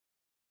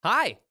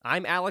Hi,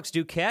 I'm Alex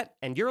Duquette,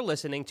 and you're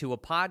listening to a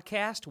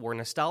podcast where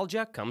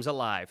nostalgia comes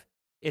alive.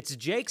 It's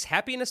Jake's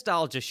Happy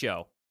Nostalgia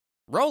Show.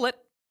 Roll it!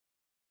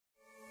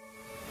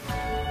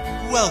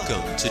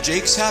 Welcome to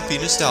Jake's Happy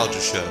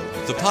Nostalgia Show,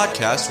 the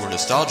podcast where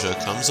nostalgia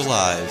comes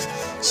alive.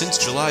 Since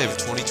July of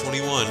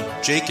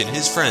 2021, Jake and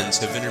his friends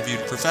have interviewed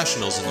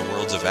professionals in the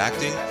worlds of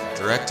acting,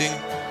 directing,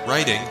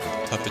 writing,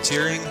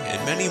 puppeteering,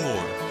 and many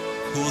more.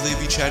 Who will they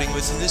be chatting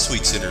with in this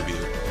week's interview?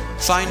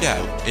 Find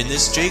out in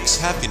this Jake's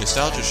Happy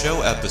Nostalgia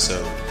Show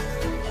episode.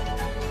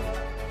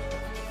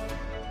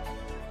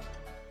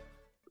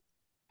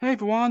 Hey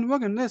everyone,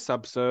 welcome to this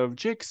episode of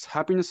Jake's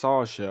Happy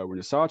Nostalgia Show, where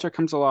nostalgia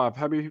comes alive.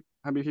 Happy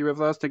you're here with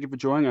us. Thank you for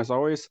joining. As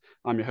always,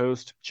 I'm your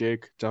host,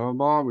 Jake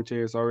Dellenbaugh, which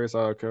is always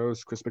our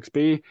co-host, Chris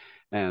McSpee,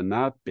 and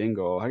Matt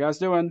Bingle. How you guys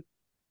doing?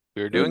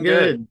 We're doing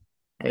good.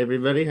 Hey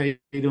everybody, how you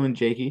doing,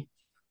 Jakey?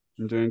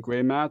 I'm doing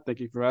great, Matt.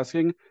 Thank you for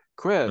asking.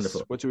 Chris,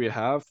 Wonderful. What do we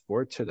have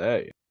for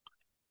today?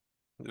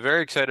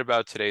 Very excited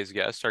about today's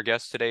guest. Our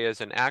guest today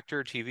is an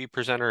actor, TV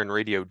presenter, and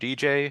radio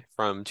DJ.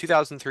 From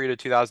 2003 to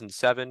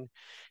 2007,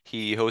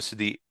 he hosted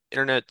the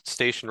internet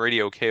station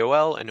Radio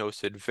KOL and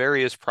hosted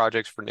various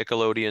projects for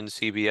Nickelodeon,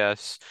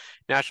 CBS,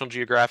 National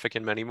Geographic,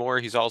 and many more.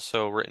 He's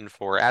also written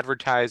for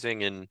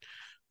advertising and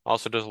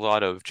also does a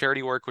lot of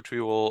charity work, which we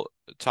will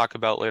talk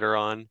about later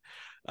on.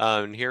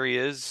 And here he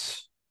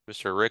is,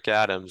 Mr. Rick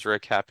Adams.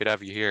 Rick, happy to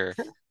have you here.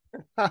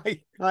 Hi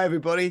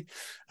everybody.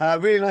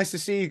 Really nice to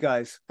see you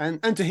guys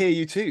and to hear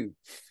you too.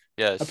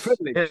 Yes. A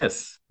privilege.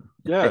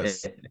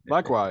 Yes,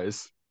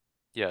 likewise.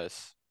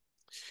 Yes.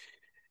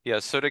 Yeah,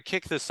 so to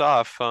kick this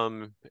off,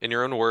 in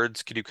your own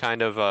words, could you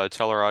kind of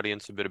tell our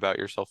audience a bit about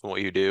yourself and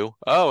what you do?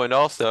 Oh, and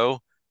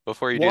also,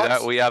 before you do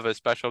that, we have a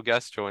special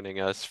guest joining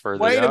us for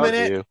the Wait a minute.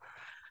 interview.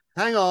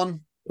 Hang on.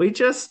 We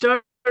just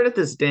started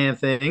this damn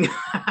thing.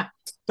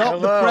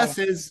 Stop the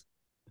presses.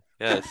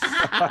 Yes.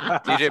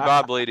 DJ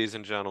Bob, ladies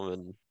and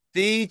gentlemen.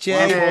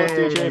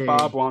 DJ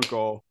Bob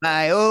Wonko.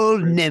 My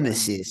old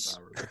nemesis.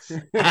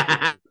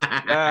 Yes.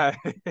 How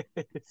you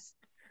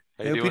Hope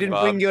you doing, didn't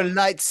Bob? bring your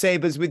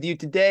lightsabers with you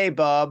today,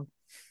 Bob.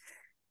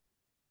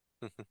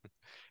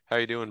 How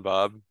you doing,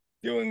 Bob?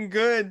 Doing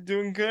good.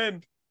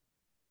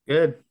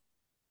 Good.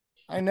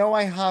 I know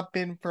I hop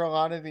in for a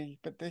lot of these,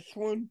 but this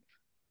one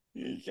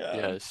is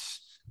Yes.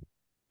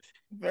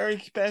 very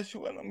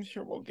special, and I'm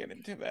sure we'll get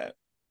into that.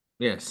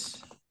 Yes.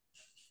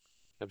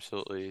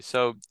 Absolutely.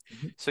 So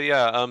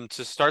yeah,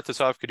 to start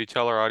this off, could you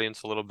tell our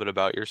audience a little bit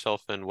about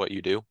yourself and what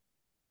you do?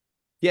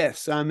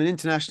 Yes, I'm an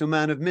international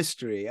man of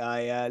mystery.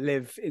 I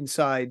live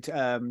inside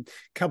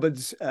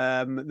cupboards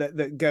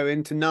that go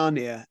into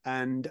Narnia,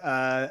 and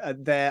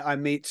there I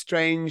meet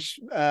strange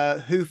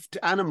hoofed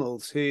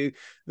animals who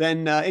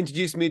then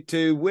introduce me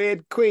to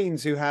weird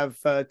queens who have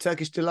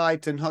Turkish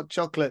delight and hot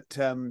chocolate.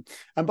 And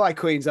by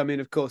queens, I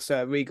mean, of course,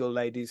 regal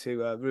ladies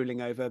who are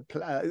ruling over,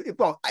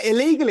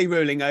 illegally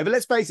ruling over.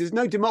 Let's face it, there's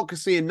no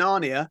democracy in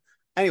Narnia.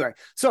 Anyway,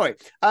 sorry.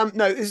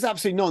 No, this is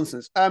absolute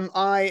nonsense.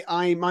 My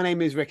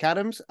name is Rick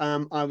Adams.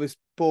 I was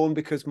born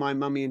because my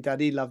mummy and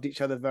daddy loved each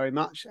other very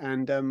much.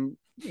 And do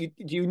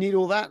you need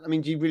all that? I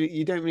mean,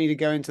 you don't need to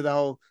go into the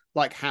whole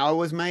like how I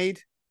was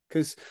made,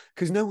 because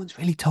no one's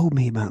really told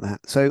me about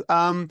that. So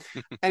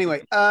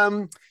anyway,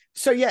 I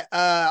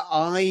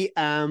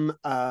am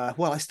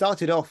I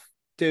started off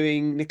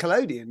doing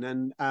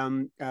Nickelodeon,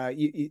 and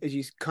as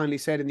you kindly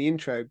said in the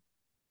intro.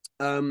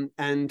 I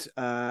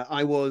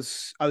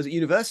was at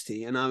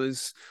university, and I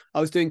was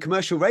doing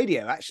commercial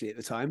radio actually at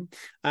the time,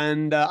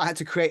 and I had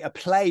to create a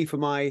play for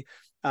my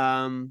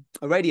a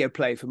radio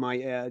play for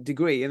my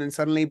degree, and then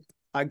suddenly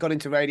I got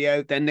into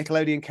radio. Then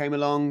Nickelodeon came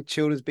along,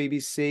 children's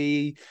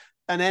BBC,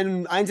 and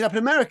then I ended up in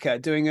America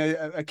doing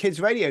a kids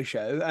radio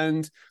show,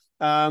 and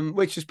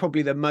which is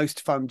probably the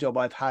most fun job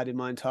I've had in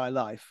my entire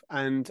life,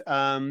 and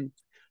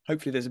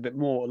hopefully there's a bit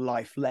more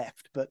life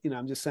left, but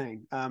I'm just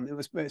saying, it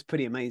was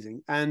pretty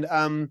amazing. And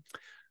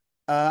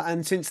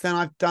since then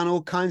I've done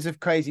all kinds of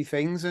crazy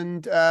things.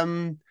 And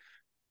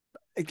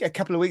a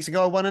couple of weeks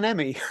ago I won an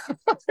Emmy.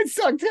 Nice.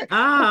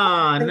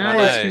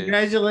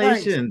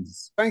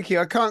 Congratulations. Thank you.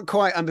 I can't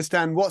quite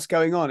understand what's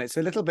going on. It's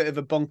a little bit of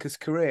a bonkers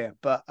career,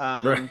 but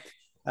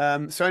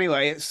so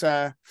anyway, it's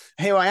here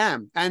I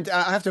am. And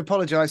I have to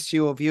apologize to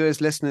your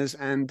viewers, listeners,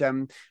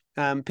 and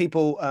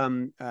people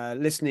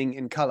listening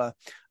in color,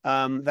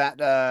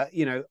 that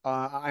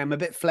I am a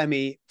bit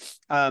phlegmy,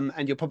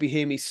 and you'll probably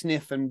hear me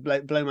sniff and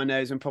blow my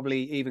nose and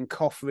probably even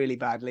cough really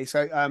badly.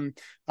 So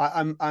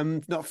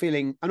I'm not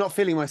feeling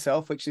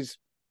myself,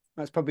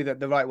 that's probably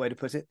the right way to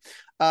put it.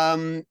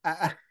 But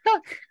I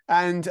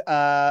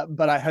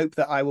hope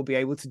that I will be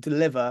able to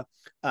deliver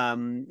a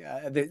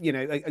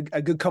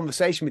good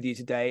conversation with you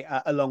today,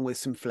 along with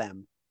some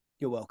phlegm.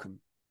 You're welcome.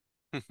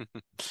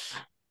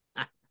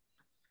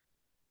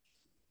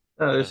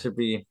 This should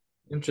be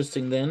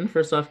interesting then.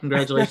 First off,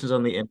 congratulations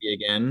on the Emmy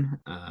again.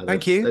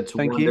 Thank you. That's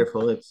Thank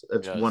wonderful. you.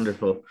 It's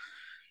wonderful.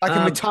 I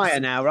can retire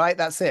now, right?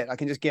 That's it. I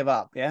can just give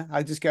up. Yeah,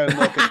 I just go and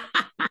work.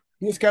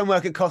 Just go and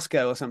work at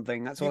Costco or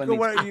something. That's all I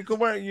need.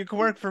 You can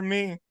work for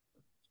me.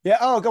 Yeah.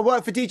 Oh, go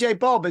work for DJ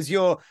Bob as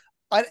your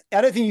I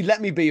don't think you'd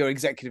let me be your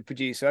executive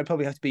producer. I'd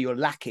probably have to be your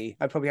lackey.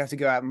 I'd probably have to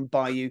go out and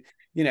buy you,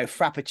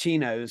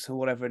 frappuccinos or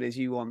whatever it is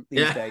you want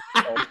these days.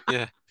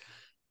 Yeah.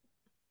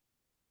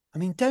 I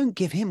mean, don't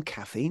give him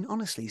caffeine.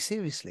 Honestly,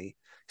 seriously.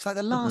 It's like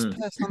the last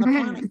person on the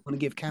planet you want to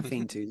give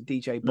caffeine to,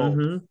 DJ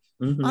Bob.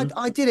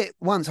 I did it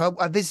once.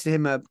 I visited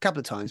him a couple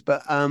of times,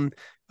 but I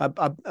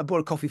bought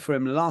a coffee for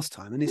him the last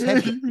time, and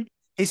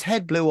his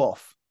head blew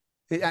off.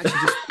 It actually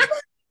just,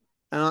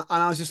 and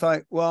I was just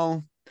like,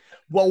 well,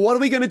 what are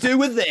we going to do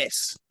with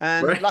this?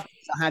 And luckily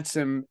I had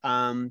some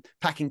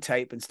packing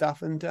tape and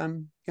stuff, and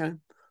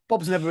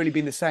Bob's never really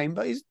been the same,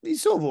 but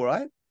he's sort of all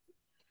right,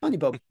 aren't you,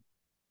 Bob?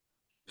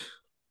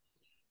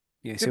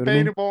 Yeah,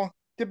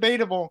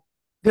 debatable.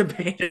 So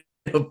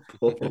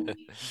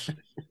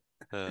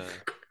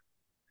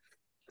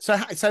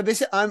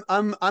this,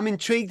 I'm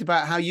intrigued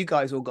about how you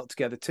guys all got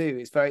together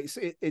too.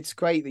 It's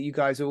great that you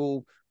guys are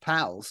all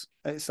pals.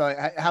 It's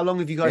like, how long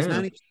have you guys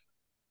known each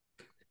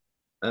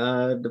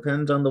other?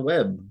 Depends on the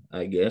web,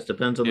 I guess.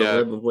 Depends on the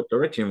web of what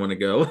direction you want to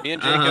go. Me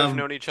and Jake have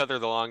known each other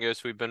the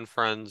longest. We've been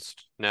friends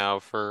now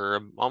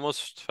for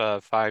almost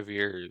 5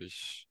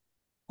 years.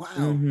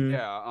 Wow.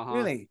 Yeah.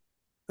 Really?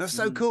 That's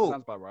so cool.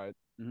 Sounds about right.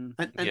 And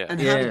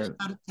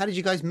how did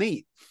you guys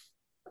meet?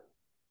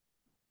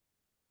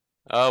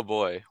 Oh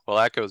boy. Well,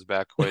 that goes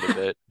back quite a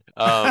bit.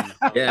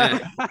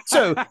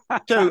 So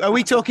are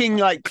we talking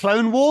like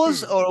Clone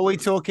Wars, or are we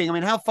talking? I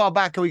mean, how far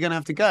back are we going to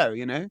have to go?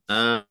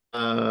 Yeah.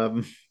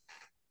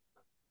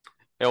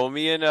 Well,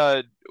 me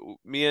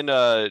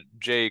and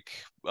Jake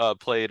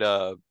played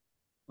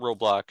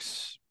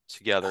Roblox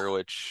together,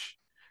 which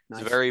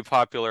is a very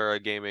popular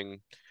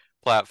gaming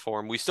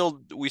platform. We still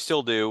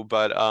do,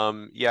 but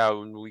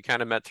we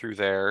kind of met through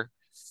there,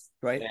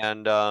 right?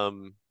 And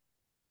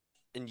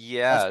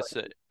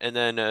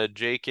then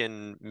Jake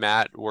and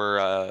Matt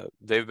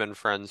they've been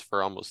friends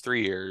for almost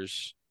 3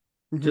 years.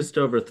 Just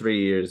over 3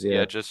 years, yeah.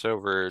 Yeah, just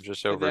over.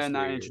 And then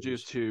I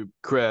introduced to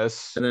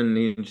Chris, and then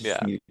you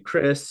introduced me to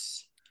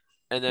Chris,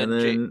 and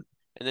then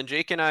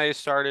Jake and I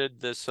started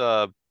this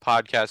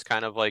podcast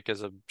kind of like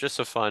as just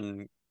a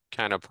fun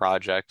kind of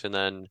project, and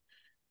then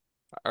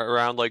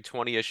around like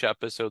 20-ish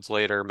episodes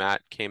later,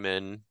 Matt came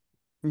in.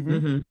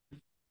 So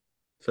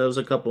it was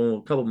a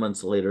couple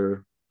months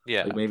later.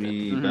 Yeah, like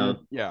maybe about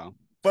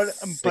But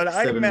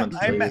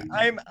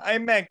I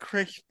met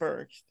Chris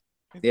first.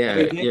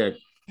 Yeah.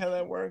 How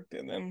that worked,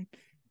 and then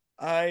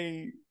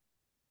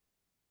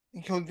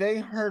so they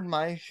heard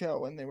my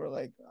show and they were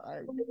like,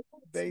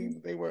 they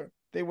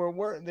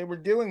were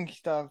doing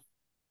stuff.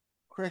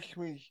 Chris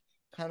was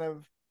kind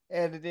of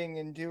editing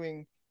and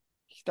doing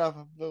stuff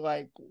of the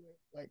like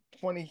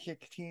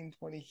 2016,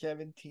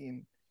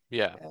 2017.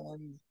 Yeah.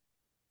 And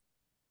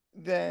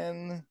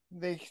then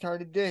they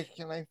started this,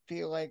 and I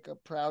feel like a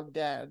proud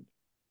dad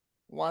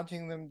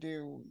watching them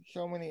do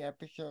so many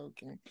episodes.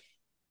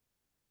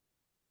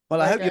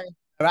 Well, I hope you're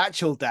their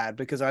actual dad,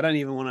 because I don't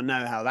even want to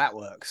know how that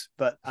works.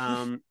 But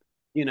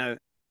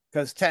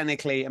because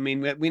technically, I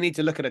mean, we need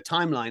to look at a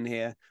timeline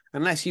here.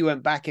 Unless you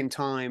went back in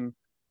time,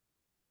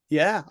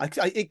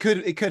 it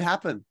could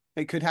happen.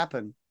 It could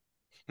happen.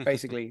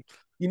 Basically,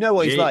 you know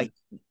what he's like.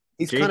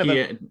 He's kind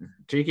of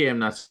Jakey. I'm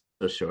not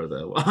so sure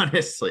though.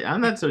 Honestly,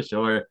 I'm not so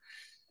sure.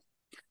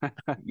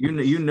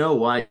 You know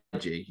why,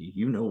 Jakey?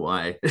 You know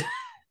why?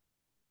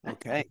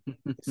 Okay,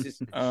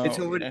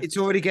 it's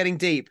already getting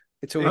deep.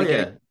 It's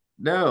already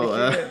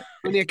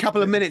only a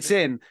couple of minutes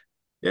in.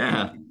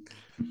 Yeah.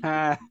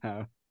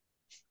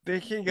 They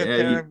can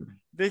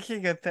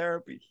get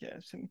therapy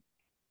session.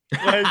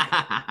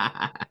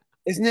 Like,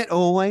 Isn't it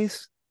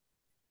always?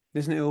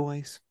 Isn't it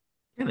always?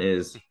 It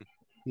is.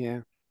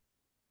 Yeah.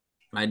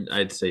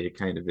 I'd say it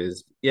kind of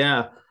is.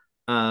 Yeah.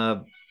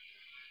 And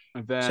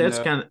then,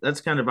 so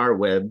that's kind of our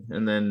web,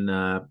 and then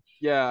and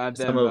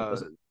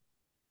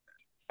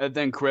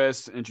then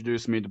Chris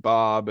introduced me to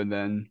Bob, and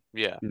then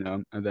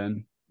and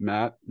then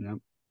Matt,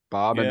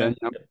 Bob, and then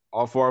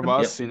all four of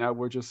us,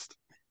 we're just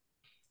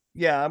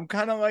I'm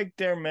kind of like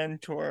their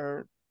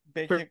mentor,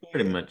 basically.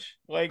 Pretty much.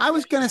 Like, I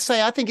was gonna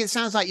say, I think it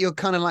sounds like you're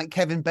kind of like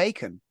Kevin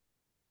Bacon.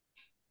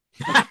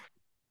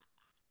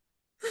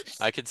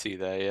 I could see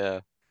that, yeah.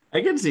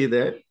 I can see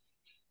that.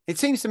 It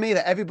seems to me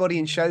that everybody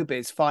in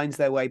showbiz finds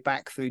their way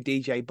back through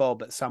DJ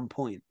Bob at some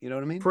point. You know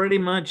what I mean? Pretty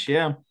much,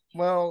 yeah.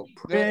 Well,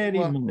 pretty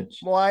much.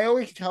 Well, I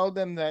always tell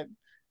them that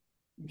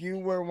you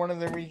were one of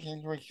the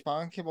reasons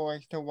responsible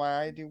as to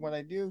why I do what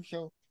I do.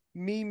 So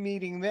me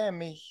meeting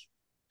them is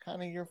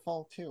kind of your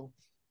fault too.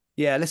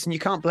 Yeah, listen, you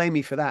can't blame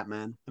me for that,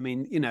 man. I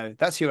mean,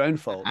 that's your own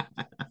fault.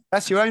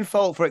 That's your own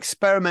fault for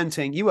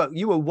experimenting. You were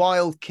a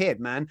wild kid,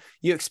 man.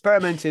 You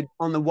experimented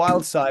on the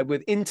wild side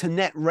with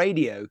internet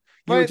radio.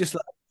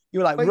 You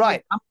were like,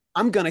 right,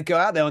 I'm going to go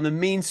out there on the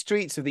mean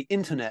streets of the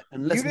internet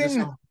and listen to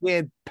some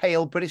weird,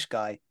 pale British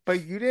guy.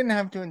 But you didn't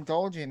have to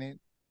indulge in it.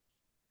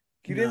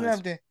 You didn't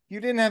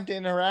have to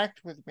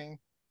interact with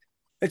me.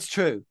 It's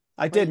true.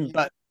 I didn't,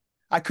 but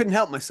I couldn't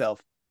help myself.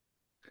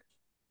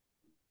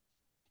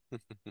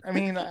 I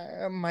mean,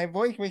 my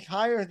voice was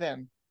higher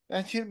then.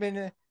 That should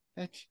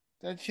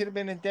have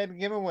been a dead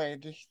giveaway.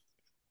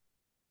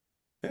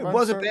 It Run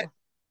was a for- bit.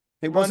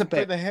 It was Run a for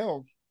bit. the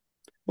hills.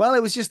 Well,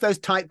 it was just those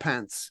tight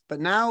pants. But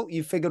now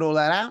you've figured all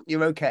that out.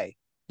 You're okay.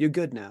 You're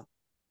good now.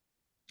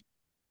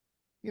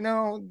 You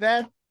know,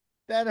 that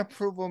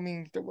approval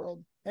means the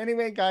world.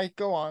 Anyway, guys,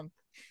 go on.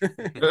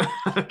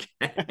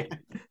 Okay.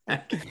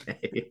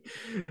 Okay.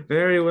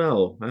 Very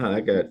well. Wow,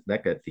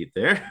 that got deep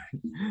there.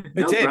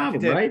 No did, problem,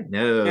 it did. right?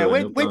 No. Yeah,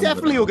 we're no problem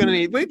definitely at all gonna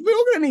need we're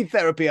all gonna need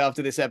therapy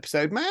after this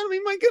episode, man. I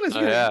mean, my goodness.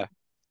 Oh yeah.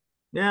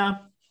 Yeah,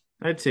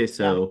 I'd say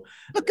so.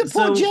 Look at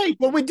poor So Jake,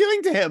 what we're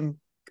doing to him.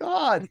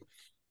 God.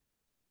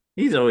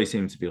 he's always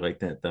seems to be like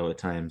that though at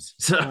times.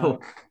 So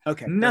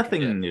Okay.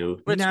 nothing Yeah. new.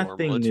 It's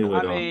Nothing normal, it's new normal.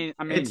 at all.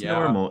 I mean, It's yeah.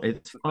 normal.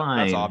 It's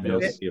fine.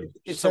 obvious.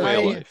 It's the way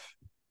of I- life.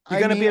 You're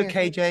gonna be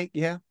okay, Jake?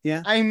 Yeah,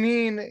 yeah. I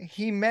mean,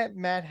 he met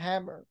Matt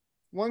Hammer.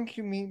 Once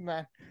you meet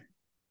Matt,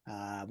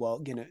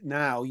 Well, you know,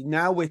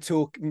 now we're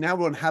talking. Now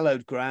we're on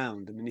hallowed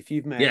ground. I mean, if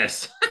you've met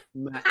Yes.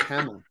 Matt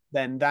Hammer,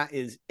 then that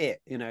is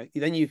it. You know,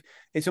 then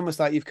it's almost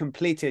like you've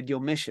completed your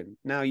mission.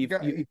 Now you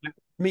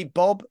meet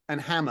Bob and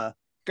Hammer.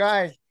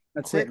 guys,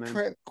 That's it, quick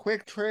man.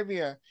 quick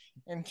trivia.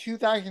 In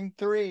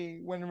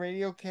 2003, when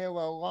Radio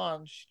KOL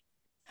launched,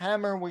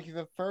 Hammer was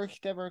the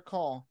first ever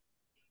call.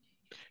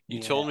 You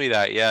Yeah. told me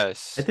that,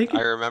 yes. I think you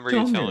I remember you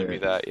told me telling me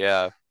that. that,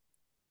 yeah.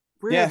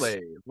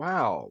 Really?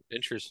 Wow.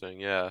 Interesting,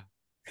 yeah.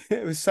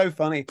 It was so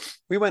funny.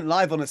 We went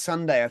live on a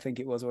Sunday, I think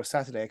it was, or a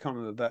Saturday. I can't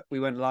remember, but we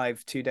went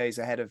live 2 days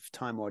ahead of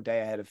time or a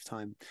day ahead of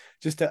time,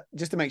 just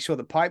to make sure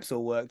the pipes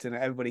all worked and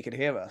everybody could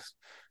hear us.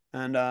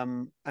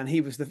 And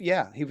he was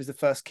the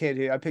first kid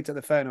who I picked up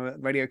the phone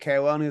at Radio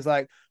KOL and he was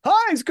like,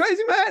 "Hi, it's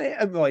Crazy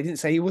Matt." Well, he didn't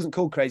say he wasn't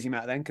called Crazy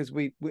Matt then because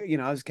we you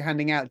know I was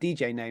handing out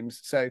DJ names,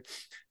 so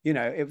you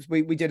know it was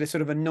we did a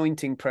sort of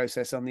anointing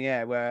process on the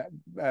air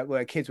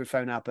where kids would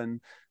phone up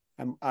and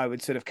I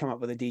would sort of come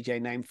up with a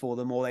DJ name for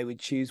them, or they would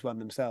choose one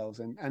themselves.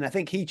 And I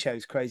think he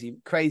chose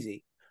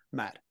Crazy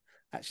Matt,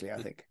 actually,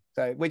 I think.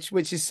 So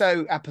which is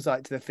so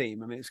apposite to the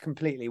theme. I mean,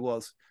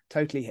 was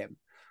totally him.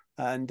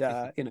 And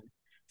you know,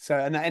 so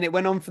and it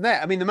went on from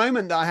there. I mean, the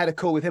moment that I had a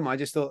call with him, I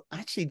just thought,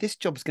 actually, this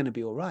job's going to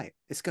be all right.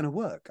 It's going to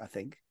work, I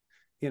think.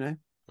 You know?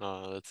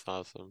 Oh, that's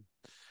awesome.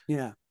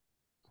 Yeah.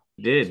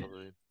 Did.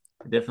 Absolutely.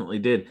 Definitely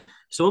did.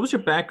 So what was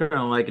your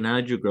background like and how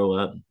did you grow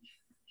up?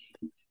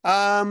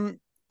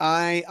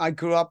 I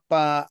grew up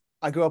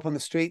on the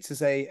streets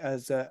as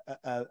a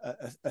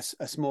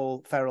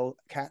small feral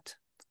cat,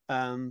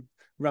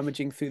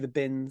 rummaging through the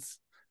bins,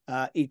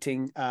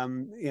 eating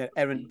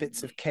errant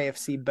bits of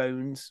KFC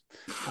bones,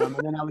 and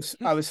then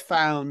I was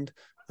found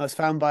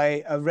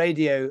by a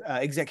radio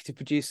executive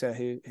producer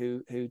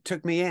who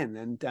took me in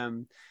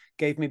and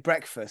gave me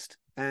breakfast.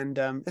 And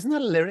isn't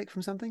that a lyric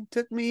from something?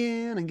 Took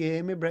me in and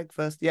gave me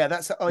breakfast. Yeah,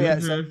 that's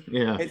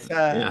it's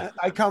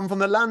I come from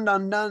the land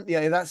undone.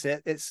 Yeah, that's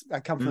it. I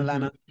come from the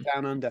land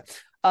down under.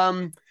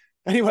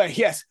 Anyway,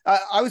 yes,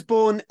 I was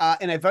born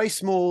in a very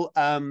small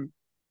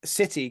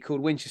city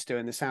called Winchester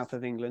in the south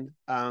of England,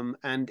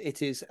 and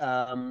it's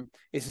a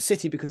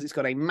city because it's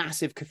got a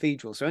massive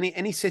cathedral. So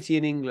any city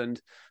in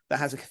England that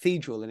has a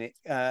cathedral in it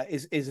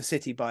is a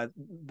city by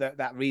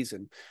that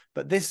reason.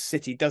 But this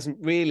city doesn't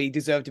really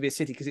deserve to be a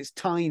city because it's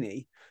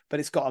tiny, but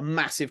it's got a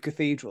massive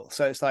cathedral.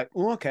 So it's like,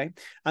 oh, okay.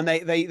 And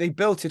they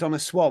built it on a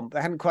swamp.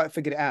 They hadn't quite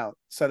figured it out,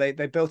 so they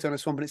built it on a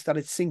swamp, and it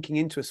started sinking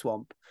into a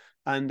swamp.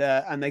 And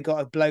they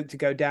got a bloke to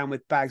go down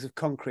with bags of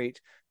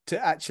concrete to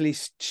actually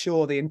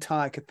shore the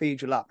entire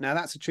cathedral up. Now,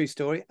 that's a true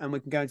story, and we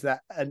can go into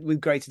that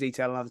with greater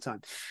detail another time.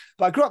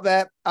 But I grew up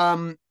there.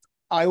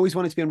 I always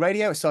wanted to be on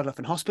radio. I started off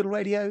in hospital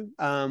radio.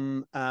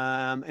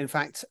 In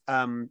fact,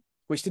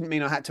 which didn't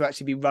mean I had to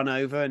actually be run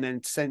over and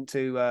then sent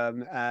to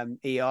ER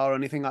or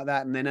anything like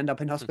that, and then end up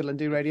in hospital and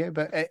do radio.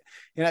 But it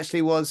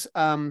actually was...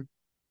 they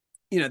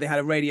had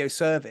a radio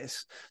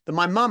service that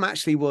my mum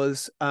actually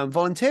was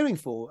volunteering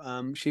for.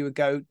 She would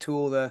go to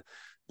all the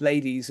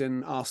ladies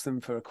and ask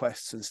them for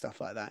requests and stuff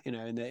like that,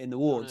 in the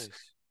wards. Nice.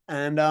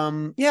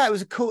 And it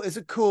was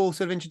a cool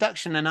sort of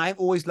introduction. And I've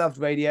always loved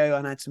radio,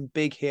 and I had some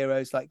big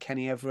heroes like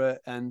Kenny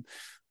Everett and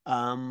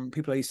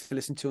people I used to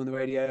listen to on the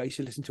radio. I used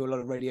to listen to a lot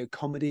of radio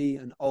comedy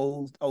and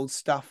old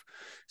stuff.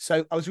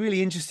 So I was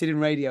really interested in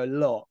radio a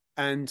lot.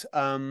 And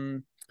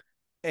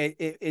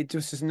it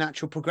just was a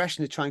natural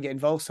progression to try and get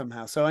involved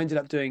somehow. So I ended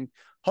up doing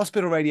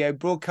hospital radio,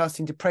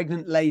 broadcasting to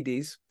pregnant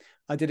ladies.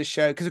 I did a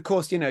show because, of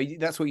course,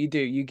 that's what you do.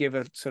 You give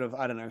a sort of,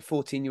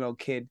 14-year-old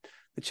kid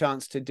the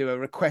chance to do a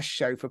request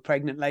show for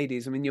pregnant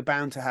ladies. I mean, you're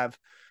bound to have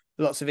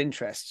lots of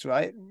interests,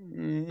 right?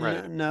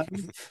 Right. No.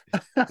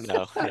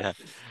 No, yeah.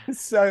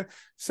 So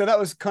that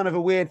was kind of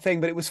a weird thing,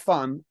 but it was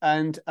fun.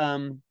 And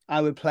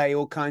I would play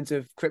all kinds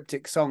of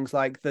cryptic songs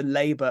like The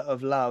Labor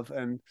of Love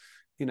and,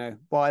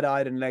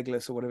 Wide-Eyed and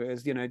Legless or whatever it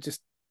is,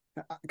 just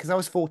because I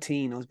was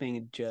 14, I was being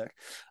a jerk.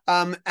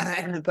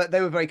 But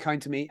they were very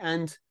kind to me.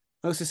 And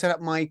I also set up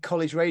my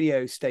college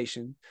radio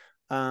station,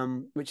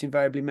 which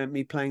invariably meant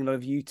me playing a lot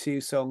of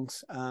U2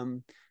 songs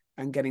and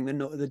getting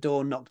the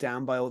door knocked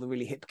down by all the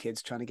really hip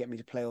kids trying to get me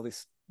to play all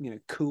this,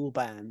 cool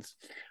bands.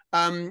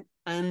 So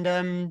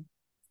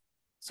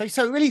it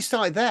really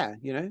started there,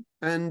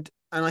 and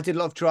I did a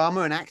lot of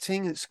drama and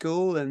acting at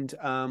school, and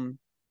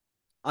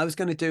I was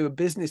going to do a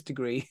business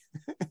degree.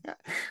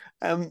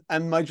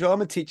 And my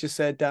drama teacher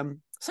said,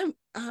 so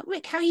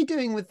Rick, how are you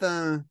doing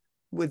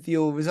with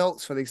your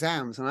results for the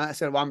exams? And I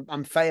said, well,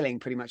 I'm failing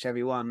pretty much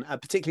every one,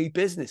 particularly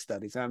business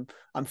studies.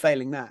 I'm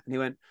failing that. And he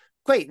went,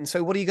 great. And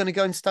so what are you going to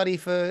go and study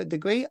for a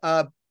degree?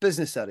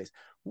 Business studies.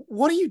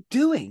 What are you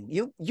doing?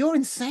 You're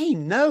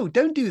insane. No,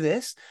 don't do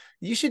this.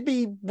 You should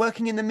be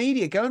working in the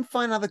media. Go and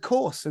find another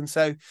course. And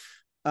so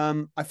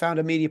I found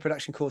a media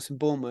production course in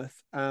Bournemouth.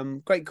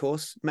 Great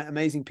course, met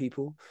amazing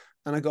people,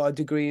 and I got a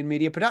degree in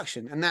media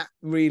production, and that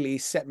really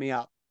set me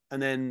up.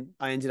 And then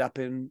I ended up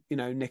in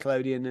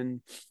Nickelodeon,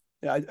 and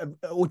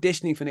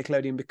auditioning for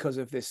Nickelodeon because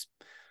of this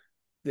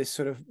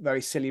sort of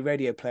very silly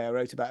radio play I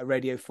wrote about a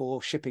Radio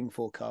 4 shipping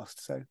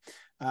forecast. So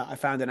I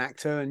found an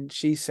actor, and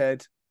she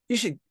said, you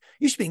should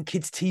be in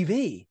kids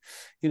TV.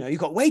 You've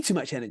got way too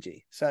much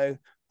energy. So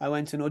I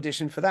went and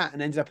auditioned for that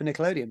and ended up in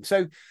Nickelodeon.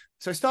 So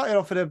I started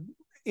off at a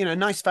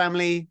nice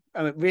family,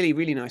 really,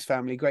 really nice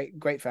family,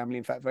 great family,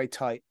 in fact, very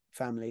tight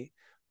family.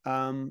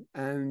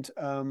 And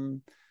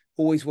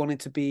always wanted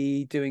to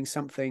be doing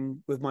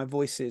something with my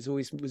voices,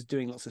 always was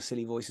doing lots of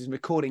silly voices and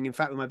recording. In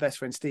fact, with my best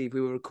friend Steve,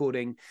 we were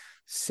recording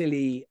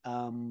silly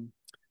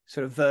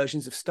sort of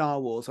versions of Star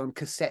Wars on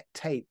cassette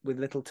tape with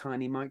little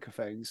tiny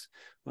microphones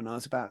when I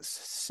was about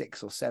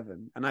 6 or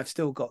 7. And I've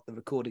still got the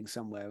recording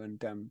somewhere,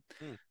 and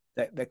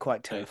they're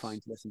quite terrifying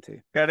to listen to.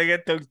 Gotta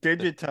get those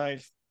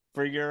digitized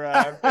for your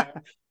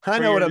I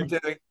know what I'm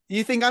doing.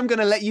 You think I'm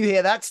gonna let you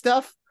hear that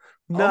stuff?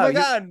 No, oh my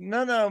God,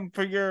 no,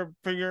 for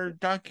your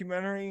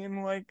documentary,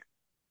 and like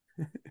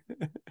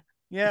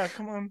yeah,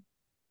 come on.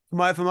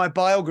 For my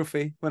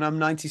biography when I'm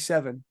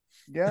 97.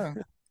 Yeah.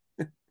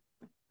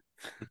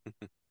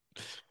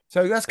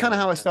 So that's kind of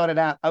how I started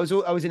out. I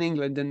was in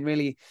England, and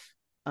really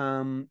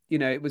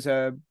it was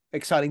a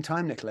exciting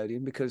time,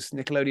 Nickelodeon, because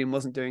Nickelodeon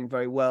wasn't doing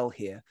very well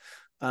here.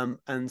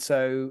 And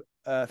so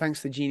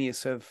thanks to the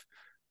genius of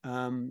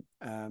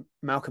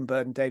Malcolm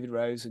Bird and David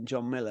Rose and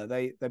John Miller,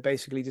 they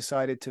basically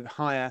decided to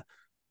hire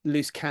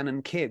loose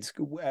cannon kids,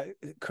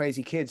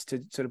 crazy kids,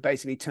 to sort of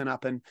basically turn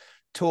up and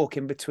talk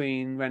in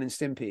between Ren and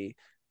Stimpy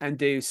and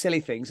do silly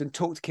things and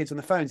talk to kids on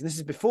the phones. And this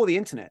is before the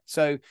internet.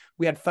 So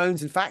we had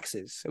phones and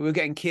faxes. So we were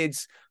getting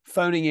kids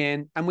phoning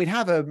in, and we'd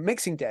have a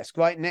mixing desk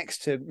right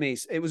next to me.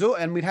 It was all,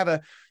 and we'd have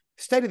a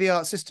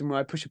state-of-the-art system where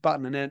I push a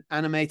button and an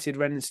animated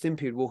Ren and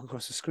Stimpy would walk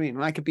across the screen,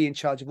 and I could be in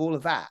charge of all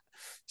of that.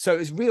 So it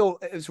was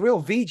real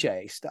VJ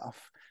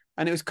stuff.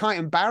 And it was quite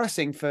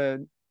embarrassing for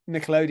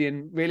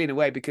Nickelodeon, really, in a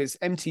way, because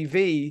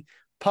MTV,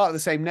 part of the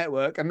same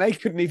network, and they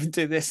couldn't even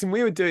do this. And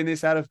we were doing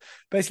this out of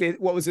basically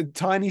what was a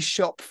tiny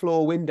shop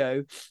floor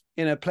window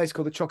in a place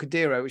called the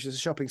Trocadero, which is a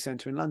shopping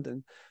center in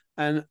London.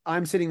 And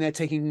I'm sitting there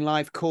taking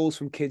live calls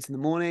from kids in the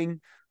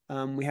morning.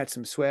 We had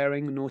some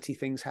swearing, naughty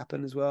things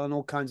happen as well, and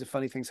all kinds of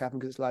funny things happen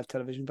because it's live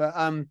television. But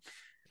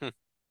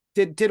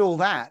did all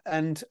that,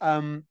 and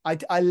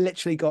I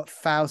literally got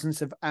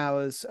thousands of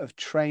hours of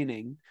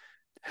training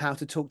how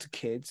to talk to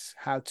kids,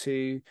 how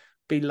to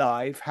be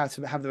live, how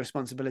to have the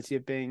responsibility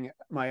of being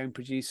my own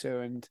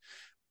producer, and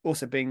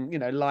also being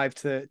live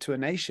to a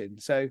nation.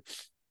 So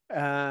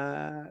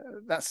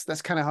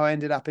that's kind of how I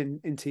ended up in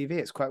TV.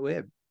 It's quite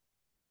weird.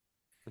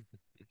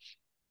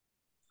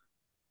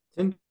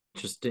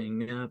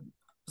 Interesting.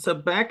 So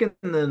back in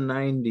the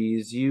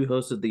 90s, you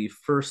hosted the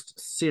first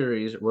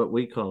series, what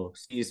we call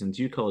seasons,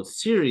 you call it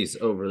series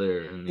over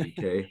there in the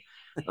UK,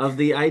 of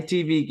the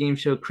ITV game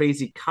show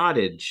Crazy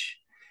Cottage.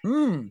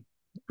 Yeah.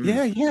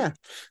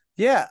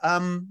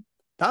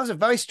 That was a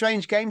very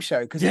strange game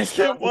show, because yes,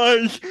 it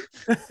was.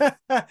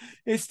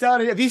 It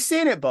started. Have you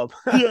seen it, Bob?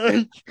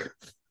 Yeah.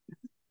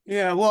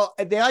 Yeah. Well,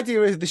 the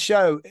idea of the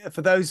show,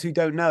 for those who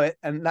don't know it,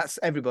 and that's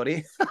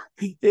everybody,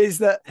 is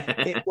that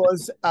it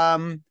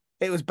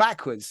was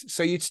backwards.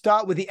 So you'd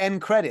start with the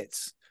end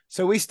credits.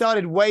 So we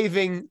started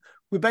waving.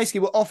 We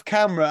basically were off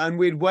camera, and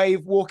we'd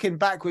walk in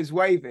backwards,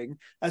 waving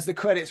as the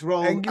credits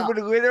rolled. And you would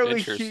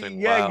literally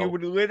see, wow. You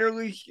would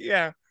literally,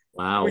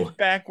 Wow. It was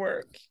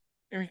backwards.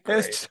 It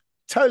was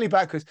totally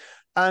backwards.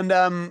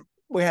 And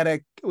we had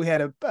a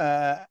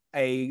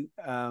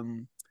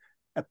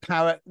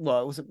parrot.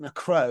 Well, it wasn't a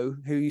crow,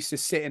 who used to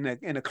sit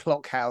in a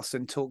clock house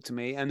and talk to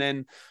me. And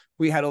then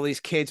we had all these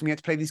kids, and we had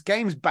to play these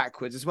games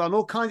backwards as well, and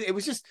all kinds of, it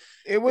was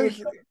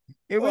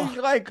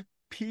like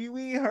Pee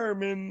Wee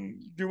Herman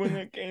doing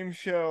a game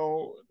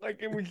show. Like,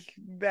 it was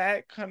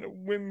that kind of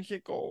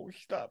whimsical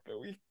stuff.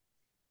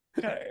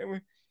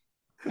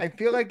 I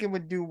feel like it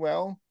would do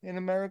well in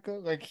America,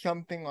 like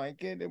something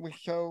like it. It was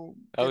so.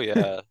 Oh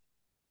yeah.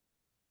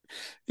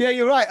 Yeah,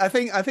 you're right. I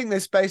think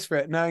there's space for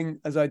it. Knowing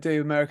as I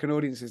do American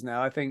audiences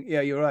now, I think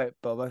you're right,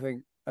 Bob. I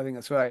think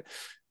that's right.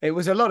 It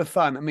was a lot of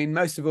fun. I mean,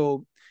 most of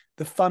all,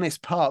 the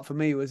funnest part for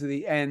me was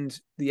the end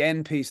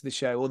piece of the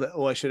show,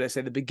 or should I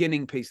say, the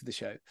beginning piece of the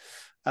show,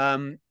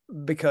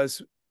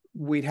 because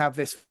we'd have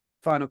this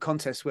final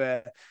contest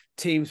where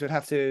teams would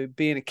have to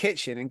be in a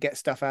kitchen and get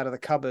stuff out of the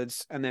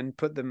cupboards, and then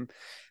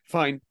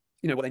find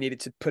what they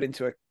needed to put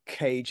into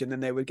cage, and then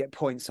they would get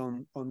points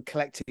on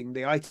collecting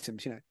the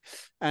items,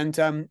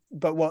 and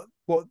but what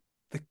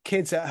the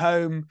kids at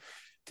home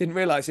didn't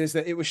realize is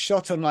that it was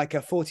shot on like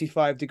a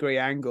 45-degree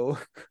angle.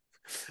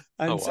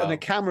 And, Oh, wow. and the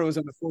camera was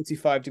on a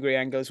 45-degree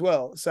angle as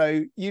well. So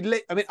I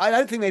mean, I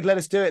don't think they'd let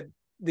us do it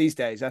these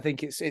days. I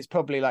think it's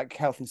probably like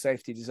health and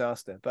safety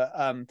disaster. But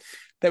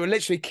there were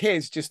literally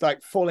kids just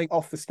like falling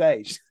off the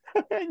stage.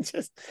 and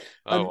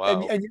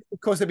wow. And of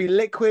course there'd be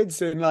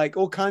liquids and like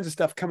all kinds of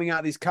stuff coming out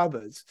of these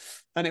cupboards.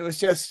 And it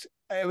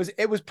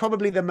was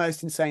probably the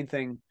most insane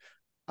thing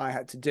I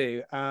had to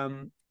do.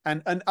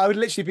 And I would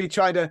literally be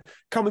trying to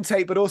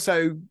commentate, but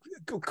also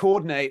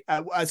coordinate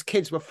as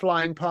kids were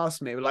flying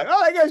past me. We're like,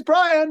 "Oh, there goes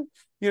Brian,"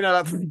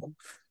 like,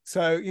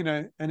 so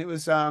and it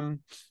was a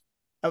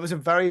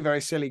very, very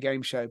silly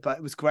game show, but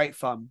it was great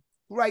fun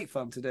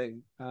to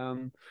do.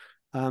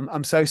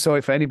 I'm so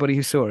sorry for anybody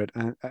who saw it.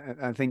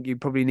 I think you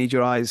probably need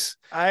your eyes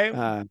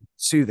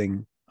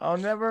soothing. I'll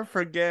never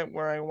forget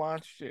where I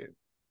watched it.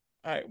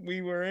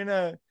 We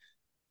were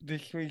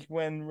this week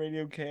when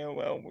Radio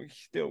KOL was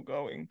still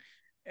going.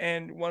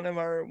 And one of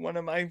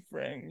my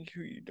friends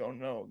who you don't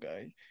know,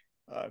 guys,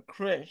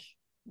 Chris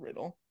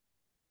Riddle.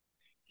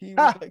 He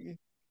was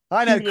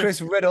I know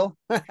Chris Riddle.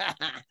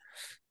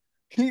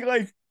 He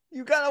like,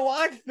 "You gotta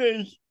watch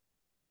this,"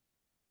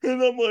 and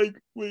I'm like,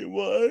 "Wait,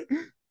 what?"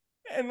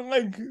 And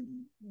like,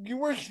 you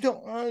were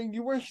still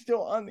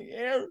on the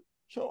air,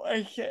 so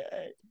I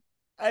said,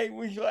 I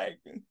was like,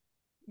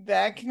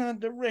 "That's not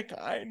the Rick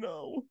I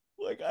know."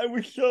 Like, I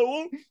was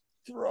so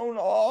thrown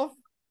off.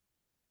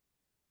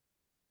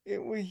 It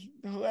was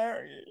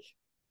hilarious.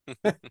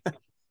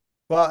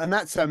 Well, and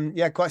that's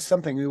quite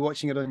something. We were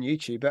watching it on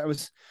YouTube. That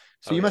was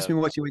you must have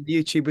been watching when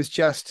YouTube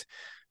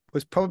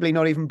was probably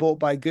not even bought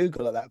by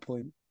Google at that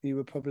point. You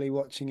were probably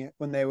watching it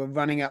when they were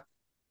running up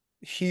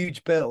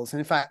huge bills. And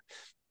in fact,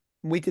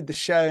 we did the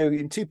show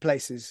in two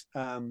places.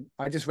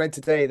 I just read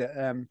today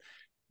that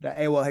that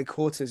AOL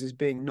headquarters is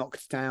being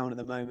knocked down at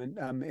the moment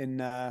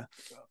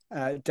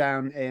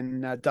down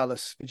in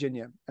Dulles,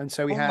 Virginia. And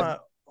so we had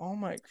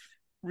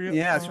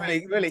it's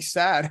really, really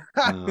sad.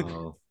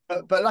 Oh.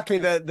 But luckily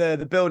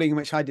the building in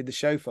which I did the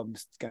show from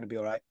is going to be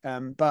all right.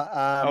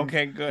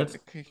 Okay, good.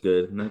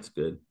 That's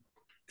good.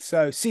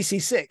 So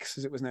CC6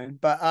 as it was known.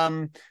 But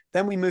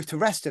then we moved to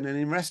Reston, and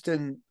in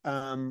Reston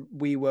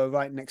we were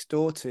right next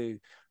door to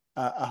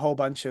a whole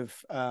bunch of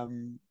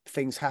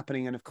things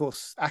happening, and of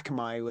course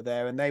Akamai were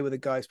there, and they were the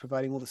guys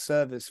providing all the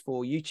servers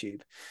for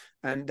YouTube,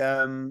 and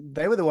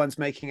they were the ones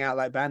making out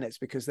like bandits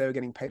because they were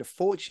getting paid a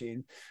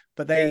fortune.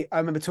 But I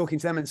remember talking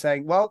to them and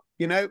saying, well,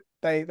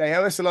 they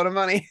owe us a lot of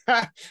money,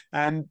 but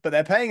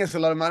they're paying us a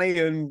lot of money,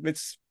 and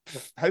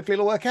hopefully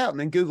it'll work out. And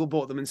then Google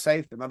bought them and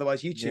saved them.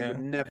 Otherwise YouTube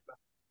would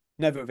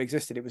never have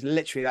existed. It was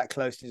literally that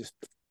close to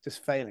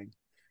just failing.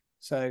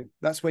 So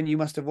that's when you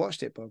must have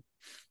watched it, Bob.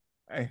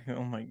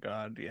 Oh my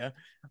God, yeah.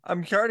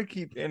 I'm sorry to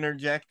keep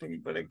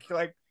interjecting, but it's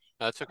like,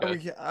 that's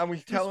okay. I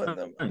was telling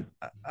them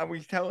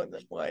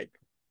like,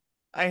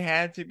 I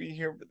had to be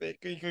here for this.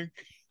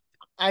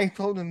 I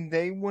told them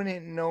they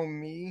wouldn't know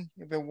me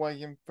if it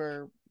wasn't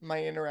for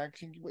my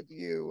interactions with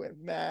you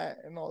and Matt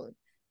and all that.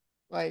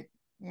 Like,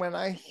 when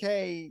I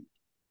say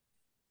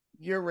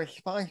you're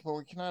responsible,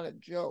 it's not a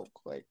joke.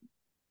 Like,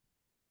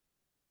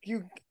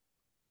 you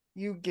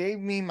gave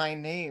me my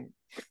name.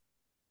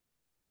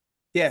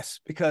 Yes,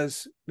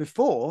 because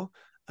before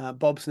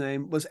Bob's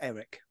name was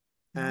Eric,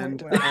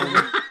 and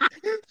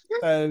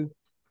so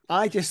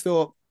I just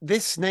thought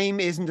this name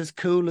isn't as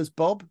cool as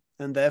Bob,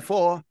 and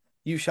therefore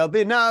you shall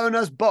be known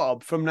as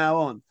Bob from now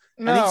on.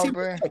 No,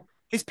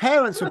 his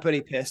parents were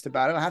pretty pissed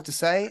about it, I have to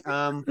say.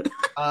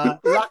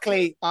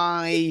 Luckily,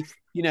 I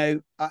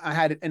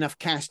had enough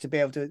cash to be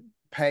able to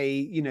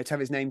pay, to have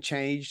his name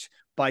changed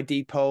by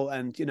Depot,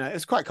 and it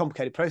was quite a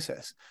complicated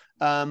process.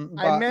 I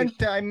meant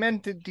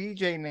the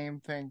DJ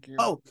name. Thank you.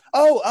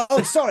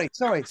 Sorry.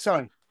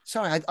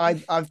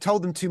 I've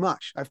told them too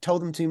much.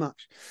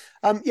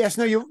 Yes,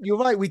 no, you're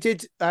right. We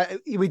did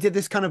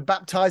this kind of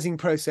baptizing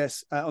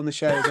process on the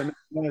show as I mentioned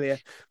earlier,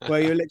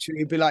 where you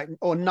literally be like,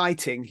 or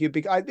knighting.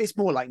 It's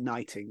more like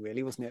knighting,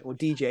 really, wasn't it? Or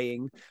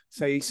DJing.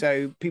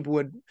 So people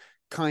would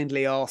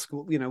kindly ask,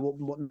 what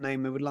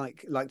name they would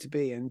like to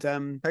be, and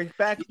like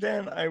back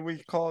then I was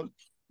called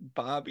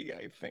Bobby.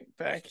 I think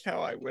that's how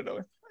I would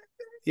have.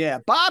 Yeah,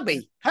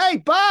 Bobby. Hey,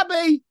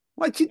 Bobby,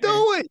 what you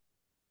doing?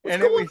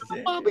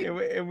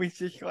 It was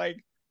just like,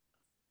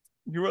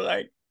 you were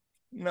like,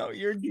 no,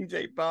 you're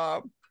DJ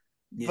Bob,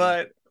 yeah.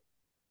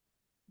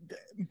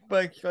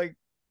 but like,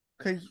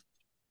 cause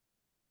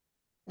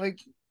like,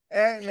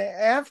 and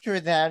after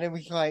that it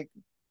was like,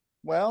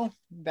 well,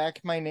 that's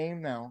my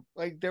name now.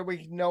 Like, there was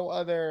no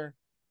other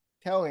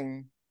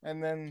telling.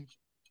 And then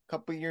a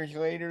couple years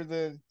later,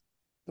 the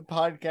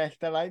podcast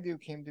that I do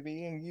came to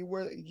be, and you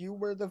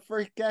were the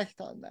first guest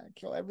on that,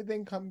 so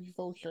everything comes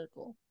full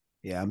circle.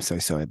 Yeah, I'm so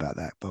sorry about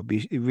that, Bob.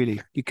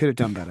 You could have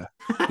done better.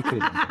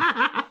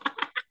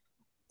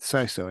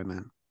 So sorry,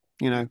 man.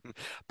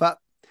 But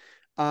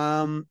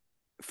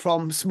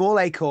from small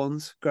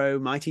acorns grow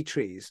mighty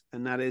trees,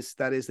 and that is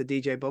the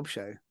DJ Bob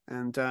Show.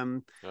 And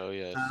Oh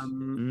yes.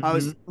 I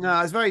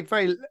was very,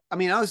 very. I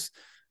mean,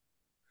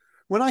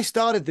 when I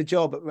started the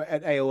job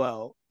at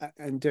AOL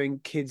and doing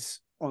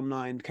kids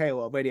online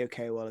KOL, Radio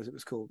KOL as it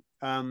was called,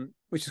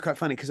 which is quite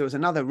funny because there was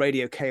another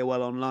Radio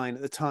KOL online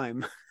at the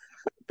time.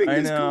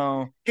 I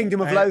know.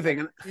 Kingdom of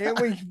Loathing. It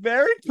was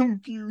very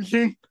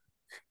confusing.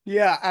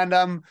 Yeah, and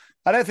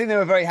I don't think they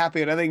were very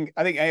happy, and I think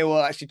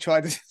AOL actually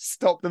tried to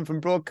stop them from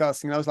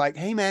broadcasting. And I was like,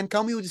 "Hey, man,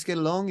 can't we all just get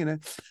along?" You know.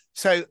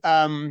 So,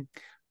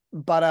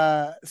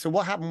 so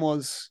what happened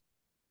was,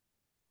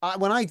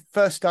 when I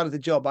first started the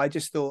job, I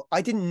just thought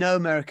I didn't know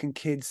American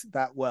kids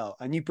that well.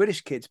 I knew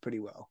British kids pretty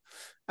well,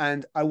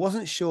 and I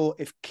wasn't sure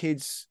if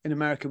kids in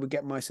America would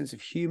get my sense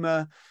of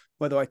humor,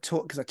 whether I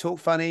talk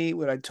funny,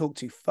 would I talk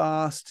too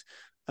fast.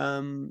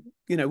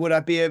 You know, would I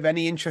be of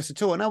any interest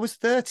at all? And I was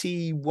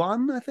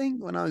 31, I think,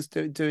 when I was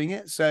doing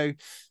it. So,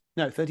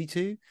 no,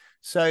 32.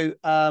 So,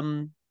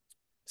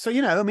 so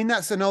you know, I mean,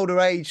 that's an older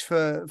age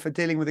for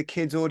dealing with a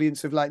kids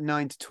audience of like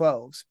 9 to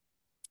 12s.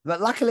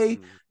 But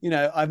luckily, you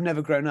know, I've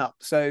never grown up,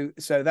 so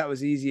that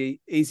was easy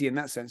in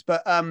that sense.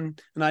 But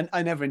and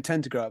I never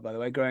intend to grow up. By the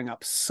way, growing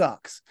up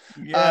sucks.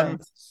 Yeah.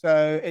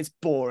 So it's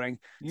boring.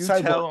 You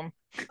so tell them.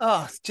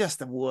 Oh, it's just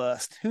the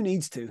worst. Who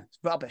needs to? It's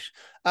rubbish.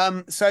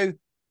 So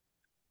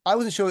I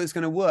wasn't sure it was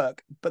going to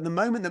work, but the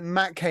moment that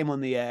Matt came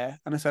on the air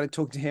and I started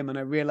talking to him and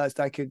I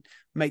realized I could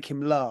make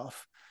him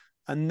laugh,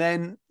 and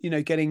then, you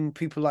know, getting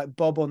people like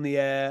Bob on the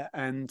air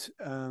and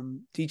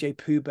DJ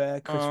Pooh Bear,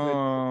 Chris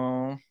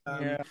Ridley,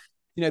 yeah.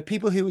 you know,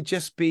 people who would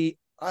just be,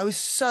 I was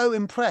so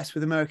impressed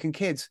with American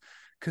kids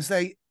because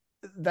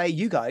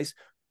you guys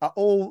are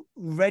all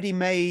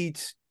ready-made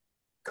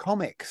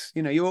comics.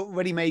 You know, you're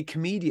ready-made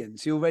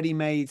comedians. You're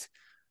ready-made.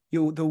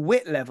 The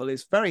wit level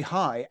is very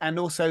high, and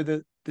also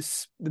the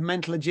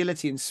mental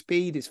agility and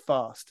speed is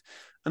fast.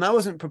 And I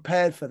wasn't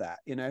prepared for that,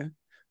 you know,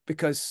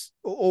 because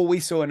all we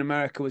saw in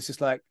America was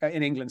just like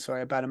in England.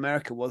 Sorry, about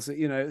America was that,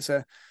 you know,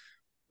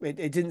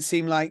 it didn't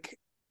seem like,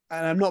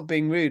 and I'm not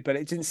being rude, but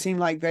it didn't seem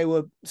like they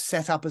were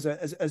set up as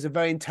a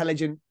very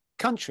intelligent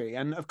country.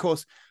 And of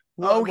course,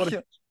 a lot of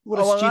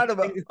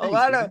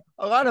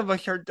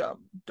us are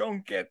dumb.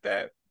 Don't get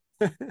that.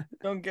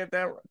 Don't get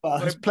that. Well,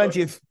 there's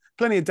plenty of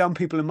dumb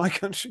people in my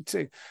country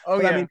too. Oh,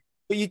 but yeah. I mean,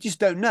 but you just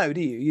don't know,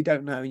 do you? You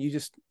don't know. You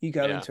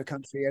go into a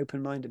country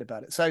open-minded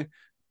about it. So,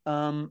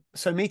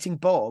 so meeting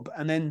Bob,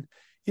 and then,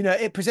 you know,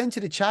 it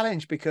presented a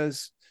challenge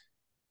because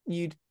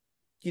I'd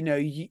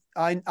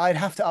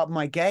have to up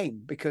my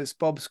game because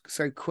Bob's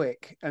so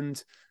quick,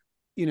 and,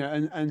 you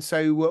know, and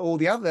so were all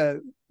the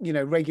other, you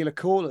know, regular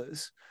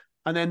callers.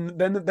 And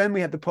then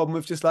we had the problem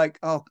of just like,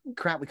 oh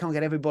crap, we can't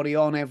get everybody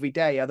on every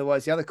day,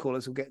 otherwise the other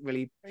callers will get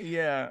really,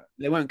 they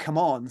won't come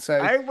on.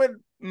 So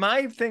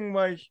my thing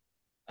was,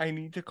 I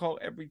need to call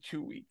every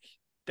 2 weeks.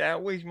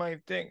 That was my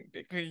thing,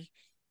 because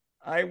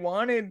I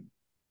wanted.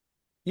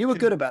 You were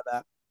good about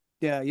that.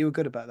 Yeah, you were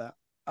good about that.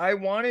 I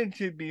wanted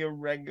to be a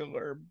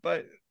regular,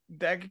 but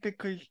that's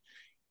because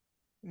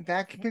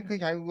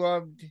I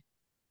loved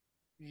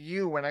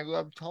you and I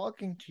loved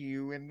talking to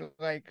you, and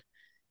like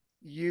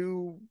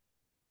you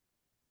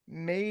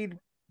made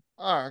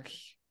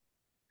us,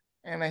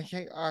 and I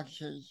say us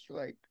as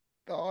like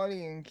the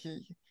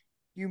audiences,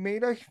 you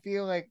made us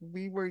feel like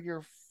we were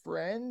your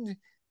friend,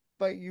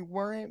 but you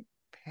weren't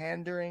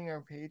pandering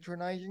or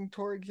patronizing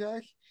towards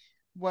us,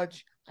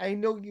 which I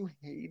know you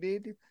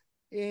hated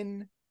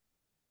in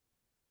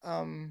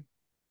how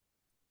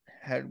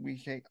do we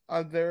say,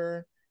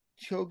 other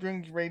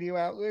children's radio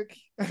outlets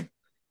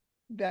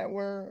that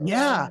were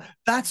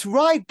that's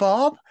right,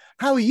 Bob.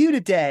 How are you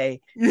today?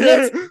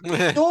 Yeah.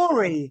 Let's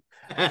story.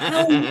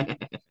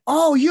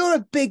 Oh, you're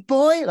a big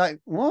boy.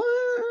 Like, what?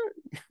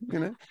 You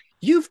know,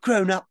 you've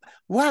grown up.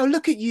 Wow,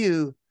 look at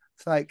you.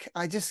 It's like,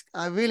 I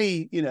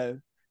really, you know,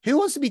 who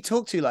wants to be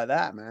talked to like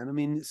that, man? I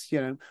mean, it's, you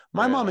know,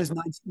 my mom is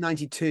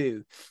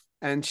 92,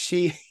 and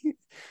she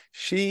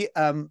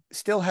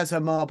still has her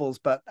marbles,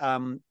 but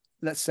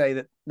let's say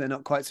that they're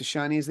not quite so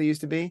shiny as they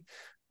used to be.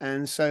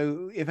 And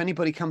so if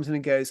anybody comes in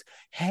and goes,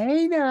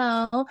 "Hey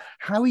now,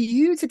 how are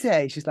you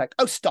today?" She's like,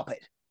 "Oh, stop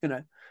it," you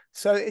know.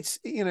 So it's,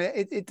 you know,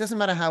 it doesn't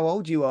matter how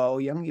old you are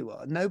or young you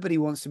are. Nobody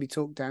wants to be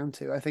talked down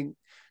to. I think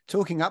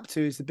talking up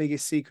to is the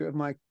biggest secret of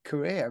my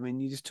career. I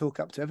mean, you just talk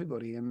up to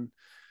everybody and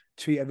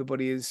treat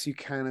everybody as you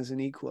can, as an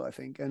equal, I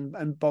think.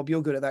 And Bob,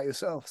 you're good at that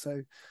yourself.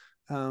 So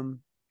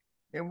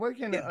it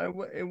wasn't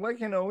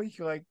always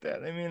like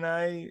that. I mean,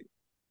 a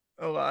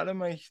lot of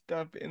my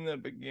stuff in the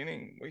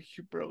beginning was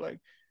super like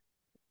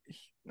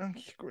not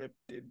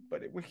scripted,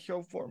 but it was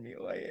so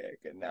formulaic,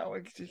 and now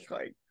it's just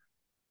like,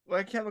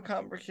 let's have a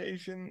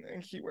conversation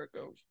and see where it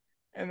goes.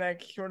 And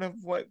that's sort of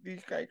what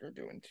these guys are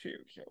doing too.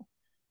 So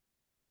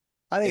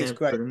I think it's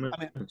great. I mean,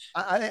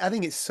 I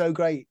think it's so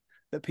great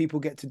that people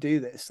get to do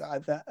this.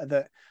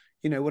 That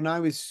you know, when I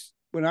was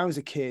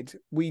a kid,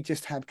 we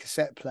just had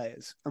cassette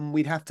players, and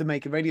we'd have to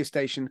make a radio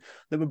station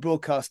that would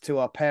broadcast to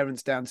our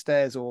parents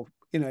downstairs, or,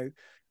 you know,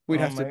 we'd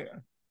have to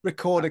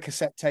record a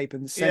cassette tape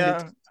and send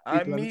it to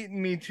people.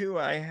 Me too.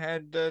 I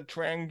had the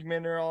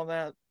transmitter, all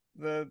that,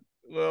 the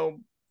little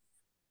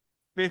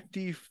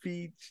 50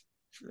 feet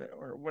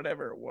or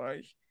whatever it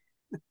was.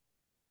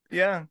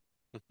 Yeah.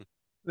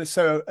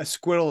 So a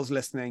squirrel's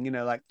listening,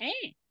 like,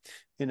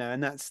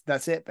 and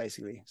that's it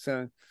basically.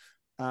 So,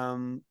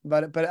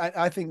 but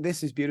I think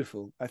this is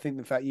beautiful. I think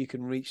the fact you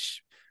can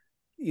reach,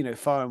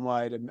 far and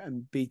wide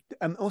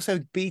and also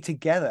be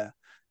together.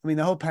 I mean,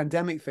 the whole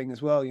pandemic thing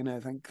as well,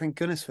 thank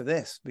goodness for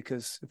this,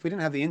 because if we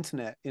didn't have the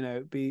internet, it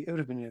would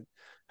have been a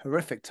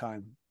horrific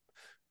time.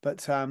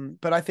 But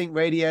I think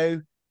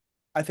radio,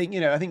 I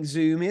think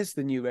Zoom is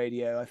the new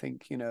radio. I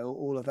think,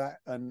 all of that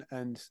and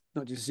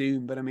not just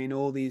Zoom, but I mean,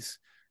 all these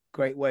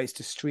great ways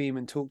to stream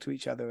and talk to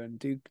each other and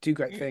do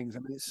great things. I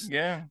mean,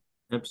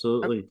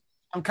 absolutely.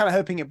 I'm kind of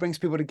hoping it brings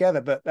people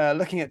together, but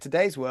looking at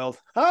today's world,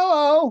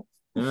 hello.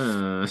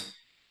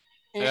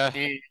 Yeah.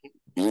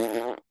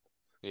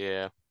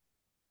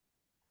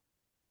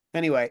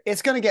 Anyway,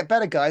 it's going to get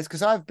better, guys,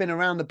 because I've been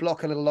around the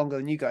block a little longer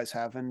than you guys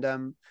have,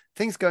 and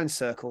things go in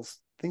circles.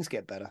 Things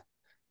get better.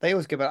 They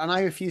always get better, and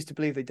I refuse to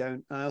believe they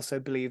don't. I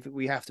also believe that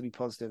we have to be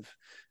positive,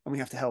 and we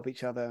have to help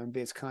each other and be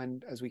as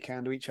kind as we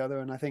can to each other.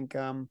 And I think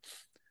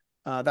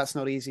that's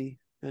not easy,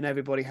 and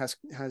everybody has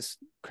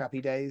crappy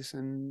days,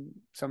 and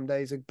some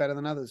days are better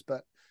than others,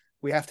 but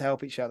we have to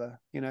help each other,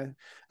 and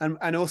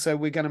also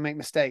we're going to make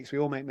mistakes. We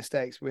all make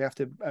mistakes. We have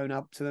to own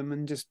up to them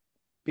and just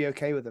be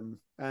okay with them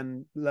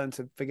and learn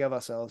to forgive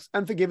ourselves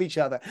and forgive each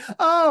other.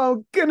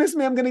 Oh, goodness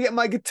me, I'm going to get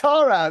my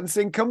guitar out and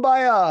sing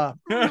Kumbaya.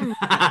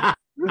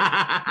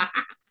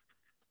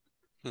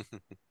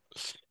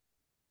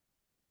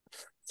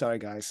 Sorry,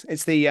 guys.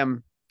 It's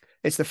the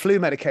flu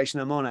medication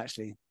I'm on,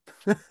 actually.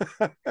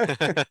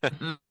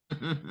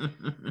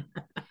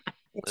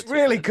 It's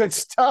really good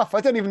stuff.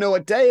 I don't even know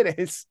what day it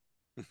is.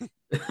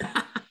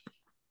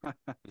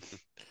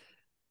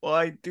 Well,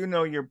 I do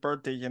know your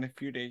birthday's in a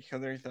few days, so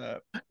there's a...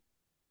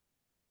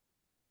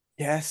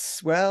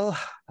 Yes, well,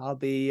 I'll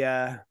be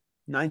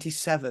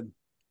 97.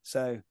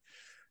 So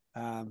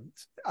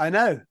I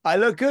know. I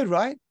look good,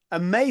 right?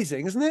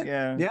 Amazing, isn't it?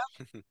 Yeah.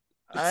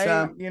 I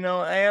have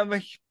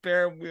a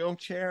spare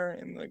wheelchair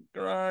in the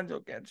garage.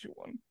 I'll get you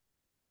one.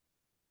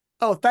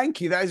 Oh,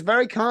 thank you. That is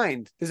very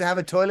kind. Does it have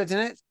a toilet in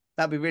it?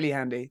 That'd be really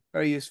handy.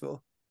 Very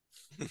useful.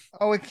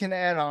 Oh, it can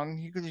add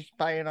on. You could just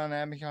buy it on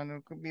Amazon.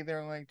 It could be there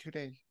in like 2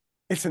 days.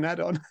 It's an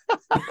add-on.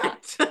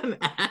 It's an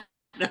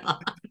add-on.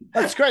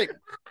 That's great.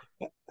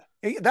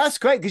 That's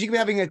great, because you can be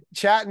having a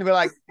chat and be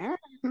like,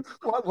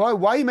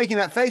 why are you making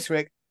that face,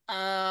 Rick?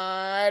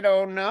 I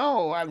don't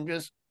know. I'm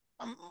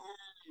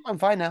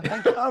fine now.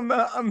 Thank you.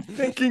 I'm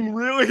thinking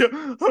really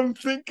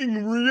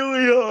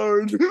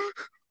hard.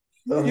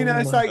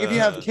 It's like if you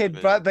have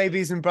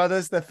babies and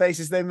brothers, the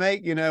faces they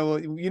make,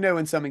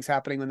 when something's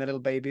happening when they're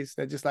little babies,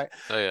 they're just like,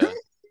 oh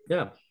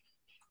yeah.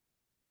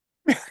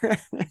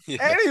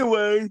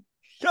 Anyway,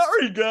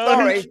 sorry guys.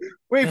 Sorry,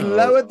 we've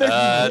lowered the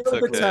tone.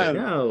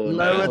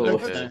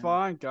 It's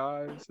fine,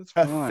 guys. It's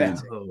fine.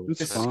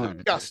 It's fine.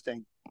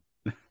 Disgusting.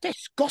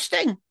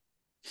 Disgusting.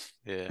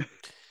 Yeah.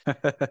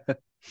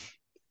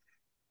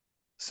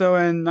 So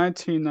in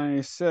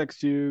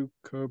 1996, you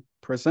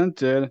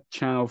co-presented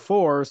Channel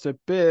 4's The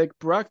Big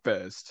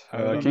Breakfast.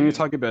 Can you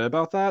talk a bit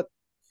about that?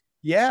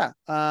 Yeah.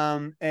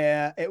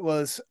 It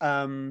was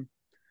a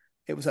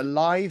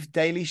live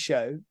daily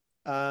show.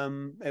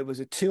 It was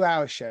a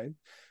 2-hour show.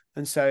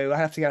 And so I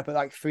have to get up at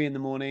like 3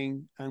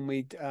 a.m, and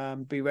we'd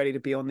be ready to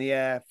be on the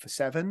air for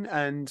 7.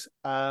 And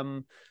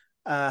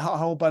a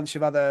whole bunch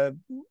of other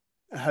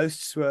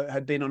hosts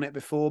had been on it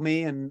before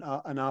me and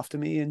after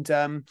me. And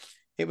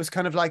it was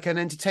kind of like an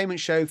entertainment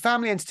show,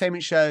 family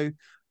entertainment show,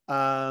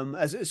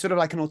 as sort of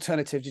like an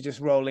alternative to just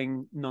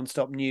rolling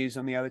nonstop news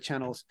on the other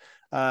channels,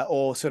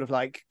 or sort of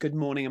like Good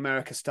Morning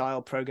America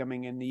style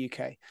programming in the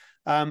UK.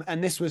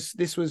 And this was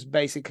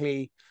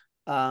basically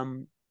a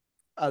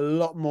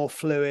lot more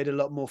fluid, a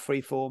lot more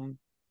freeform.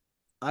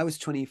 I was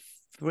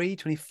 23,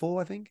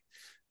 24, I think.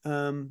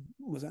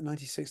 Was that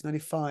 96,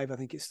 95? I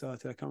think it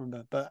started. I can't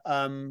remember. But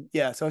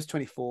so I was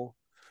 24.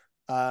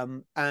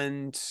 And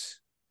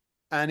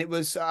it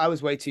was, I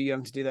was way too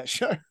young to do that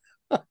show.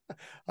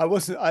 I don't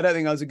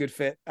think I was a good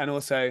fit. And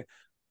also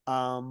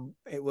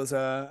it was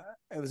a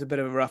bit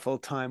of a rough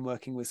old time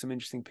working with some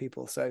interesting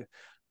people. So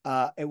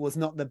it was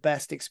not the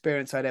best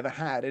experience I'd ever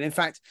had. And in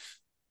fact,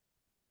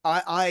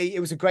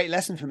 it was a great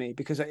lesson for me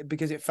because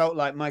it felt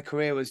like my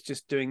career was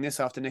just doing this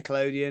after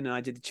Nickelodeon, and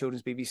I did the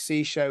children's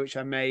BBC show, which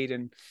I made,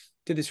 and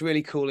did this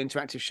really cool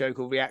interactive show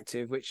called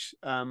Reactive, which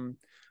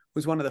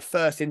was one of the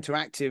first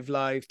interactive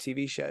live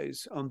TV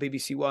shows on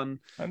BBC One.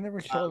 I never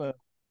saw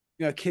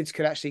that. Kids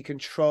could actually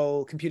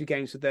control computer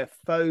games with their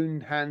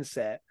phone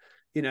handset,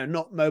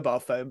 not mobile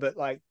phone, but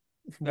like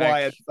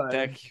wired phone.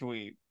 That's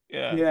sweet.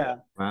 Yeah. Yeah.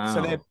 Wow.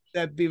 So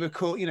they'd be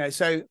record,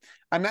 so,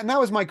 and that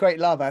was my great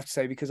love, I have to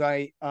say, because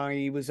I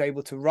was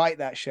able to write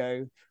that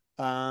show,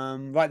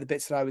 write the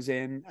bits that I was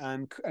in,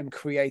 and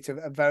create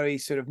a very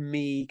sort of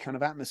me kind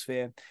of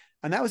atmosphere.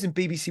 and that was in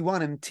BBC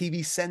One and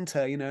TV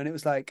Centre, you know, and it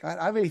was like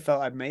I really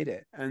felt I'd made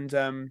it, and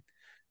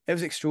it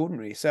was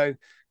extraordinary. So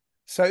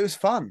it was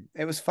fun.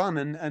 It was fun,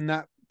 and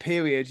that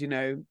period, you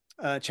know,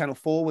 Channel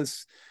 4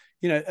 was,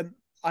 you know,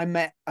 I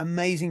met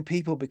amazing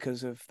people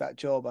because of that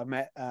job. I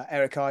met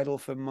Eric Idle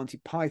from Monty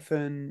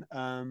Python.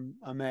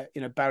 I met,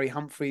 you know, Barry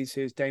Humphries,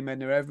 who's Dame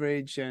Edna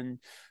Everage, and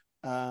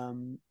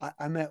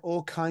I met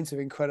all kinds of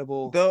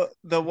incredible.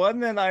 The one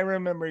that I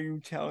remember you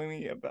telling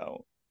me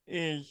about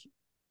is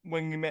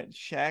when you met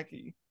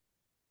Shaggy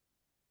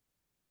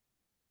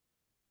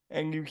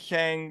and you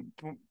sang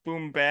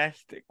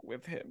Boombastic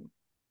with him.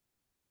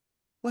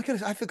 My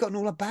goodness, I've forgotten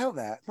all about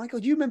that. My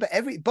God, you remember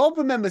Bob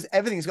remembers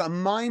everything. He's got a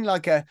mind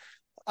like a,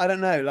 I don't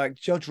know, like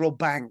Judge Roll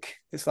Bank.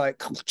 It's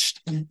like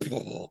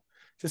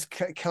just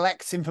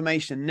collects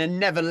information and then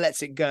never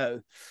lets it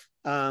go.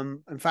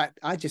 In fact,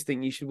 I just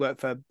think you should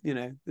work for, you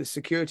know, the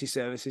security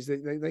services.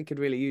 They could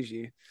really use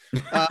you.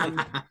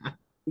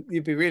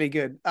 You'd be really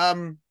good.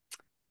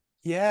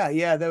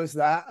 Yeah, there was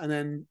that, and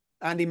then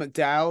Andy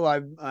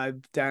McDowell. I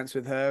danced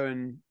with her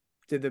and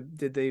did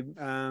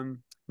the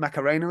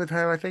Macarena with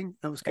her. I think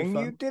that was good and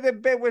fun. you did a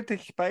bit with the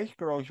Spice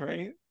Girls,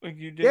 right? Like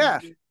you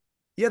did.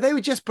 Yeah, they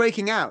were just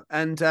breaking out,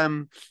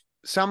 and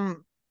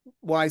some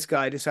wise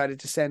guy decided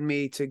to send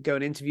me to go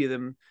and interview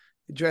them,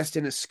 dressed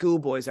in a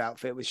schoolboy's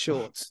outfit with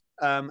shorts.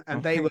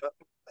 And they were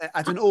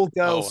at an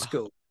all-girls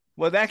school.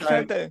 Well, that's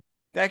not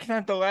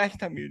the last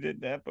time you did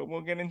that, but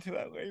we'll get into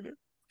that later.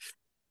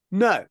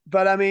 No,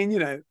 but I mean, you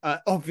know,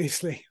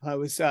 obviously I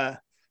was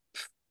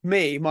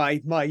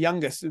my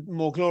youngest,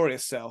 more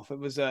glorious self. It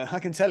was I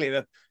can tell you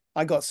that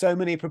I got so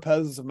many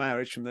proposals of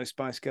marriage from those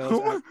Spice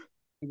Girls.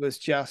 It was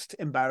just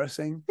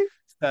embarrassing.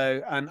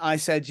 So, and I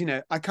said, you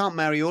know, I can't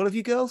marry all of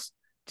you girls.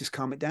 Just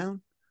calm it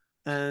down.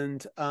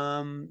 And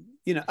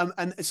you know,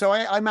 and so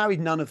I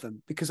married none of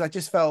them because I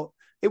just felt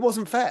it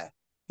wasn't fair.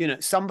 You know,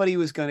 somebody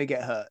was going to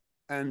get hurt,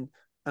 and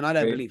I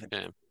don't believe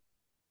it.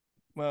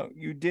 Well,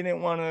 you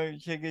didn't want to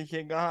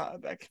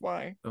shigga that's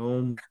why.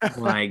 Oh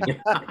my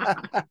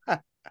God.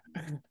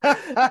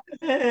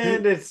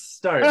 And it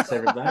starts,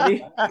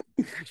 everybody.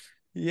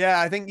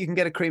 Yeah, I think you can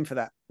get a cream for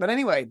that. But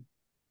anyway,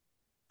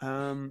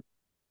 so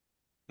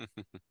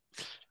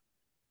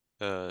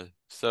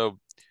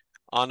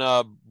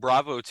on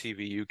Bravo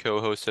TV, you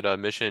co-hosted a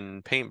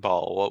Mission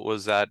Paintball. What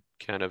was that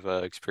kind of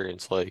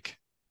experience like?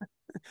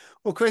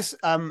 Well, Chris,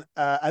 I'm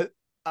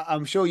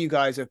sure you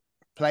guys have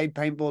played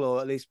paintball or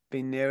at least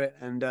been near it.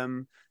 And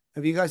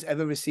have you guys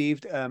ever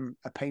received a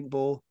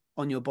paintball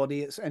on your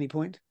body at any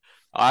point?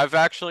 I've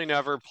actually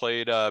never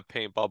played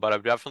paintball, but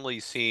I've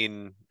definitely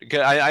seen.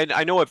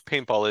 I know what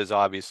paintball is,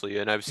 obviously,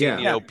 and I've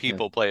seen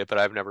people play it, but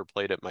I've never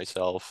played it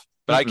myself.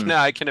 But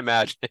I can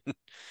imagine.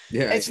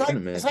 Yeah, it's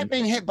like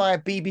being hit by a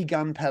BB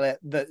gun pellet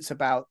that's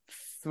about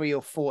 3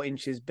 or 4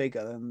 inches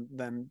bigger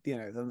than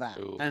that,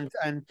 Ooh. and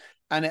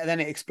then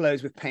it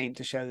explodes with paint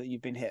to show that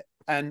you've been hit.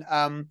 And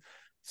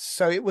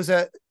so it was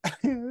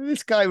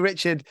this guy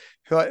Richard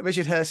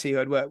Hersey,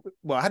 who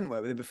I hadn't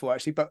worked with him before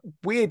actually, but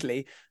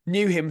weirdly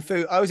knew him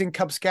through. I was in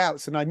Cub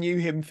Scouts and I knew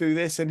him through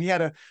this, and he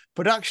had a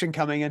production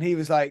coming, and he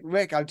was like,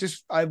 "Rick,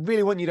 I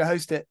really want you to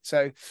host it."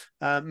 So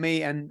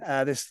me and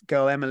this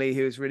girl Emily,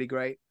 who was really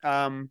great,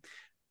 and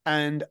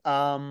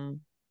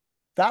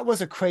that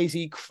was a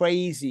crazy,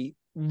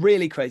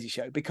 really crazy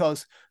show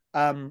because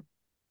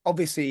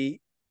obviously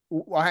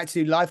I had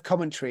to do live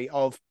commentary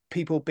of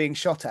people being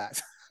shot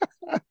at.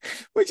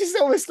 Which is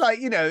almost like,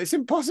 you know, it's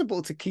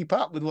impossible to keep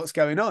up with what's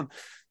going on.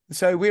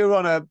 So we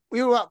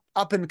were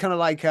up in kind of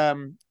like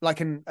an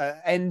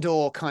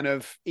Endor kind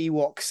of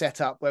Ewok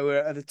setup where we're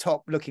at the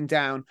top looking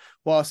down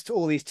whilst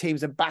all these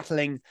teams are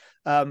battling,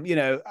 you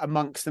know,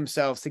 amongst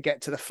themselves to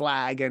get to the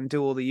flag and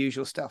do all the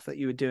usual stuff that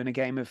you would do in a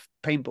game of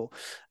paintball.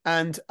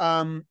 And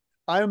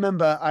I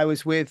remember I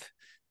was with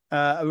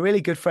a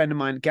really good friend of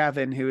mine,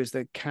 Gavin, who is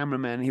the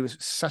cameraman. He was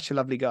such a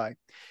lovely guy.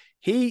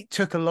 He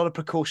took a lot of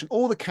precaution.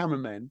 All the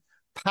cameramen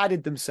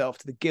padded themselves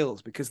to the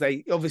gills because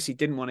they obviously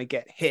didn't want to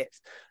get hit,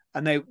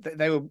 and they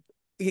were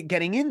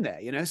getting in there,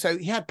 you know. So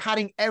he had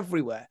padding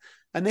everywhere,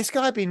 and this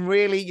guy had been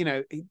really, you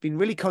know, he'd been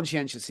really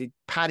conscientious. He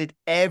padded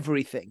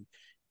everything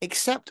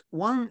except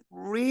one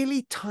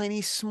really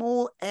tiny,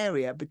 small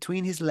area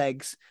between his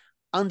legs,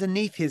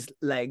 underneath his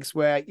legs,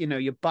 where, you know,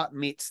 your butt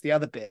meets the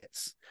other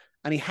bits,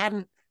 and he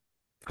hadn't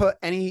put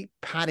any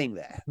padding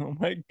there. Oh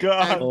my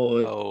God!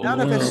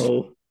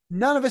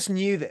 None of us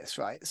knew this,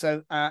 right?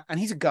 So, and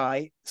he's a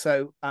guy.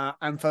 So,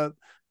 and for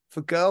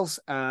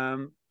girls,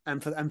 and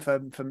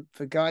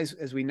for guys,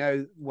 as we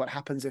know, what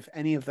happens if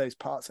any of those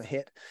parts are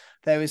hit,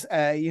 there is,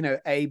 you know,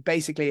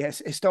 basically a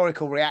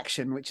historical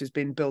reaction which has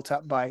been built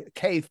up by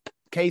cave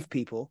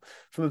people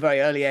from a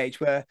very early age,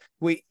 where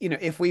we, you know,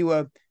 if we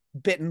were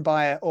bitten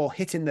by or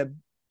hit in the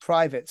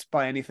privates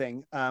by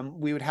anything,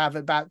 we would have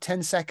about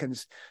 10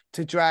 seconds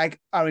to drag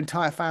our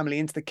entire family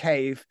into the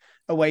cave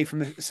away from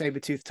the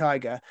saber-toothed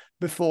tiger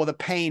before the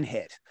pain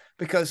hit,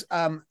 because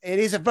it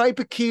is a very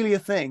peculiar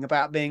thing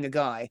about being a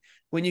guy.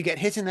 When you get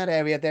hit in that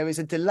area, there is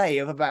a delay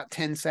of about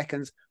 10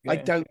 seconds.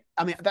 Yeah.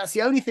 I mean, that's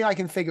the only thing I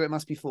can figure it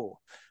must be for.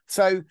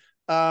 So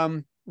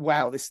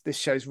Wow, this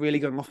show's really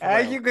going off the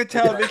As rails. you could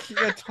tell, this is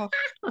a tough.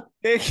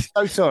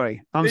 So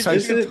sorry. I'm so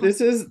This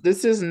sorry.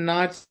 this is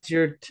not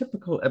your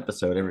typical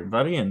episode,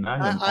 everybody, and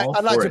I am all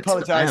I'd like for to it. I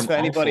apologize am for all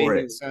anybody for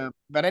it. who's.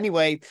 But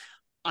anyway,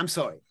 I'm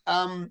sorry.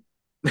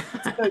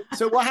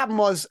 So what happened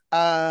was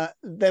they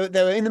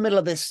were in the middle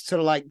of this sort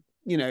of like,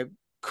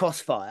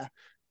 crossfire,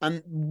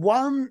 and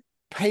one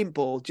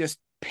paintball just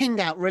pinged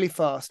out really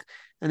fast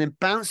and then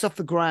bounced off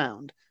the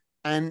ground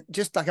and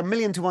just like a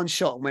 1,000,000-to-1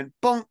 shot and went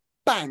bonk,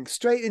 bang,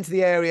 straight into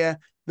the area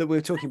that we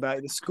were talking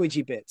about, the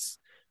squidgy bits.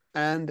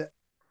 And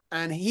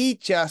he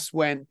just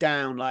went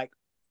down like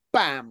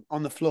bam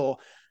on the floor.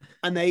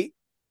 And they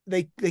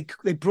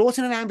brought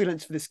in an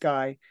ambulance for this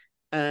guy.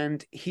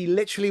 And he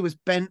literally was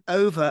bent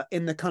over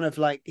in the kind of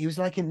like, he was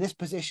like in this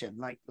position,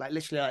 like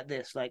literally like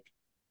this, like,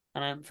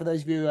 and for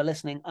those of you who are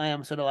listening, I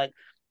am sort of like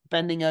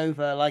bending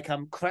over, like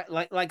I'm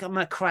like I'm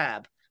a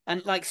crab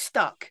and like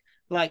stuck,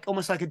 like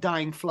almost like a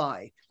dying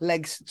fly,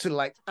 legs sort of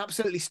like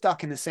absolutely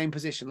stuck in the same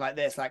position like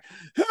this, like,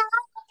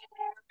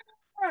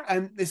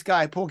 and this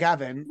guy, poor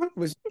Gavin,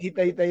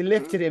 they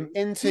lifted him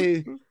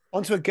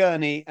onto a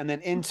gurney and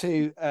then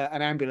into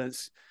an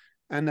ambulance.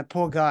 And the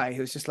poor guy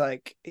who was just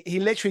like,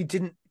 he literally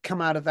didn't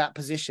come out of that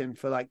position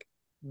for like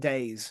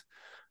days.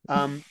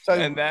 So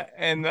and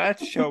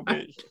that's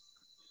showbiz.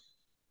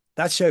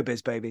 That's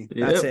showbiz, baby.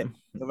 That's it.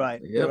 You're right.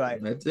 Yep, You're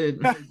right. that's it.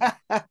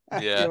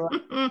 Yeah.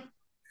 Right.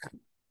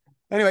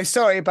 Anyway,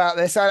 sorry about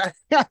this.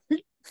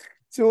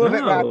 It's all a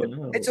bit random.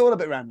 No. It's all a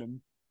bit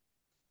random.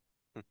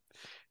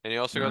 And you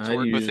also got to It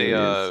work with usually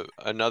is.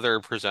 another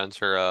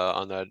presenter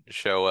on that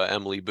show,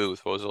 Emily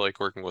Booth. What was it like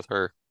working with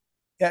her?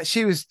 Yeah,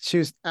 she was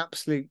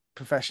absolute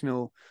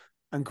professional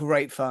and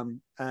great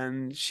fun,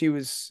 and she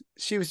was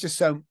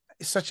just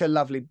such a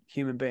lovely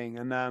human being.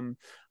 And I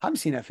haven't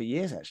seen her for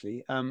years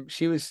actually.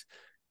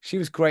 She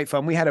was great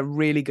fun. We had a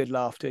really good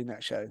laugh doing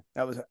that show.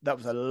 That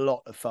was a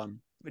lot of fun,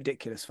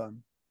 ridiculous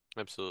fun.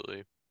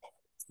 Absolutely.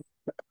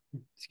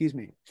 Excuse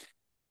me.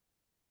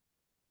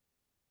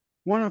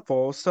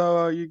 Wonderful.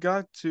 So you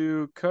got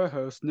to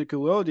co-host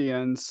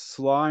Nickelodeon's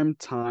Slime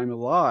Time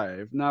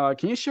Live. Now,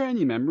 can you share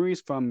any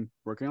memories from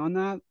working on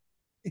that?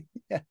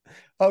 Yeah.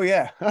 Oh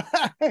yeah.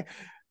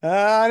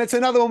 And it's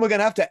another one we're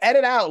gonna have to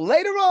edit out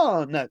later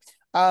on. No. It's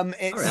All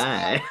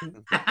right.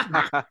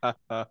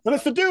 but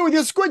it's to do with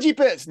your squidgy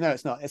bits. No,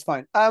 it's not. It's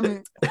fine.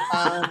 I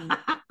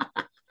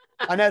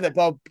know that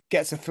Bob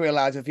gets a thrill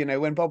out of,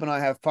 when Bob and I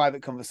have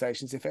private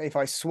conversations. If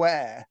I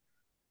swear,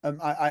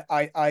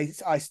 I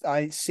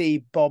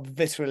see Bob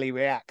viscerally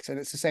react, and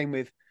it's the same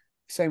with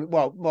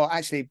well,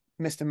 actually,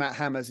 Mr. Matt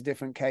Hammer's a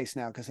different case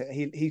now because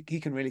he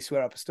can really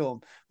swear up a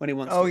storm when he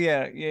wants. Oh to.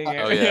 yeah.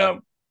 Oh, yeah.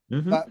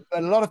 Mhm. But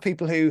a lot of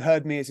people who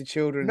heard me as a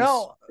children's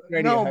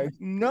radio host.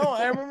 No.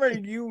 I remember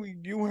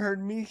you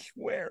heard me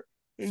swear,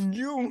 and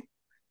you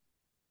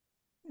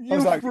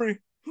was like, free.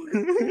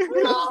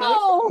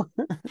 No,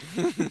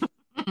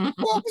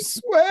 Bob's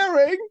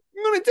swearing.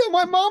 I'm gonna tell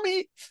my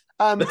mommy.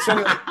 So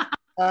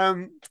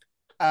anyway,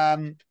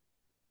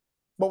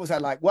 what was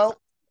that like?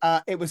 Well,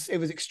 it was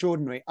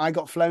extraordinary. I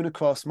got flown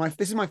across.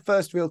 This is my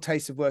first real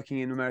taste of working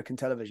in American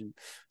television.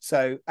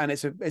 So, and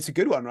it's a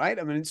good one, right?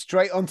 I mean, it's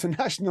straight onto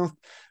national,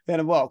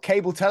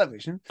 cable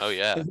television. Oh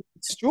yeah. It's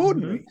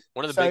extraordinary.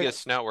 One of the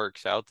biggest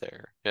networks out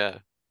there. Yeah.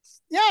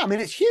 Yeah, I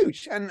mean, it's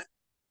huge. And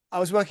I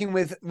was working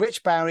with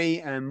Rich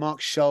Barry and Mark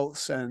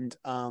Schultz and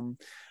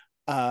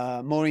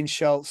Maureen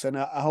Schultz and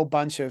a whole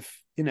bunch of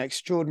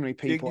extraordinary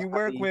people. Did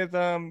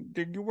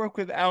you work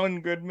with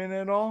Alan Goodman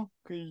at all?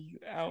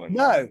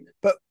 No,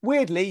 but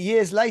weirdly,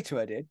 years later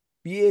I did.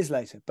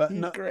 But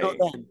not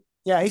then.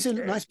 Yeah, he's a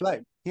nice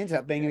bloke. He ended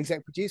up being an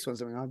exec producer or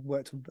something I've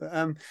worked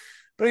on.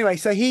 But anyway,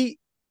 so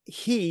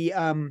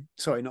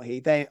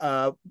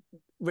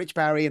Rich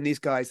Barry and these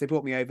guys, they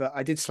brought me over.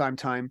 I did Slime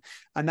Time,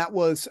 and that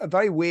was a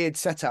very weird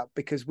setup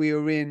because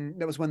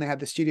that was when they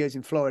had the studios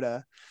in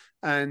Florida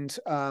and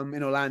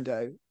in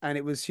Orlando, and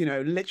it was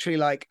literally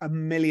like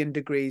 1,000,000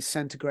 degrees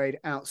centigrade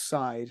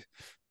outside,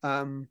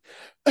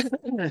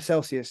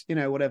 Celsius,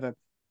 whatever.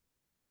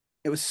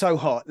 It was so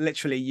hot,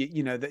 literally.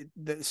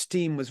 The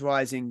steam was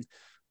rising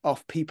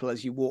off people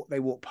as they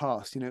walked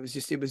past.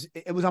 It was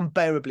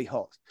unbearably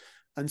hot,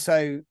 and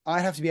so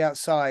I'd have to be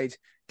outside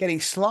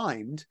getting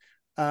slimed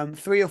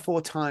 3 or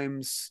 4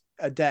 times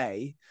a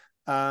day,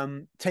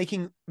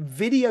 taking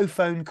video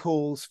phone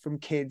calls from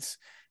kids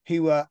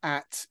who were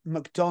at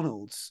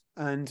McDonald's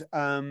and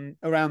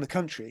around the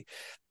country.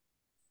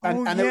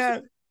 And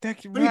there was a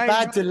pretty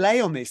bad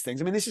delay on these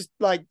things. I mean, this is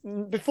like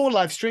before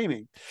live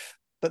streaming,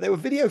 but they were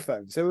video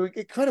phones. They were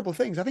incredible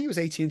things. I think it was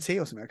AT&T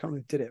or something. I can't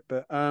remember who did it,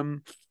 but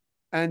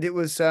and it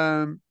was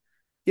I'd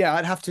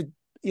have to,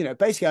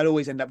 basically I'd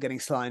always end up getting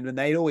slimed, and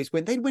they'd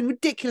win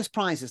ridiculous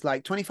prizes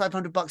like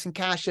 $2,500 in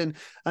cash and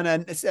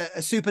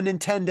a Super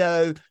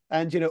Nintendo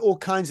and all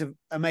kinds of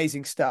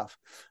amazing stuff.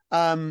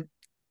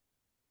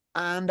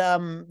 And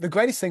the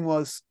greatest thing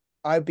was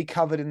I'd be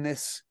covered in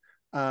this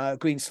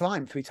green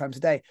slime 3 times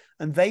a day,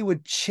 and they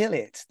would chill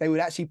it. They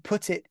would actually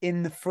put it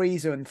in the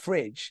freezer and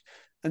fridge,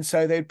 and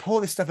so they'd pour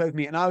this stuff over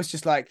me, and I was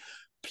just like,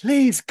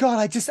 please,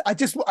 God,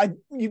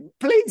 you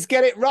please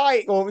get it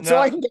right, or so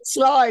I can get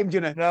slimed,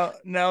 you know.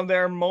 Now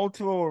there are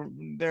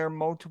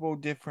multiple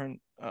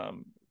different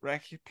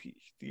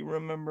recipes. Do you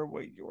remember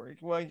what yours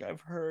was?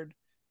 I've heard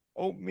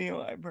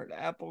oatmeal, I've heard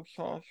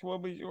applesauce.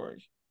 What was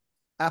yours?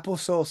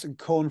 Applesauce and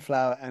corn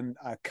flour and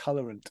a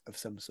colorant of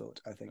some sort,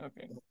 I think.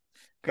 Okay.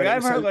 But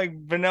I've heard like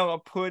vanilla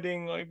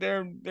pudding, like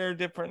they're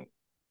different.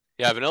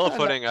 Yeah, vanilla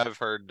pudding I've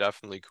heard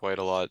definitely quite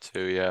a lot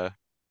too, yeah.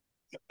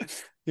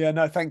 Yeah,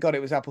 no, thank God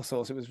it was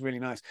applesauce. It was really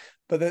nice.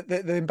 But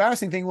the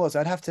embarrassing thing was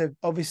I'd have to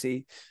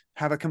obviously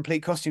have a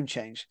complete costume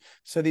change.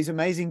 So these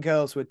amazing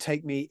girls would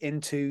take me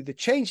into the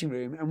changing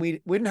room, and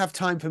we didn't have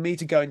time for me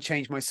to go and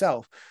change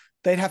myself.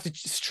 They'd have to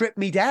strip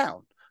me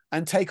down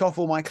and take off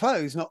all my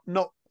clothes,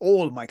 not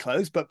all of my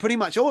clothes, but pretty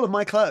much all of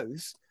my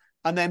clothes,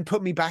 and then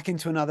put me back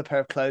into another pair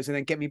of clothes and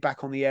then get me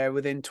back on the air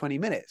within 20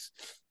 minutes.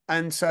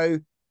 And so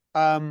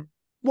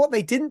what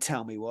they didn't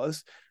tell me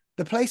was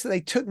the place that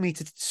they took me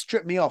to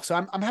strip me off. So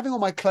I'm having all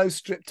my clothes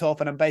stripped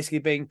off, and I'm basically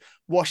being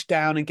washed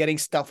down and getting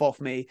stuff off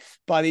me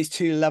by these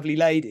two lovely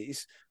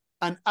ladies.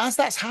 And as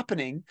that's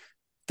happening,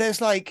 there's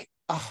like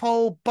a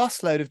whole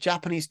busload of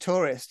Japanese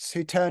tourists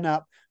who turn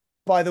up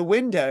by the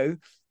window.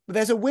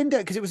 There's a window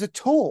because it was a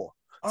tour.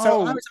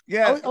 So I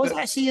was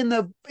actually in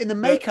the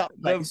makeup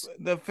place.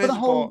 The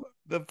fistball.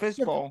 The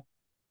fistball.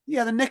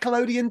 Yeah, the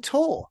Nickelodeon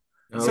tour.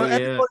 So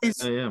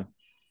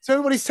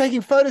everybody's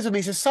taking photos of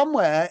me. So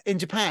somewhere in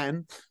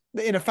Japan,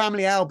 in a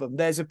family album,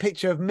 there's a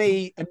picture of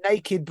me, a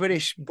naked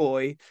British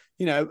boy,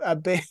 you know, a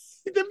bit.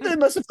 They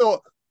must have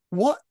thought,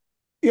 what?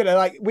 You know,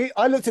 like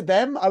I looked at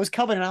them, I was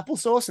covered in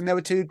applesauce, and there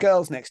were two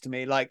girls next to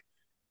me. Like,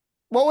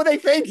 what were they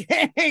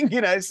thinking?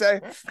 You know, so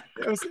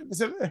I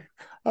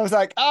was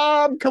like,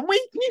 can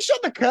you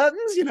shut the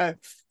curtains? You know,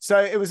 so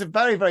it was a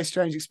very, very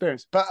strange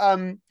experience, but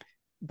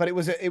it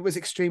was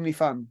extremely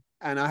fun.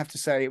 And I have to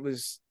say it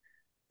was,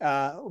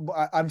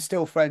 I'm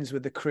still friends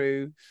with the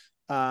crew.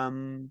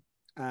 And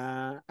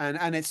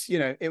it's, you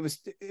know, it was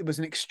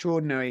an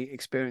extraordinary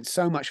experience,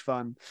 so much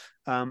fun.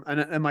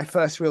 And my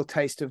first real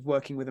taste of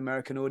working with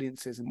American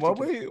audiences. What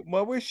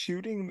was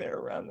shooting there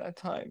around that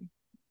time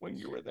when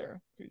you were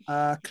there?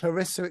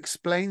 Clarissa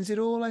Explains It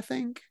All, I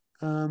think.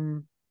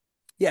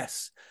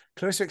 Yes,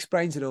 Clarissa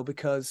Explains It All,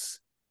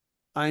 because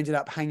I ended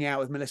up hanging out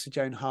with Melissa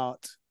Joan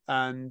Hart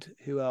and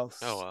who else?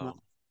 Oh, wow.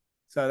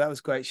 So that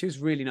was great. She was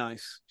really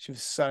nice. She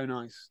was so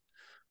nice.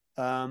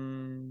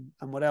 And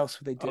what else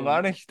would they do? A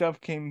lot of stuff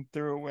came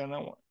through when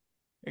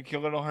it's a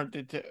little hard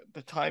to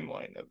the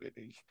timeline of it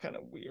is kind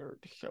of weird.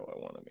 So I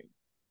want to make.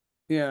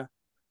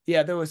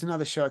 Yeah. There was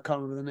another show I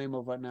can't remember the name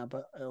of right now,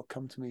 but it'll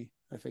come to me,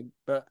 I think.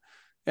 But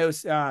it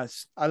was. I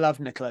love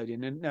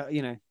Nickelodeon, and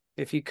you know,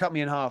 if you cut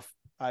me in half,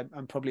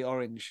 I'm probably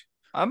orange.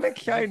 I'm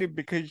excited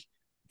because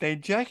they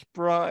just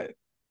brought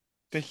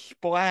the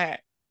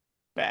Splat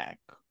back.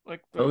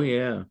 Like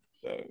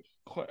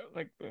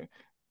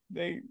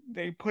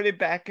they put it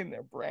back in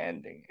their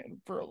branding, and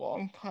for a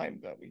long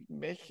time that was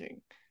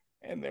missing,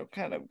 and they're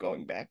kind of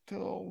going back to the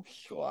whole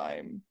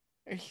slime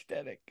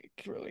aesthetic.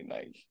 It's really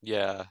nice.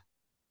 Yeah,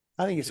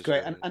 I think it's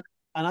great,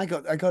 and I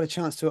got a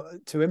chance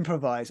to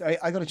improvise.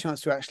 I got a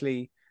chance to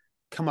actually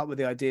come up with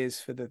the ideas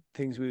for the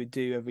things we would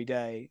do every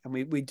day, and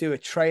we do a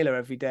trailer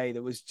every day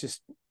that was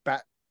just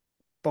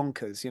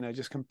bonkers, you know,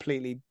 just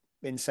completely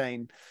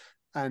insane,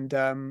 and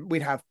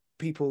we'd have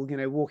people, you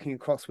know, walking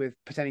across with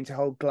pretending to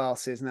hold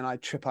glasses, and then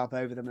I'd trip up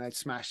over them and they'd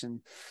smash, and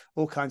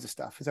all kinds of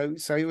stuff.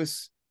 So it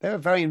was, they're a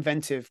very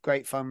inventive,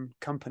 great fun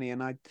company,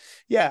 and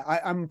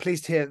I'm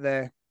pleased to hear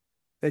that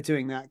they're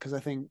doing that, because I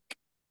think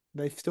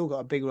they've still got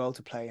a big role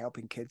to play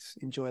helping kids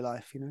enjoy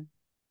life, you know.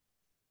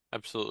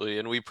 Absolutely.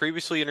 And we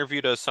previously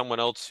interviewed someone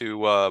else who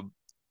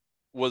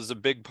was a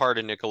big part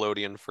of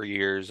Nickelodeon for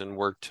years and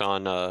worked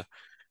on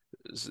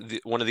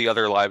one of the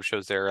other live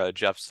shows there,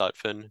 Jeff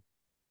Sutphin.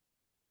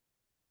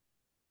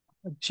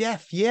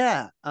 Jeff,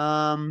 yeah.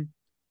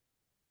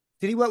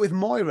 Did he work with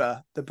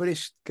Moira, the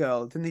British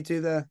girl? Didn't he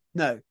do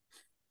no?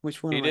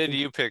 Which one? He did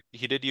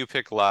You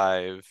Pick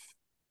Live.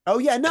 Oh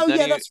yeah, no,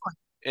 yeah, that's fine.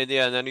 And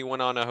then he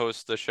went on to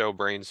host the show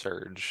Brain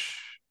Surge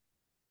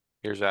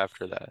years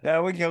after that. That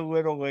was a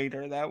little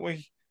later. That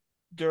was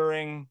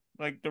during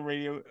like the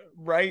radio,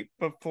 right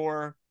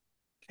before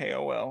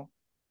KOL.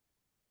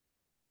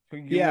 So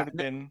you would have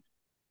been.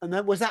 And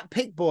then was that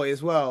Pick Boy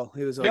as well?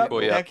 Who was on? Yep,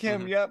 Boy, that's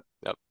him. Yep.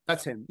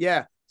 That's him.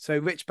 Yeah. So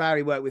Rich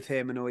Barry worked with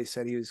him and always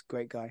said he was a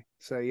great guy.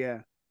 So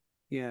yeah.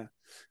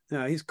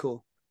 No, he's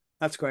cool.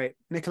 That's great.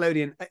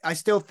 Nickelodeon. I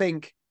still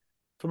think,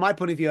 from my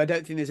point of view, I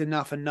don't think there's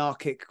enough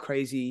anarchic,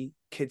 crazy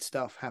kid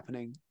stuff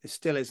happening. It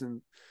still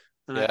isn't,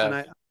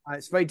 and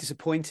it's very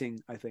disappointing.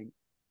 I think.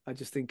 I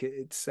just think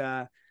it's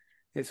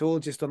all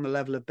just on the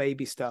level of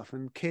baby stuff,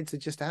 and kids are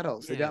just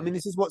adults. Yeah. I mean,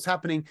 this is what's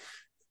happening.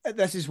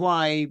 This is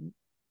why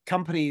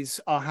companies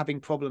are having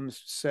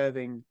problems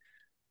serving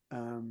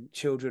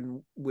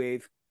children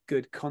with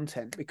good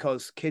content,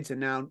 because kids are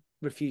now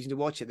refusing to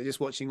watch it. They're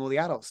just watching all the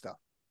adult stuff.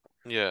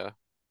 Yeah.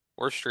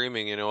 Or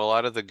streaming, you know, a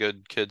lot of the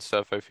good kid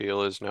stuff I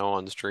feel is now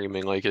on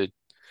streaming. Like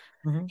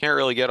Can't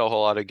really get a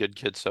whole lot of good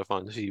kid stuff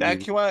on TV.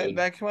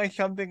 That's why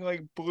something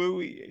like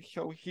Bluey is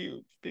so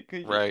huge,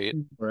 because Right.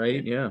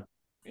 Yeah.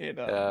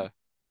 it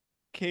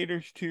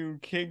caters to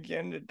kids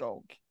and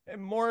adults,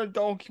 and more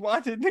adults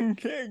watch it than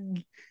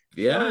kids.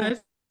 Yeah,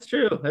 So, that's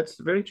true. That's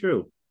very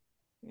true.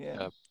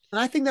 yeah. And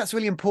I think that's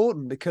really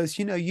important because,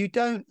 you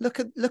don't look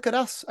at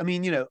us. I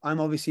mean, I'm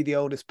obviously the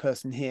oldest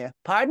person here.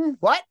 Pardon?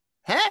 What?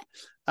 Huh?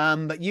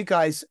 But you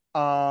guys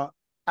are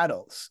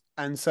adults.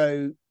 And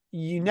so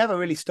you never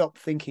really stop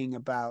thinking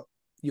about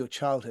your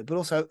childhood. But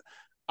also,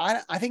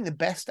 I think the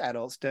best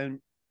adults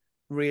don't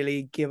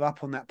really give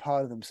up on that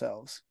part of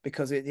themselves,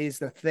 because it is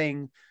the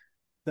thing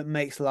that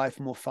makes life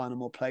more fun and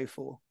more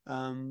playful.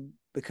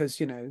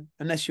 Because,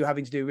 unless you're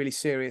having to do really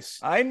serious.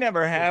 I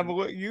never have.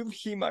 You've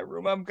seen my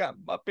room. I've got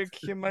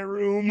Muppets in my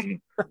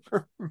room.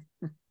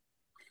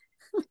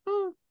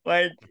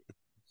 Like,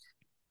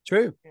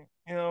 True.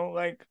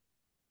 Like,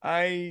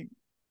 on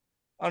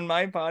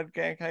my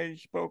podcast, I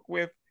spoke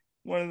with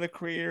one of the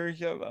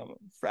creators of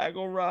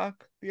Fraggle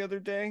Rock the other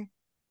day.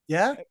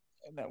 Yeah.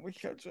 And that was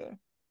such a.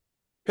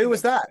 Who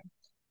was that?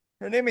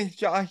 Her name is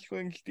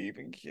Jocelyn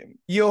Stevenson.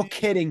 You're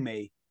kidding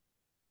me.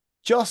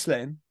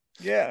 Jocelyn?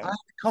 Yeah. I had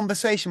a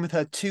conversation with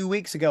her 2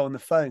 weeks ago on the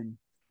phone.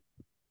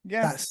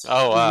 Yeah.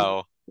 Oh,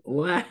 wow.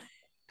 What?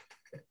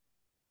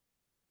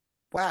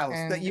 Wow.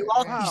 And, That you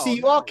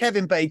are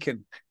Kevin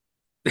Bacon.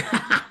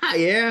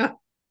 Yeah.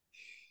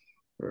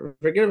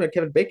 Forget about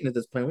Kevin Bacon at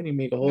this point. We need to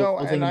make a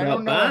whole thing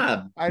about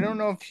Bob. I don't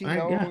know if she My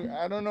knows. God.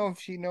 I don't know if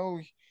she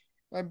knows,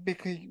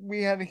 because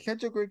we had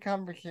such a good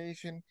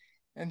conversation,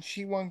 and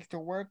she wants to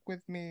work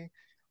with me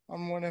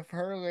on one of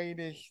her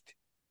latest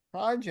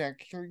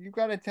projects. So you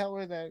got to tell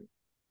her that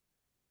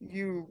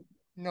you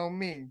know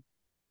me.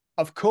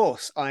 Of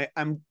course, I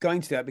am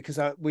going to do that, because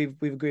we've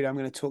agreed I'm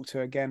going to talk to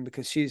her again,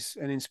 because she's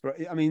an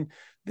inspiration. I mean,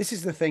 this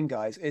is the thing,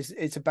 guys.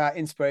 It's about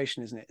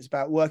inspiration, isn't it? It's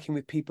about working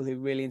with people who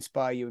really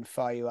inspire you and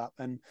fire you up.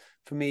 And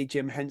for me,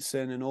 Jim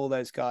Henson and all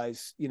those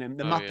guys, the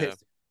Muppets.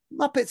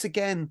 Yeah. Muppets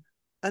again,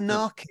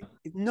 anarchic,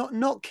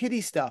 not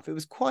kiddie stuff. It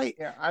was quite.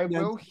 Yeah, I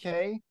will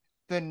say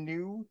the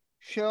new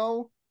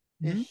show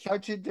is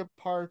such a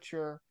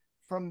departure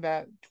from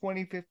that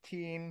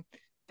 2015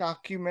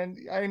 document.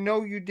 I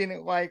know you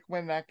didn't like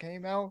when that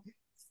came out,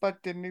 but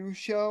the new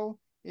show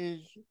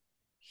is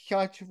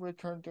such a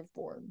return to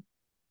form.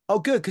 Oh,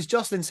 good, because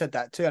Jocelyn said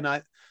that too,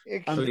 and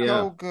it's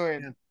so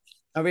good. Yeah.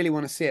 I really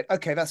want to see it.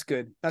 Okay, that's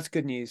good. That's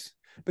good news,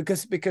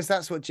 because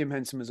that's what Jim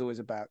Henson was always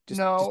about.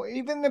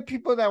 Even the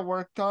people that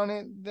worked on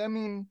it, I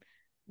mean,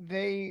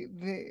 they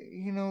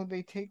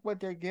they take what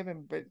they're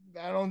given, but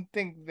I don't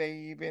think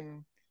they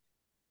even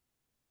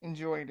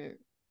enjoyed it.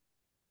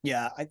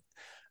 Yeah,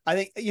 I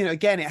think,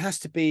 again, it has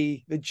to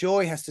be, the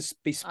joy has to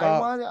be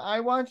sparked. I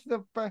watched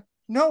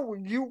no,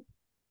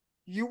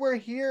 you were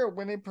here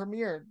when it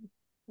premiered.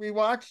 We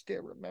watched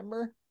it,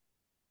 remember?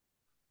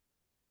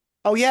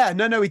 Oh yeah,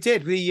 no, we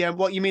did.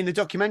 What, you mean the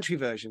documentary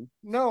version?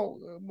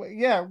 No,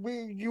 yeah,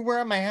 you were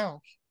at my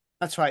house.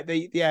 That's right.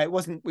 It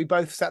wasn't. We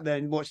both sat there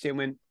and watched it and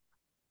went.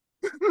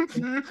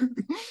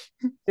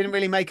 Didn't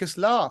really make us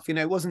laugh.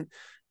 It wasn't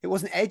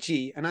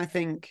edgy, and I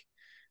think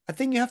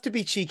you have to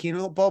be cheeky.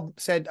 And what Bob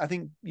said, I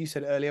think you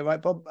said earlier,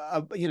 right, Bob?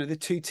 The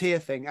 2-tier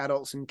thing: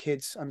 adults and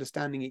kids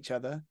understanding each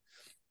other,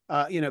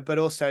 but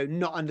also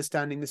not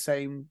understanding the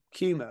same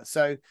humor.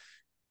 So,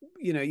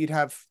 you'd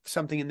have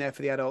something in there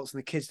for the adults and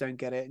the kids don't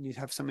get it, and you'd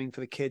have something for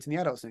the kids and the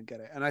adults don't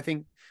get it. And I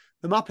think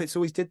the Muppets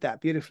always did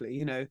that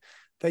beautifully.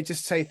 They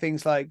just say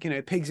things like,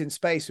 Pigs in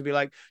Space would be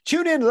like,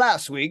 tune in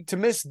last week to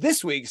miss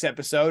this week's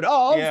episode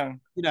of, and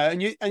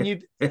you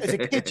as a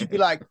kid, you'd be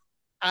like,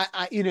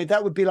 that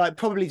would be like,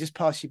 probably just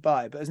pass you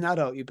by. But as an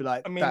adult, you'd be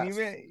like, I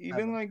mean,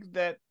 even like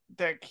that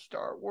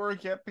Star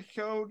Wars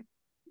episode,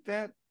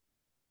 that's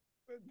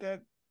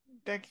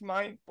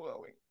mind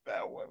blowing.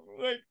 That one,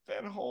 like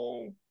that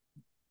whole,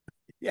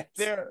 yes,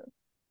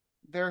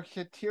 their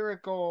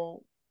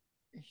satirical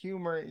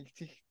humor is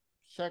just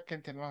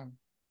second to none.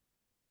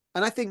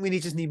 And I think we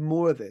just need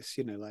more of this,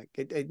 like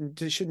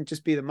it shouldn't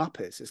just be the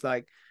Muppets. It's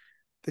like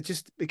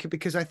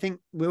because I think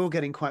we're all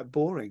getting quite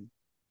boring.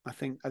 I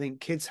think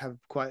kids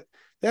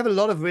they have a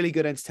lot of really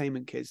good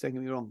entertainment, kids, don't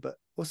get me wrong, but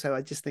also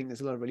I just think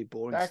there's a lot of really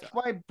boring stuff. That's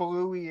why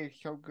Bluey is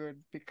so good,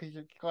 because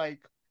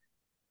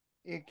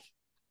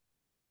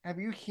have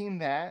you seen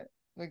that?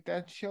 Like,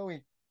 that show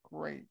is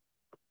great.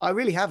 I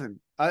really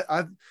haven't.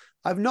 I've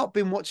not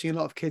been watching a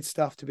lot of kids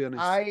stuff, to be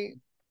honest.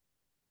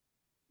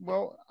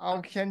 Well,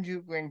 I'll send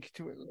you links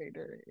to it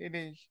later.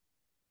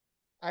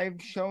 I've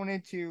shown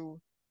it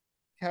to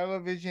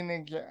television,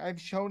 and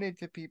I've shown it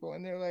to people,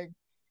 and they're like,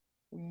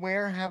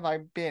 where have I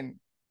been?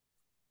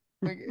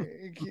 Like,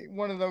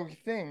 one of those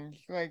things.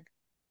 Like,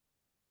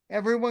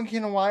 every once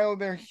in a while,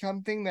 there's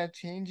something that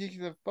changes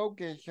the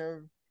focus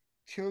of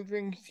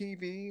children's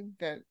TV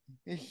that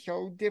is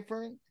so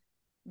different.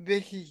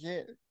 This is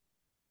it.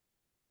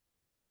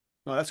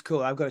 Oh, that's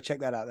cool. I've got to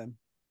check that out then.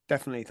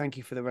 Definitely. Thank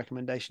you for the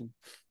recommendation.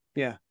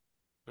 Yeah.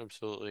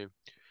 Absolutely.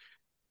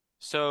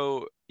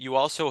 So you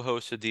also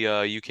hosted the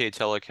UK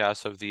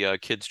telecast of the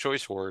Kids'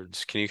 Choice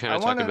Awards. Can you kind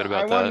of talk a bit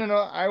I about want to that? know.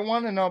 I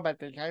want to know about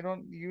this.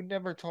 You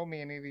never told me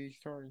any of these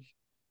stories.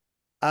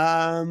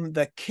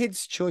 The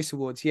Kids' Choice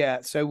Awards, yeah.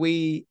 So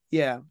we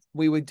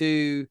would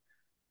do.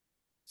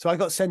 So I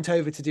got sent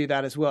over to do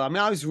that as well. I mean,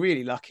 I was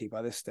really lucky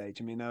by this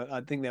stage. I mean,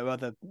 I think there were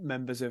other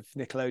members of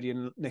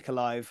Nickelodeon, Nick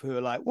Alive, who were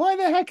like, "Why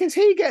the heck is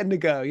he getting to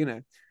go?" You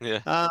know.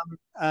 Yeah.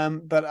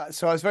 But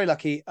so I was very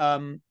lucky.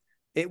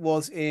 It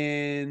was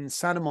in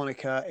Santa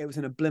Monica. It was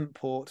in a blimp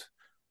port,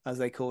 as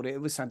they called it.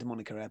 It was Santa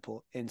Monica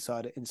Airport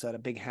inside a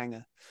big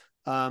hangar.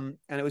 And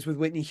it was with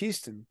Whitney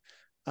Houston.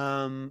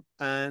 And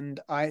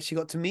I actually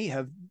got to meet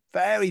her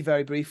very,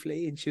 very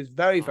briefly, and she was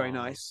very, very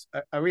nice.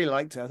 I really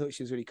liked her. I thought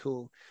she was really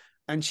cool.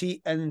 And you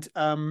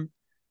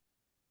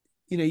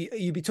know,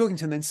 you'd be talking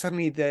to them, and then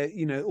suddenly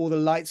all the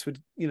lights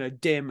would,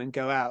 dim and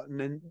go out. And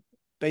then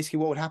basically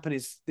what would happen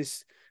is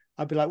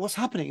I'd be like, what's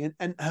happening?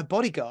 And her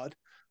bodyguard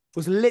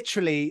was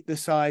literally the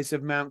size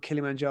of Mount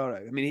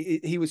Kilimanjaro. I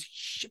mean, he was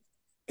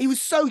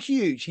so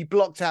huge. He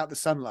blocked out the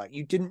sunlight.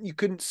 You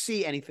couldn't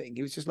see anything.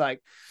 He was just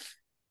like,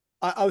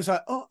 I was like,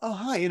 oh,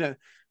 hi,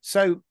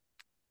 So,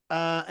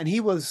 and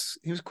he was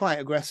quite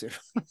aggressive.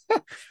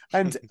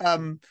 And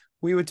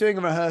we were doing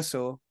a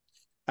rehearsal,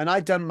 and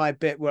I'd done my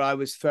bit where I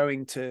was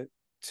throwing to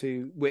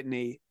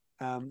Whitney,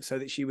 so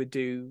that she would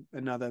do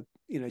another.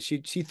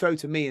 She'd throw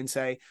to me and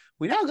say,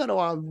 "We now go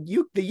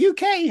to the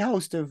UK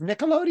host of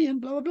Nickelodeon,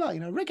 blah blah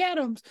blah." Rick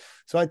Adams.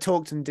 So I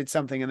talked and did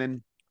something, and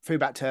then threw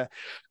back to her,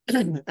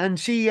 and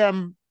she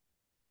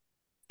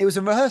it was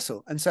a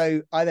rehearsal. And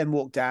so I then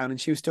walked down,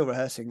 and she was still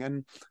rehearsing.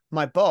 And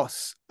my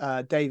boss,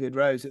 David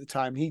Rose at the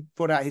time, he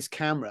brought out his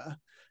camera,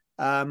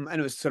 and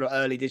it was sort of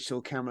early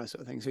digital camera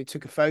sort of thing. So he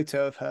took a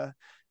photo of her,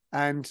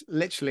 and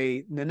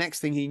literally the next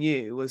thing he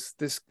knew was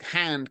this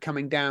hand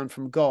coming down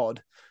from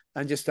God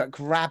and just like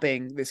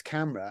grabbing this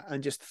camera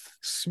and just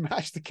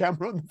smashed the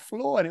camera on the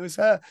floor. And it was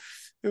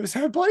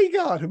her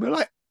bodyguard. And we're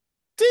like,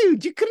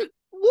 dude, you couldn't,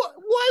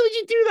 why would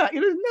you do that?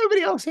 There's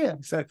nobody else here.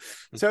 So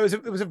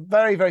it was a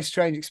very, very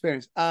strange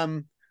experience.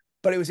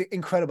 But it was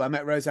incredible. I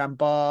met Roseanne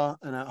Barr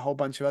and a whole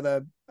bunch of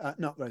other,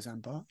 not Roseanne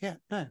Barr. Yeah,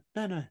 no.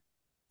 Not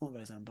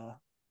Roseanne Barr.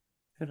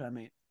 Who did I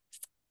meet?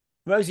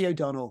 Rosie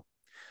O'Donnell.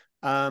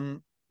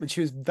 And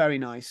she was very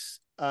nice.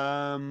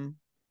 Yeah,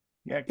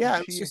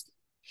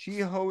 she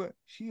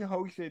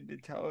hosted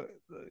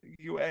the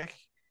US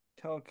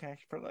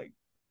telecast for like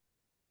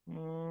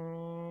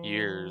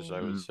Years, I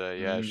would say.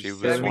 Yeah, she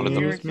was 7 one of the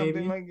years,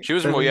 maybe? she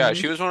was 7 years?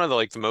 she was one of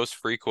the most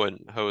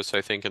frequent hosts,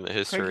 I think, in the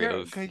history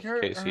of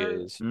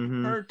KCAs.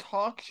 her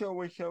talk show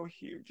was so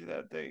huge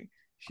that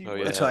she Oh, was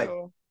yeah. That's right.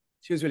 so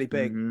She was really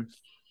big.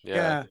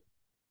 Yeah.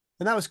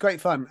 And that was great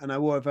fun. And I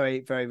wore a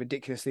very, very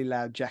ridiculously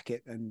loud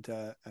jacket and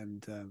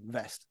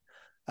vest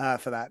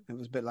for that. It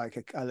was a bit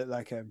like I looked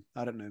like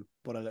I don't know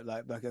what I looked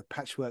like a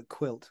patchwork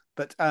quilt.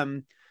 But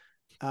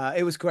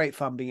it was great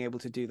fun being able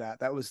to do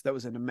that. That was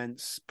an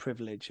immense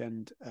privilege.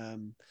 And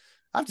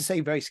I have to say,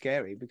 very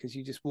scary, because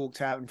you just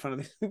walked out in front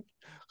of the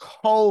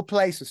whole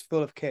place was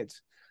full of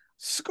kids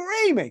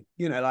screaming,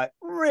 like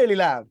really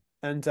loud.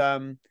 And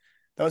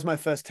that was my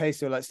first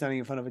taste of like standing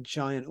in front of a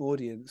giant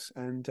audience.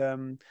 And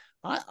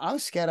I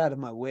was scared out of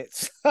my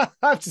wits. I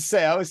have to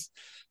say, I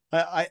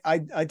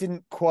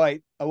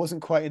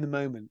wasn't quite in the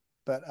moment,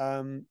 but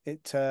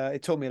it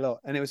taught me a lot,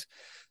 and it was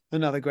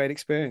another great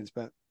experience.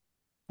 But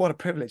what a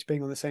privilege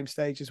being on the same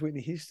stage as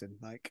Whitney Houston.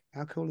 Like,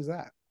 how cool is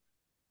that?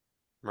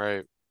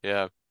 Right.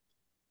 Yeah.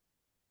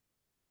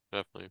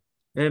 Definitely.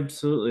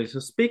 Absolutely. So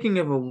speaking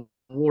of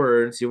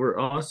awards, you were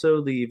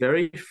also the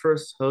very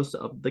first host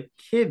of the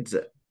Kids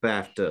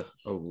BAFTA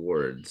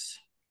Awards.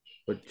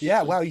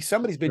 Yeah, wow,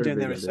 somebody's been doing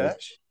their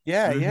research.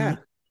 Yeah, yeah.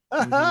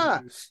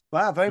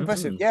 Wow, very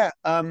impressive. Yeah.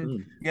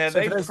 Yeah,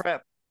 so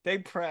they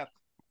prep.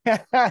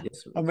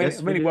 I'm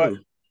really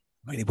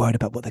worried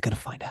about what they're going to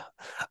find out.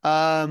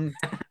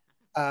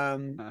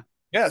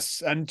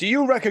 Yes, and do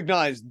you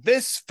recognize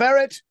this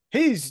ferret?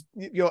 He's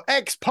your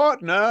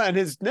ex-partner, and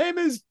his name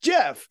is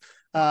Jeff.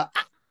 Like,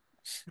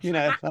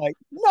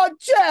 not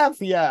Jeff.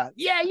 Yeah,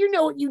 you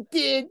know what you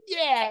did.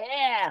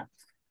 Yeah.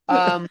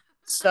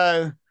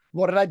 So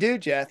what did I do,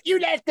 Jeff? You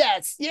left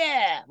us.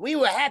 Yeah, we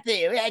were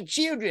happy. We had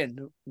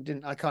children.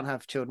 I can't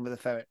have children with a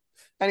ferret.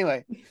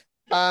 Anyway,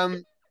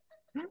 I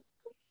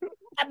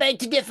beg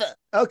to differ.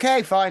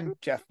 Okay, fine,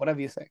 Jeff.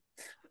 Whatever you say.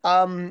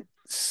 Well,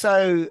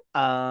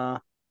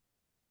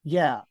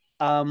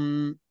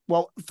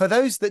 for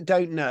those that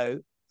don't know,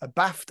 a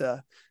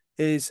BAFTA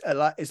is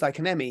like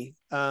an Emmy,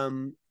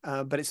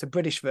 but it's a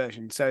British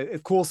version. So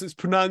of course it's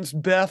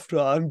pronounced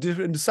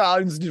BAFTA and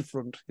sounds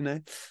different,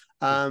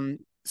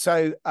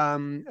 So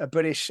a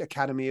British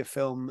Academy of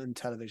Film and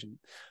Television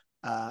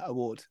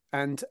award.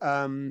 And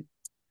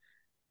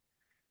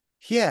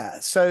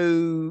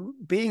so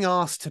being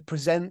asked to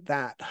present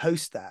that,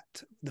 host that,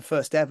 the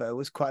first ever,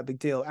 was quite a big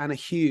deal. Anna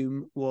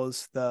Hume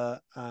was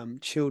the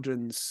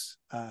children's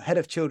head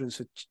of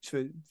children's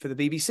for the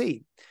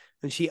BBC,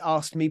 and she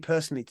asked me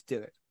personally to do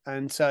it.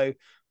 And so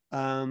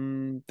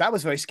that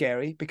was very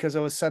scary, because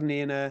I was suddenly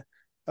in a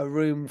a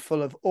room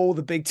full of all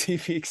the big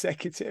TV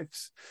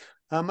executives.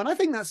 And I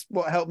think that's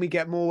what helped me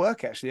get more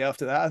work, actually,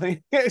 after that. I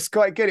think it's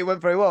quite good. It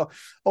went very well.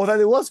 Although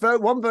there was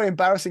one very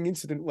embarrassing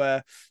incident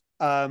where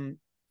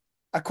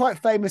a quite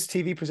famous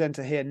TV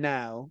presenter here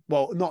now,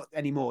 well, not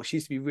anymore. She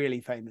used to be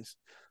really famous.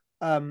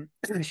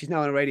 She's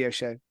now on a radio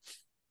show.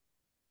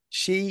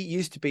 She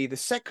used to be the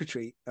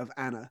secretary of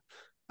Anna,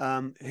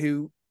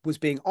 who was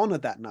being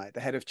honoured that night,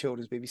 the head of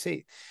Children's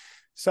BBC.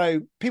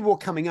 So people were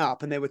coming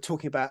up and they were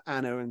talking about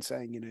Anna and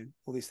saying, you know,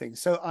 all these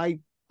things. So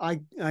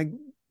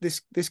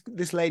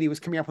this lady was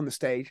coming up on the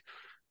stage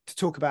to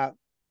talk about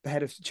the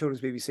head of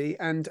Children's BBC,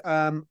 and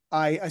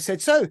I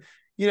said, so,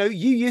 you know,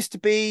 you used to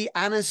be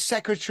Anna's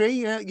secretary,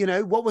 you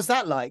know, what was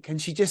that like?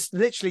 And she just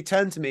literally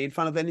turned to me in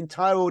front of an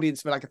entire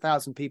audience of like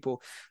 1,000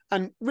 people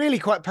and really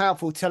quite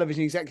powerful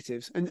television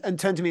executives, and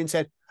turned to me and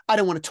said, I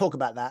don't want to talk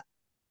about that.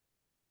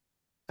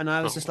 And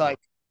I was just like,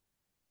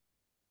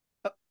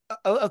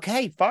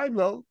 okay, fine,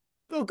 well,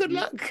 good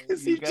luck,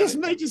 because you just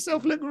made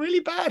yourself look really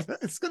bad.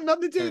 It's got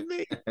nothing to do with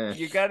me.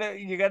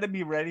 You gotta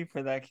be ready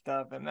for that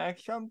stuff, and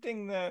that's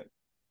something that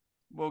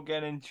we'll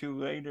get into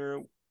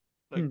later,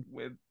 like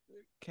with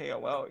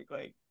KOL.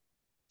 Like,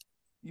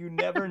 you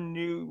never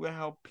knew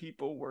how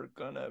people were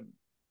gonna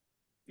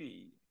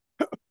be.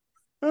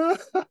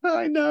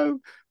 I know,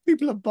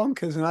 people are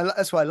bonkers, and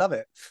that's why I love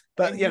it.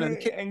 But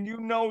and you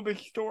know the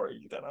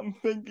story that I'm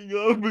thinking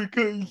of,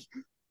 because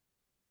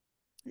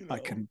I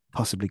can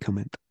possibly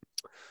comment.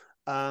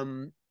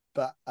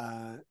 But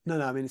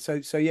no, I mean,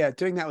 so yeah,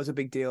 doing that was a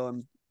big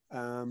deal,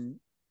 and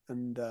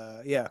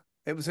yeah,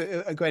 it was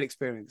a great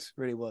experience.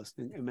 Really was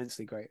an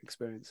immensely great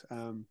experience.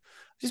 I've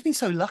just been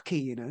so lucky,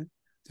 you know.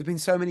 There's been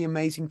so many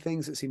amazing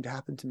things that seem to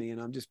happen to me, and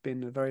I've just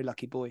been a very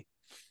lucky boy.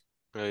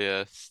 Oh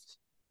yes,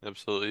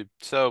 absolutely.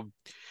 So,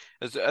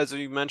 as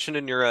you mentioned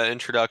in your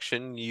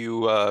introduction,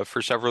 you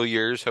for several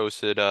years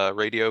hosted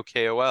Radio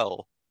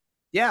KOL.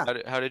 Yeah.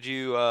 How did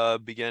you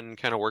begin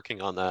kind of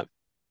working on that?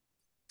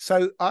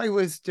 So I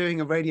was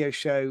doing a radio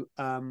show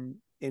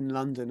in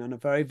London on a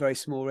very, very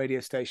small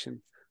radio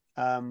station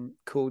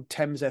called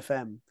Thames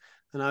FM.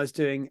 And I was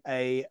doing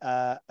a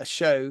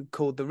show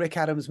called the Rick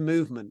Adams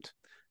Movement,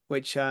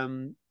 which I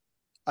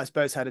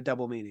suppose had a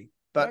double meaning.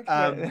 But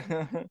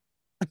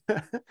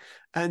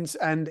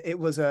and it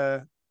was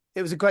a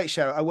great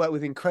show. I worked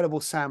with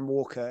incredible Sam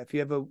Walker. If you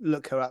ever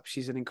look her up,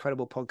 she's an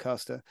incredible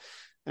podcaster,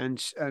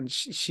 and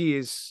she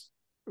is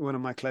one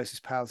of my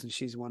closest pals, and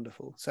she's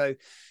wonderful. So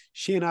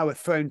she and I were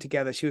thrown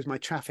together. She was my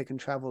traffic and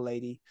travel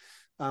lady,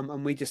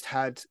 and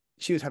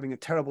she was having a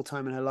terrible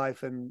time in her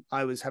life, and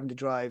I was having to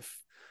drive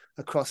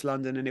across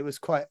London, and it was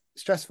quite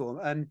stressful.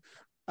 And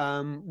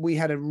we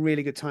had a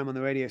really good time on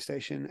the radio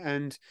station,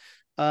 and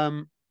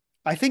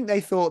I think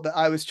they thought that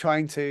I was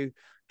trying to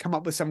come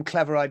up with some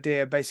clever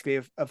idea, basically,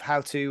 of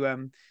how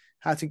to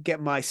get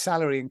my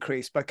salary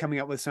increased by coming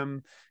up with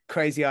some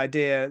crazy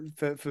idea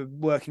for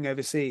working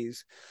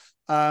overseas.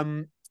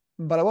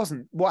 But I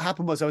wasn't. What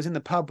happened was I was in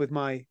the pub with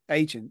my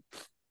agent,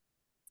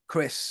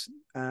 Chris,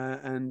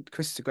 and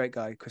Chris is a great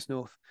guy, Chris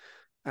North,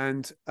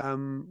 and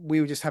we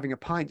were just having a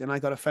pint, and I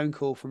got a phone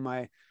call from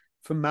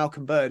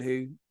Malcolm Bird,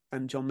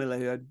 and John Miller,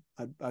 who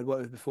I'd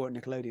worked with before at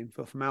Nickelodeon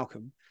for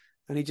Malcolm,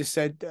 and he just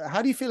said,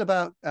 "How do you feel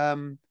about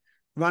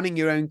running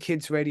your own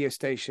kids radio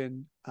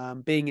station,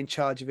 being in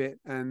charge of it,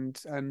 and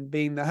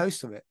being the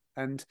host of it?"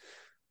 And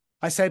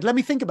I said, "Let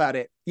me think about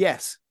it."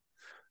 Yes,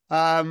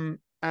 and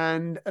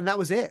that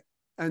was it.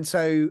 And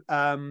so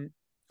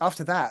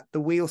after that,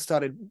 the wheel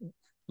started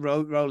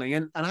rolling,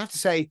 and I have to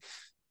say,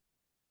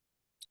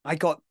 I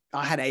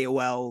had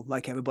AOL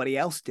like everybody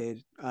else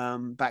did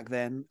back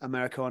then.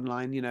 America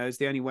Online, you know, is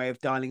the only way of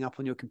dialing up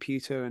on your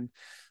computer, and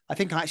I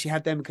think I actually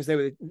had them because they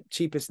were the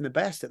cheapest and the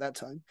best at that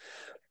time.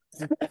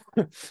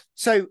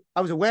 So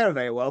I was aware of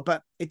AOL,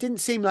 but it didn't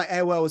seem like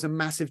AOL was a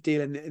massive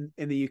deal in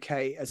the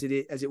UK as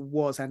it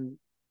was, and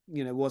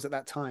you know, was at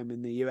that time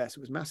in the US. It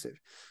was massive.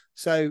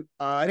 So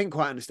I didn't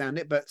quite understand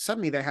it, but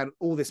suddenly they had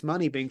all this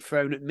money being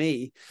thrown at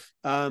me,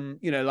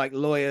 you know, like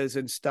lawyers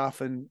and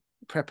stuff, and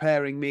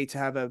preparing me to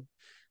have a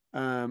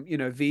you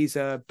know,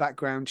 visa,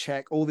 background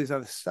check, all this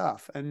other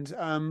stuff. And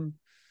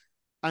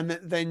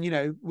then, you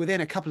know,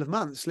 within a couple of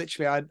months,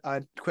 literally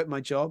I'd quit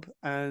my job,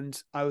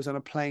 and I was on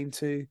a plane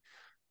to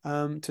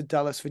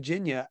Dulles,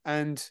 Virginia.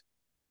 And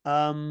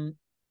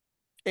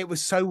it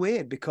was so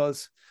weird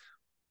because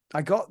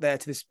I got there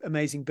to this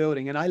amazing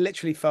building, and I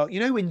literally felt,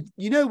 when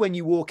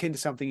you walk into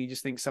something, you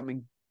just think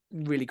something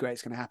really great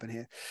is going to happen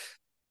here.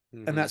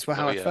 Mm-hmm. And that's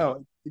how I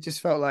felt. It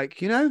just felt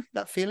like, you know,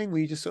 that feeling where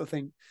you just sort of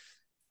think,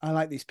 I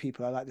like these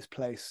people, I like this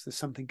place, there's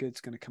something good's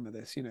going to come of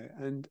this, you know.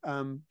 And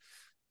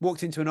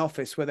walked into an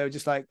office where they were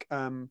just like,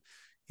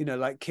 you know,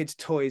 like kids'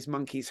 toys,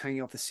 monkeys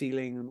hanging off the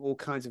ceiling, and all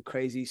kinds of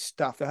crazy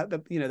stuff. They had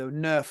there were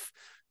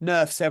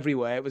nerfs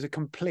everywhere. It was a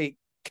complete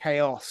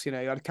chaos. You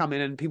know, I'd come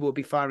in and people would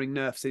be firing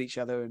nerfs at each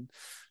other,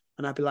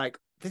 and I'd be like,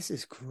 this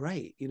is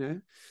great, you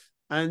know.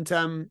 And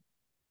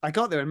I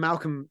got there, and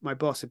Malcolm, my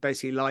boss, had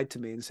basically lied to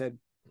me and said,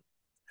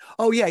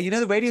 oh yeah,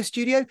 the radio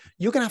studio,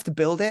 you're gonna have to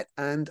build it,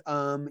 and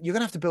you're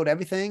gonna have to build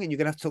everything, and you're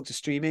gonna have to talk to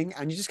streaming,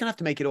 and you're just gonna have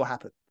to make it all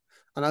happen.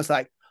 And I was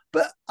like,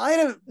 but I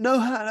don't know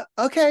how.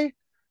 Okay,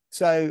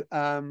 so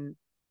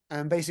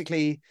and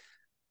basically,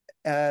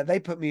 they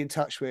put me in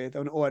touch with,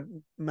 or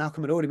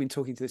Malcolm had already been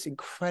talking to this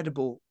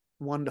incredible,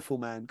 wonderful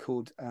man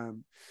called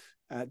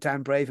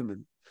Dan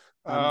Braverman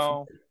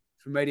from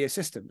Radio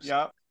Systems.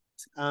 Yeah.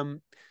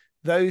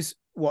 Those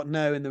what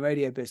know in the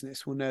radio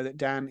business will know that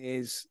Dan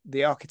is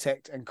the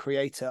architect and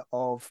creator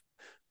of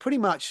pretty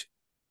much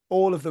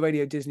all of the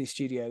Radio Disney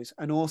studios,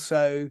 and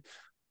also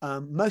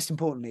most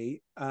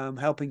importantly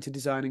helping to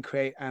design and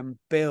create and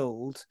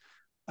build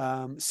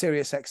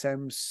Sirius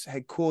XM's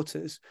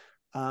headquarters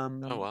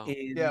Oh wow.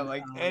 in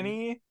like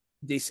any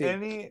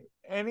DC.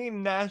 any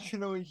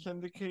nationally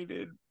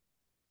syndicated,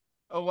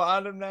 a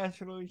lot of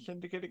nationally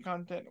syndicated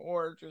content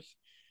or just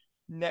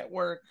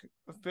network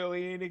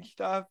affiliated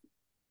stuff,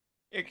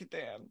 it's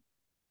Dan.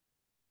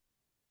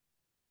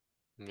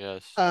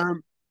 Yes.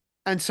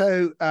 And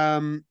so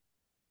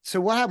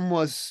what happened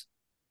was,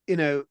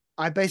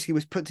 I basically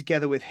was put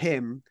together with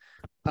him,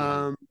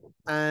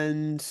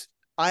 and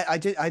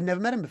I'd never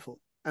met him before,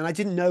 and I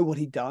didn't know what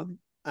he'd done.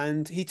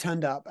 And he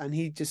turned up and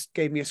he just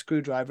gave me a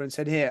screwdriver and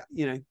said, here,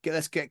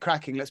 let's get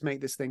cracking. Let's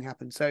make this thing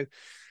happen. So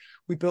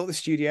we built the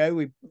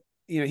studio.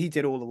 He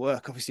did all the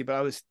work, obviously, but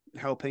I was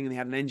helping, and he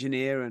had an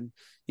engineer and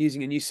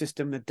using a new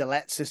system, the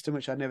Delette system,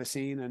 which I'd never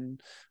seen.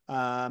 And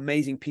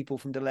amazing people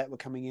from Delette were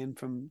coming in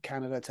from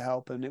Canada to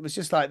help. And it was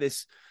just like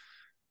this.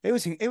 It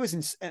was an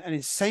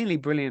insanely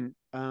brilliant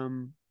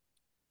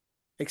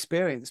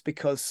experience,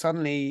 because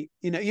suddenly,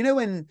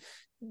 when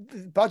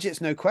the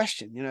budget's no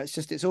question,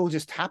 it's all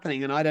just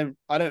happening, and I'm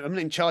not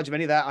in charge of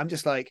any of that. I'm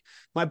just like,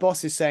 my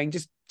boss is saying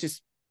just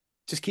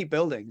keep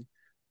building,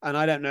 and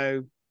I don't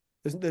know.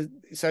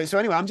 So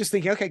anyway, I'm just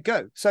thinking, okay,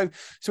 go. So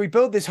we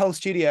build this whole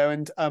studio,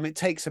 and it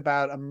takes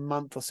about a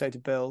month or so to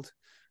build,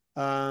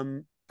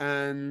 and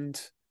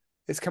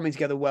it's coming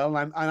together well.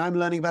 I'm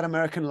learning about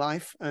American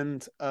life,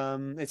 and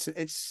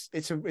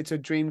it's a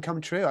dream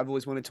come true. I've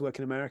always wanted to work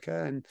in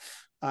America, and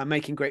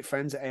making great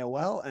friends at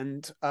AOL,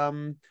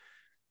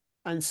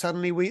 and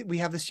suddenly we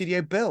have the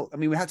studio built. I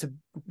mean, we had to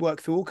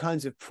work through all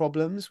kinds of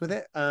problems with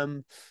it.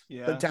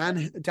 But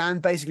Dan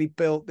basically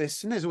built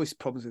this, and there's always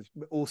problems with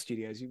all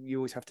studios. You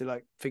always have to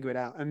like figure it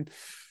out. And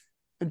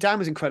Dan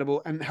was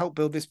incredible and helped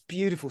build this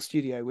beautiful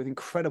studio with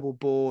incredible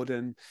board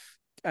and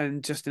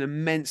just an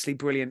immensely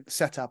brilliant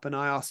setup. And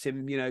I asked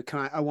him,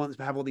 I want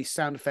to have all these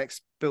sound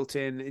effects built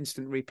in,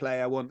 instant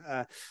replay. I want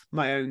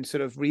my own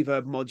sort of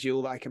reverb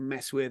module that I can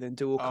mess with and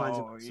do all kinds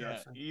of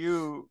stuff.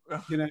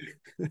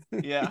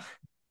 Yeah.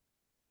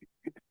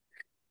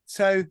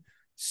 So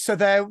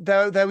there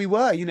we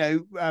were,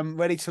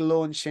 ready to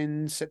launch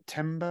in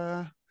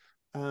September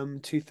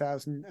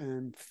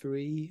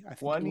 2003, I think.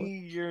 20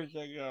 years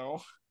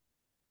ago.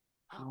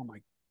 Oh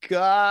my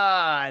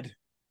God.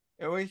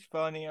 It was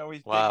funny. I was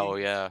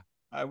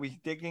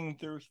digging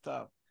through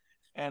stuff,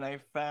 and I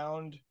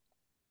found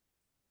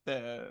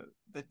the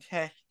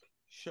test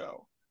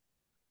show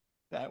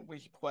that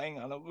was playing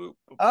on a loop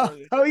before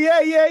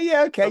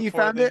yeah. Okay, you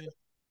found it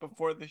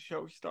before the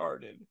show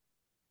started.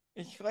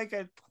 It's like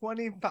a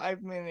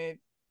 25-minute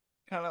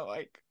kind of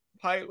like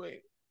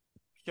pilot,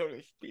 so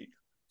to speak.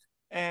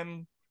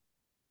 And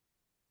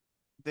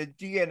the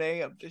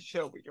DNA of the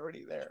show was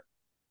already there.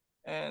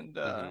 And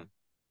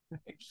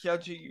it's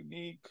such a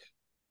unique,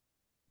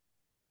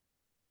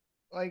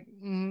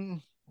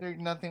 there's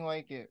nothing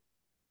like it.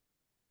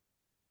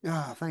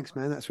 Ah, thanks,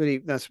 man.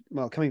 That's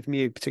coming from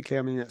you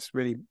particularly. I mean, it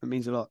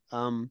means a lot.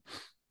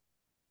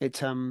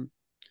 It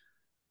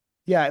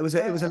was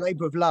a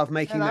labor of love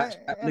making that.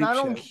 And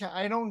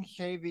I don't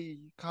say the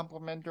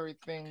complimentary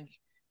things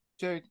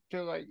to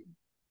like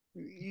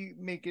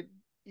make it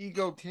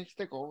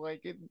egotistical.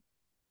 Like it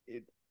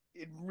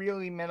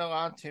really meant a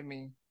lot to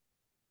me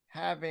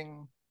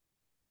having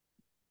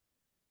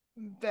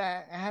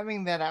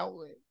that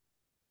outlet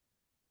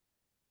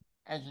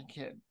as a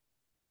kid.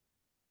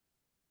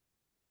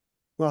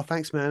 Well,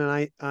 thanks,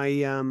 man.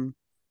 And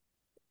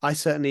I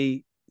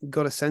certainly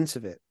got a sense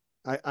of it.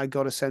 I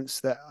got a sense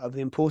of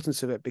the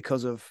importance of it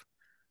because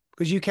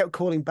you kept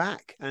calling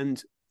back, and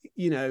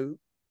and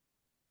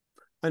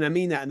I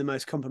mean that in the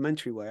most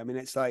complimentary way. I mean,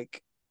 it's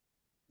like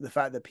the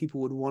fact that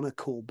people would want to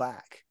call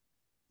back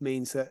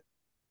means that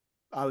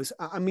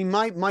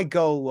my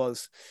goal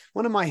was,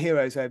 one of my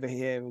heroes over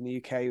here in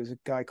the UK was a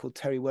guy called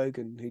Terry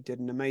Wogan, who did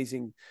an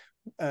amazing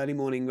early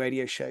morning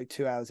radio show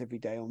 2 hours every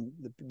day on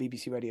the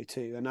BBC Radio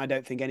 2. And I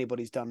don't think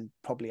anybody's done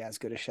probably as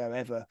good a show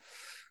ever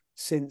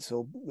since,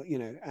 or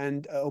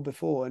or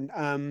before.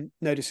 And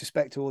no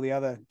disrespect to all the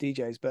other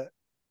DJs, but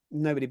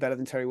nobody better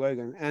than Terry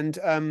Wogan.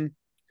 And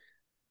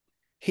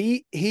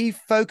he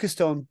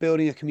focused on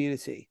building a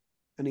community,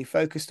 and he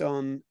focused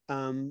on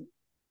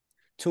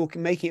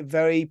making it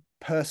very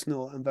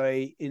personal and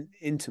very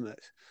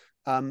intimate,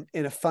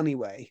 in a funny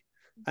way,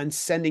 and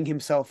sending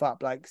himself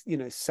up, like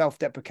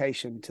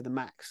self-deprecation to the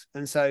max.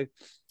 And so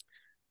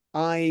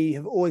I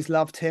have always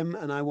loved him,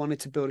 and I wanted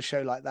to build a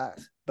show like that.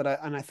 But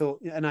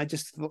I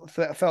just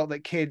felt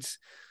that kids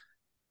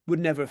would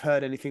never have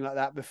heard anything like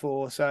that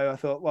before. So I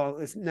thought, well,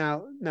 it's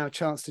now a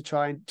chance to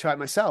try it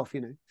myself,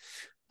 you know.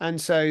 And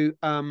so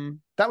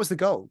that was the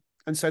goal.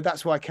 And so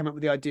that's why I came up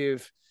with the idea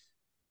of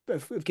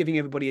giving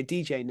everybody a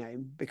DJ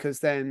name, because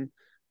then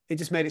it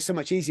just made it so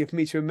much easier for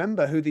me to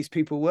remember who these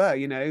people were,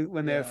 you know,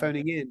 when they were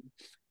phoning in.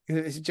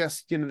 It's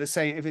just, you know, the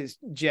same. If it's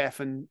Jeff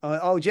and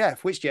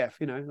Jeff, which Jeff?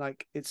 You know,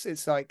 like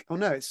it's like, oh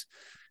no, it's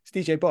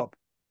DJ Bob.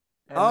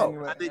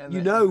 And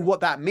you know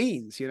what that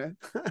means, you know.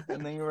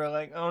 And then you were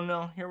like, oh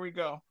no, here we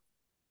go.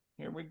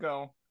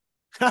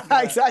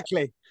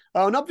 Exactly.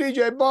 Oh, not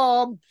DJ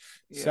Bob.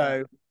 Yeah.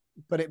 So,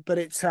 but it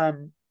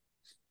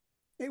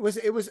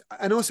was,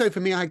 and also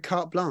for me, I had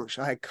carte blanche.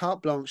 I had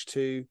carte blanche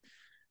to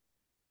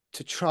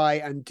try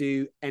and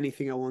do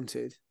anything I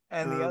wanted.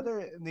 And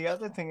the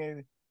other thing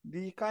is,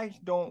 these guys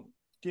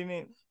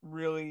didn't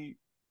really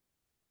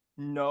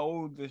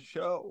know the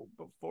show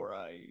before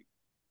I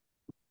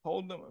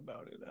told them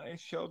about it. I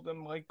showed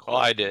them like. Oh,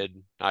 I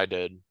did. Well,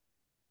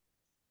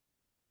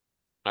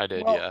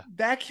 yeah.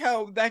 That's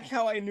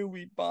how I knew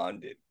we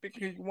bonded,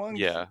 because once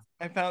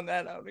I found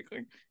that out, like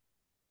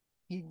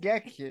he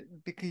gets it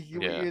because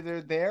you were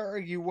either there or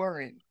you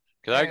weren't.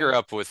 Because I grew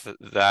up with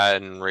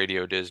that and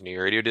Radio Disney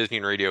and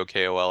Radio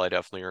KOL. I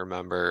definitely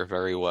remember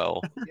very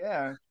well.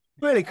 Yeah.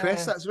 Really,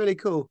 Chris, that's really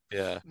cool.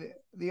 Yeah.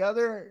 The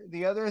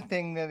other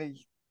thing that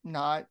is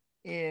not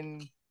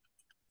in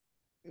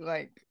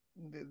like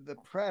the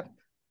prep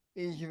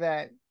is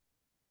that,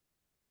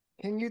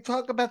 can you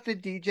talk about the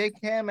DJ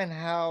cam and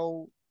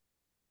how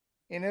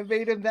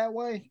innovative that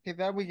was? Because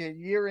that was a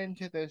year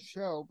into the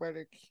show, but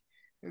it's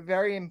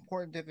very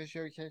important to the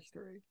show's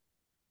history.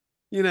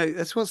 You know,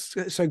 that's what's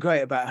so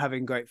great about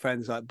having great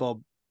friends like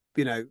Bob,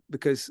 you know,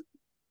 because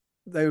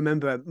they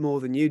remember more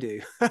than you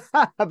do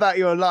about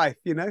your life,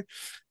 you know.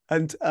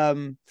 And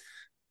the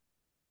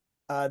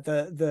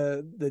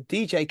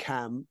DJ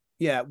cam,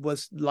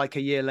 was like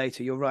a year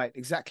later. You're right,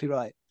 exactly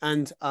right.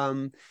 And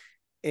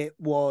it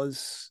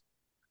was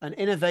an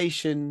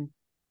innovation.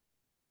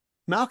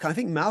 I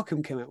think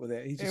Malcolm came up with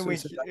it.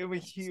 It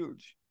was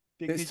huge.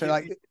 It's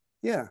like,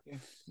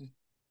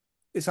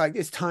 it's like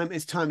it's time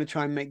to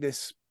try and make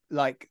this,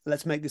 like,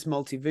 let's make this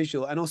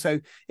multi-visual. And also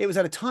it was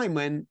at a time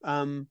when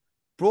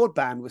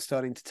broadband was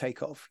starting to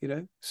take off, you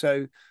know.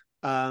 So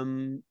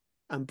and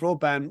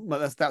broadband, well,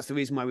 that's the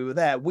reason why we were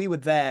there. We were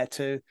there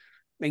to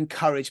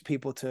encourage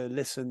people to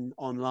listen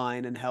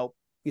online and help,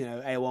 you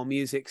know, AOL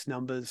Music's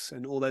numbers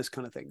and all those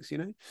kind of things, you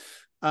know.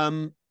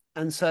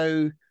 And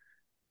so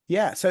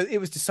so it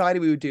was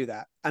decided we would do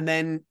that. And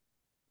then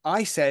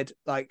I said,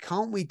 like,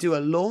 can't we do a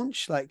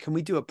launch? Like, can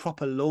we do a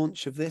proper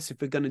launch of this if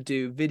we're going to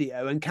do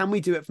video? And can we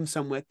do it from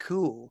somewhere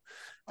cool?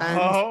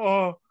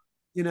 And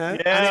you know,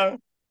 and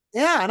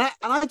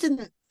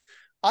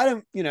I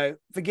don't, you know,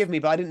 forgive me,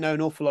 but I didn't know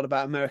an awful lot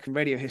about American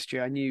radio history.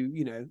 I knew,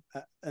 you know,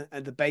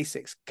 the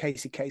basics,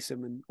 Casey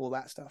Kasem and all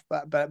that stuff.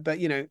 But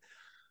you know,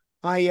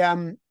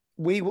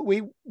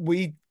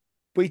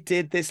 we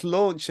did this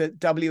launch at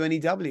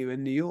WNEW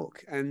in New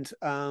York, and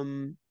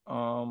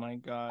oh my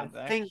God,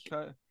 I think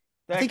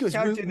it was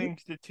an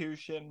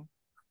institution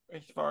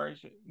as far as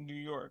New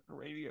York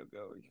radio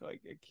goes.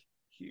 Like, it's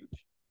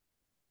huge.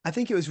 I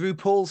think it was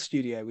RuPaul's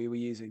studio we were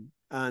using,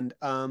 and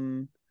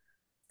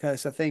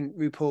because I think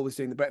RuPaul was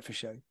doing the breakfast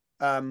show.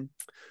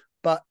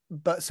 But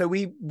so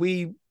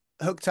we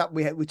hooked up.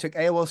 We took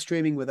AOL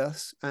streaming with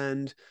us,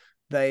 and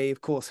they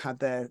of course had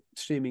their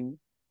streaming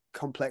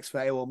complex for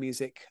AOL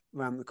Music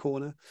around the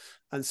corner,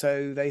 and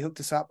so they hooked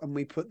us up, and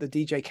we put the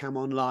DJ cam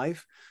on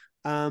live.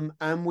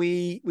 And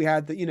we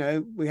had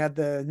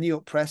the New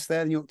York Press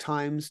there, the New York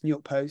Times, New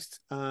York Post,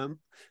 and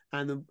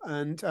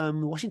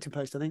the Washington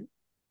Post, I think,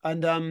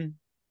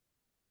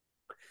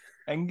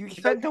 and you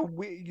spent a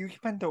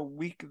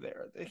week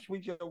there. This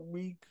was a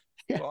week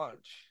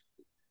launch.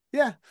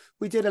 Yeah,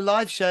 we did a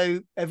live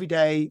show every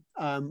day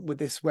with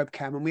this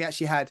webcam, and we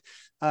actually had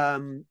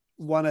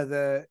one of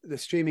the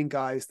streaming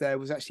guys there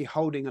was actually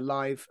holding an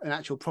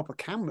actual proper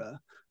camera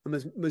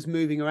and was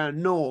moving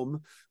around.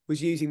 Norm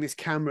was using this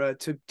camera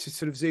to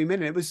sort of zoom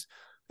in. It was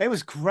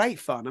great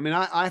fun. I mean,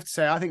 I have to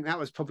say, I think that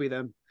was probably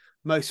the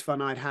most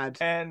fun I'd had.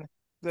 And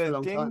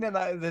the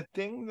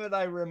thing that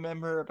I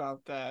remember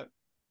about that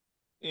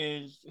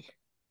is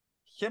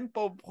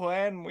Simple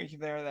Plan was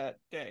there that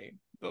day,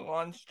 the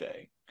launch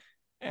day,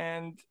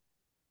 and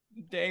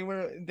they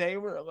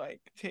were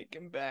like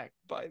taken back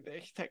by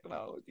this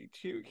technology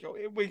too. So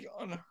it was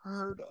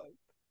unheard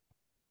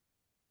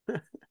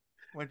of,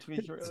 which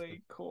was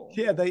really cool.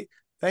 Yeah, we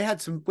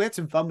had some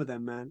fun with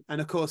them, man.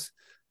 And of course,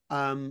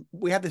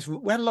 we had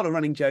a lot of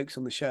running jokes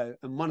on the show,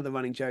 and one of the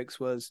running jokes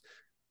was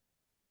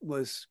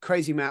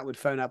Crazy Matt would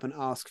phone up and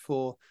ask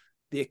for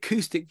the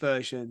acoustic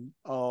version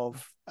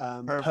of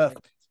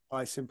Perfect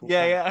by Simple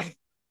Plan. Yeah.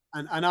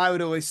 And I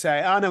would always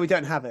say, oh no, we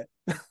don't have it.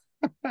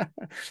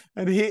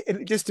 and he,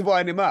 just to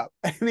wind him up,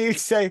 and he would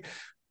say,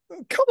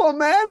 come on,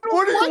 man,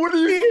 what do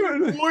you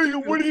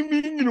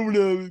mean you don't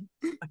have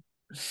it?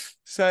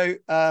 So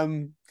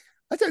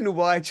I don't know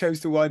why I chose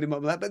to wind him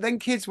up like that, but then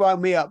kids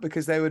wound me up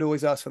because they would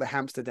always ask for the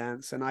hamster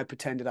dance, and I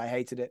pretended I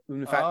hated it.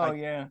 In fact,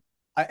 yeah.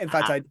 I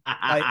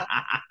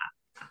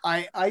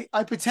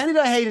pretended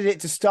I hated it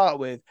to start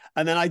with,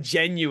 and then I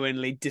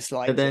genuinely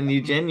disliked But then it.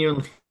 you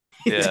genuinely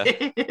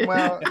Yeah.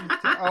 Well,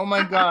 oh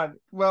my God.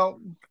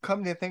 Well,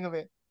 come to think of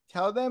it,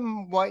 tell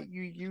them what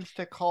you used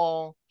to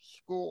call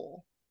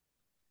school.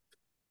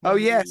 Oh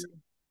When yes,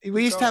 you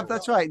we used to have. go.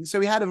 That's right. So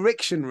we had a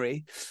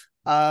Rictionary,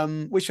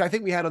 which I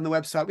think we had on the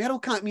website. We had all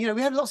kind. We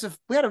had lots of.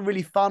 We had a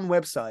really fun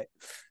website,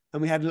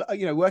 and we had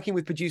working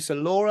with producer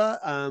Laura,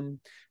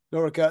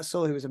 Laura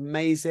Gertzel, who was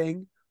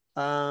amazing,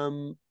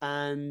 and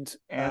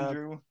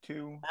Andrew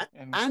too.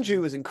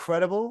 Andrew was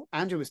incredible.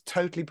 Andrew was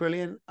totally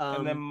brilliant.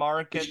 And then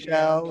Mark at the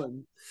Michelle end.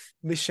 and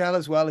Michelle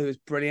as well, who was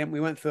brilliant. We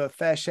went through a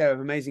fair share of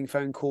amazing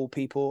phone call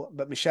people,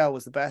 but Michelle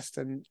was the best.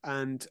 And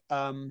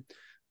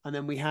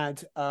then we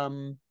had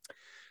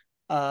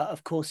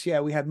of course, yeah,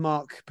 we had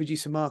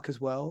producer Mark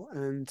as well,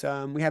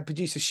 and we had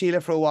producer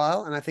Sheila for a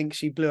while, and I think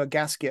she blew a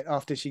gasket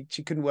after she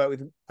couldn't work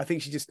with. I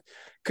think she just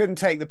couldn't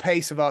take the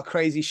pace of our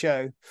crazy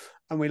show,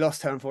 and we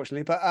lost her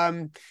unfortunately. But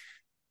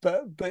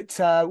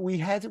we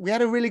had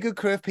a really good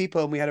crew of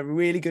people, and we had a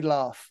really good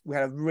laugh. We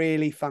had a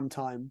really fun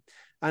time,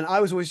 and I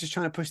was always just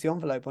trying to push the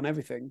envelope on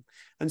everything,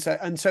 and so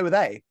were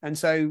they, and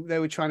so they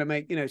were trying to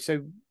make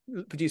so.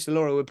 Producer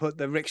Laura would put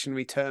the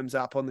Rictionary terms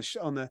up on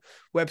the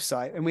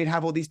website, and we'd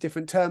have all these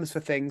different terms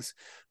for things.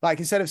 Like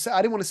instead of, I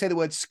didn't want to say the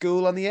word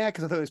school on the air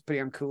because I thought it was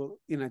pretty uncool,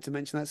 to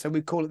mention that. So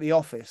we'd call it the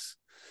office.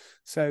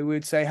 So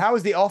we'd say, "How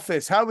was the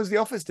office? How was the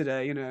office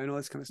today?" And all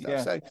this kind of stuff.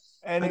 Yeah. So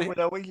it would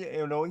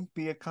always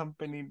be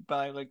accompanied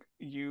by like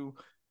the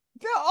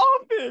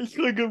office,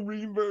 like a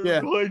reverb,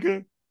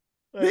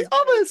 the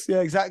office. Yeah,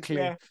 exactly.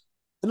 Yeah.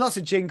 And lots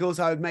of jingles.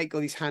 I would make all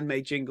these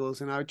handmade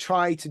jingles, and I would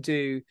try to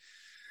do.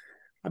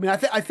 I mean, I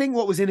think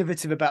what was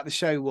innovative about the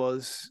show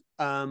was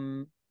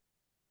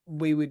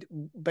we would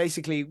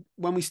basically,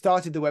 when we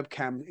started the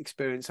webcam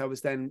experience,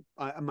 and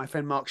my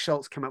friend Mark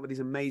Schultz came up with these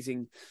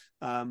amazing,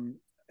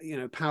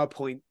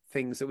 PowerPoint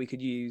things that we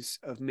could use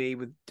of me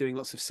with doing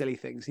lots of silly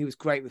things. He was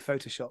great with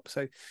Photoshop.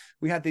 So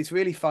we had these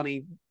really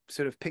funny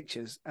sort of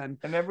pictures. And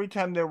every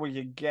time there was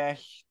a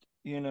guest,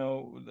 it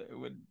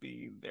would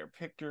be their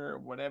picture or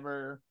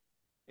whatever.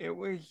 It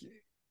was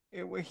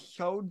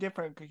so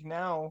different because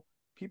now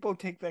people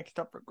take that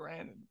stuff for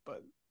granted,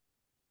 but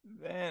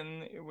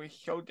then it was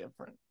so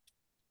different.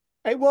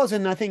 It was,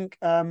 and I think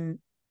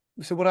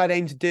so. What I'd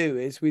aim to do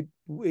is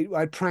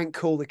I'd prank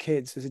call the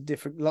kids as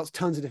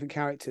tons of different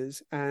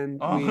characters,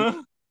 and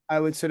I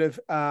would sort of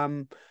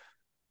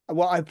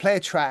I'd play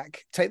a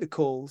track, take the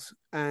calls,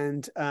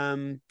 and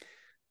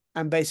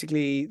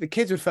basically the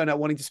kids would phone up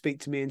wanting to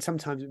speak to me, and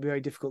sometimes it'd be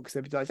very difficult because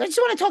they'd be like, "I just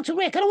want to talk to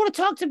Rick. I don't want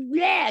to talk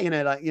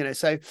to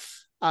so."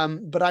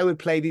 But I would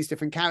play these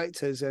different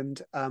characters,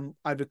 and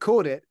I'd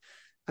record it,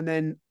 and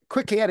then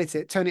quickly edit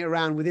it, turn it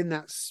around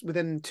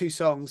within 2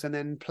 songs, and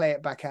then play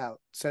it back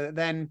out. So that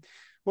then,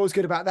 what was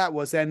good about that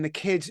was then the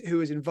kid who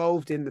was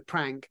involved in the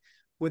prank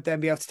would then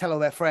be able to tell all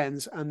their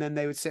friends, and then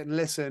they would sit and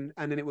listen,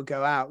 and then it would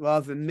go out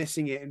rather than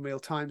missing it in real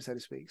time, so to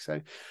speak. So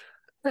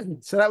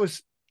that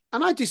was,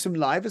 and I do some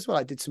live as well.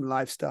 I did some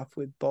live stuff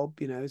with Bob,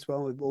 as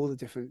well, with all the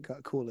different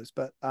callers.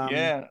 But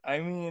yeah, I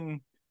mean,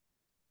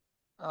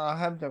 I'll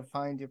have to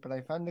find it, but I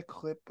found a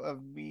clip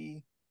of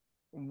me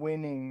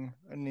winning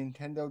a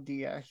Nintendo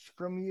DS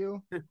from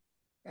you,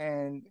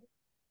 and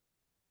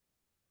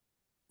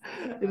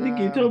I think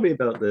you told me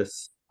about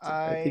this.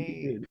 I think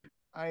you did.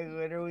 I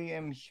literally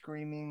am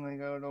screaming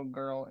like a little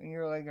girl, and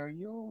you're like, "Are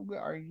you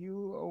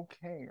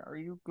okay? Are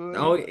you good?"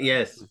 Oh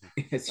yes,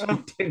 yes,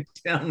 you did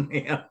tell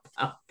me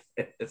about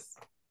this.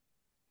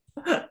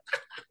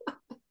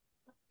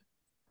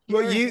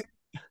 Well,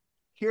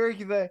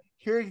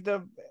 here's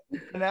the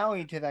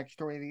finale to that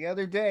story. The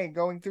other day,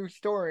 going through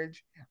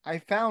storage, I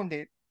found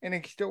it, and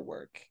it still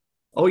works.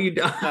 Oh, you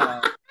did?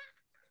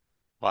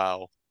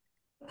 Wow.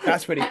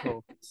 That's pretty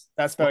cool.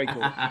 That's very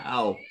cool.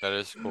 Wow. That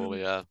is cool,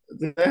 yeah.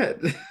 That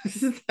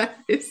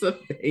is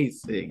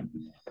amazing.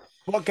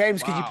 What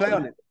games could you play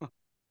on it?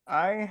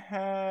 I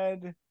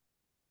had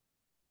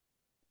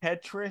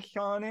Tetris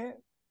on it.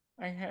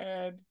 I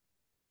had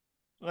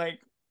I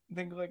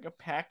think like a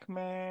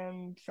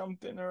Pac-Man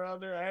something or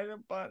other. I had a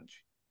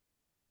bunch.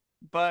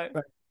 But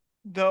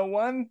the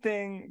one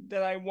thing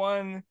that I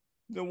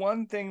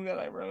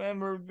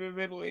remember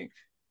vividly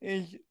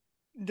is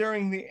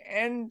during the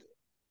end,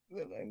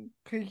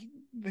 because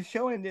the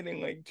show ended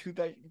in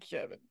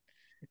 2007,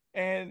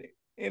 and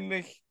in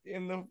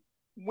the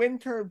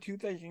winter of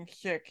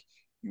 2006,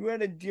 you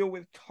had to deal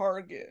with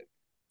Target.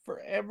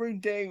 For every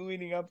day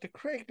leading up to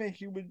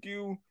Christmas, you would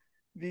do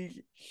these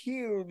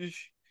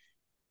huge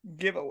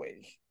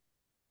giveaways,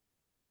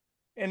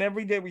 and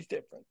every day was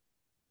different.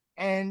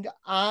 And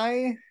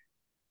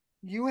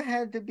you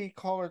had to be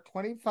caller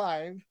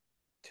 25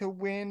 to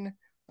win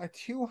a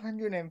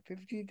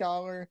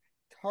 $250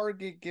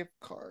 Target gift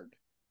card.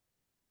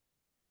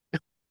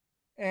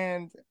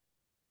 And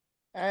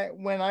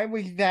when I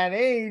was that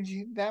age,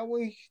 that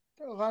was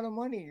a lot of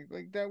money.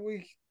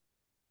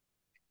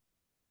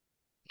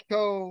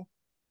 So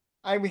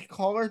I was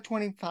caller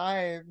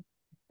 25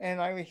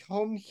 and I was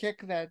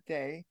homesick that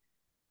day.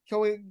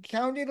 So it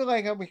sounded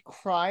like I was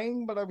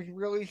crying, but I was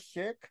really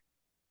sick.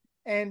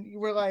 And you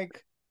were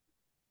like,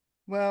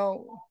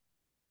 well,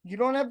 you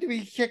don't have to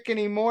be sick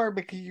anymore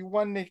because you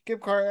won this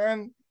gift card.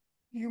 And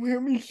you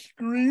hear me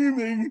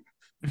screaming.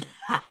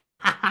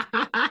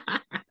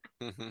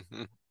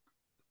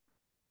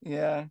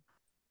 Yeah.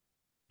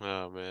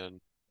 Oh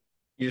man.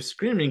 You're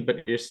screaming,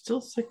 but you're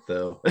still sick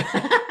though.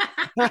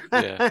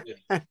 Yeah.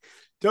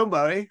 Don't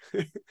worry.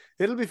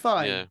 It'll be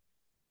fine. Yeah.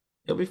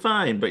 You'll be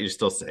fine, but you're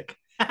still sick.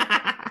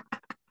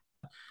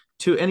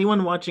 To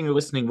anyone watching or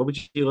listening, what would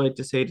you like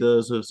to say to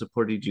those who have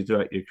supported you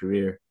throughout your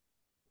career?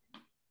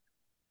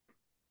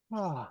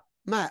 Oh,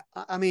 Matt,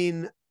 I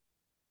mean,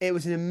 it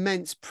was an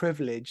immense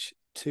privilege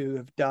to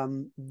have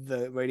done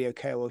the Radio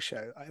KOL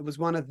show. It was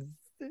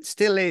it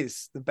still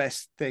is the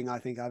best thing I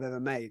think I've ever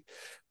made.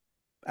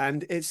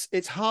 And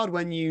it's hard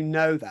when you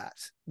know that,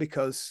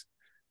 because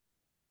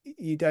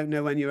you don't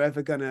know when you're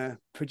ever going to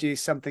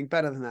produce something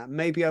better than that.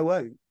 Maybe I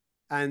won't.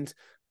 And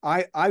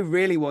I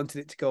really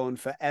wanted it to go on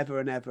forever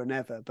and ever and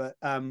ever. But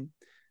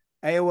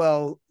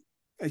AOL,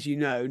 as you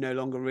know, no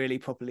longer really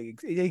properly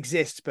it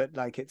exists, but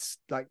like it's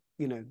like,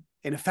 you know,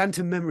 in a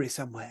phantom memory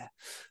somewhere.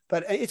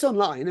 But it's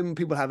online and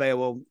people have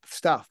AOL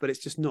stuff, but it's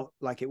just not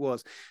like it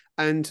was.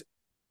 And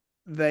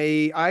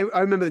I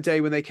remember the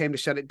day when they came to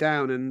shut it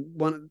down,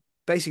 and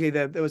basically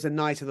there was a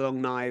night of the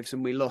long knives,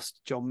 and we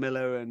lost John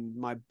Miller and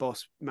my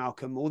boss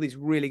Malcolm, all these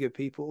really good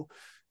people,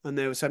 and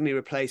they were suddenly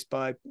replaced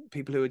by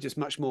people who were just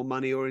much more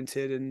money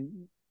oriented.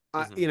 And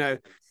you know,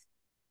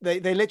 they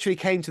literally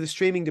came to the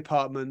streaming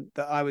department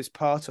that I was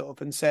part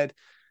of and said,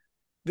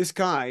 this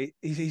guy,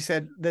 he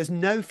said, there's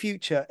no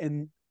future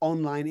in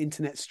online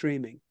internet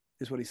streaming,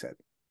 is what he said.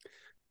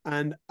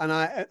 And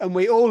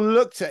we all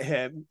looked at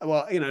him,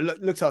 well, you know,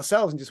 looked at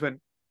ourselves and just went,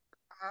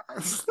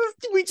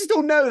 we just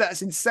all know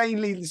that's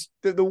insanely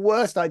the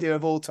worst idea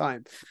of all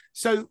time.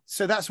 So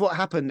that's what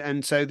happened.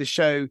 And so the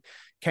show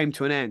came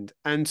to an end.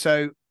 And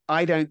so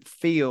I don't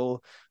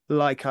feel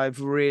like I've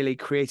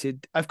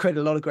created a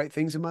lot of great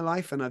things in my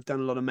life, and I've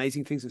done a lot of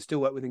amazing things and still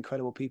work with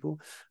incredible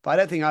people. But I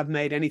don't think I've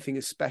made anything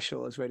as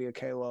special as Radio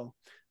KOL.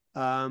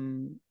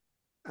 And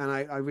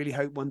I really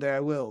hope one day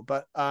I will.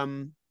 But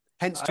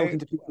hence talking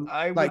to people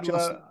like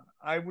Jocelyn.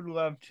 I would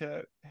love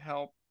to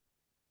help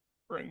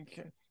bring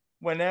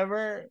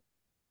whenever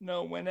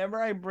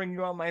I bring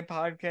you on my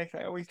podcast,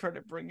 I always try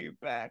to bring you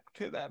back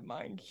to that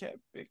mindset,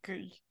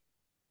 because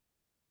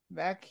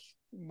that's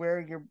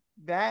where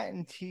that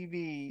and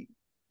TV,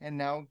 and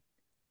now,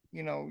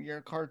 you know,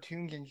 your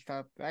cartoons and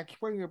stuff, that's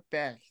where you're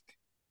best.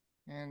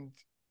 And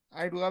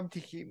I'd love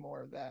to see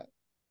more of that.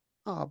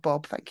 Oh,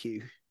 Bob, thank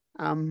you.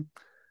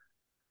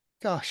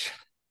 Gosh,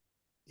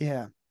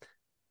 yeah.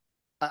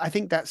 I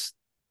think this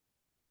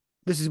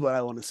is what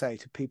I want to say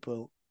to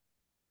people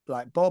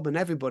like Bob and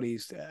everybody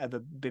who's ever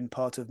been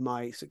part of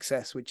my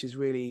success, which is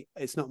really,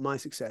 it's not my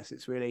success.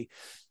 It's really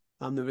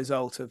the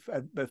result of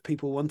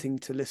people wanting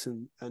to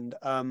listen. And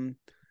I'm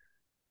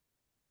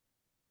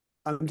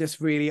just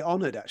really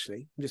honored,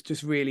 actually. I'm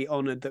just really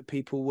honored that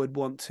people would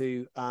want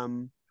to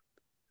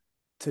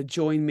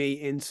join me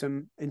in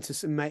some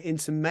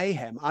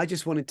mayhem. I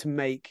just wanted to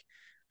make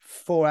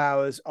 4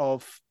 hours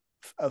of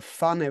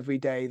fun every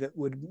day that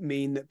would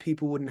mean that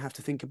people wouldn't have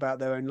to think about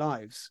their own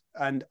lives.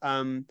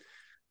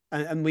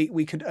 And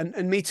we could,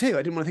 and me too.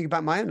 I didn't want to think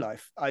about my own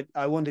life.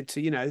 I wanted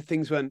to, you know,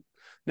 things weren't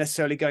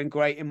necessarily going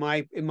great in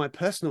my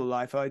personal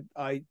life.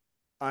 I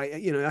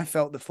you know, I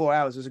felt the 4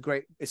 hours was a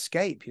great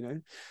escape, you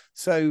know.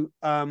 So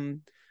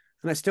and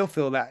I still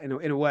feel that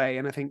in a way,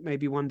 and I think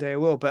maybe one day I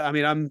will. But I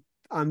mean,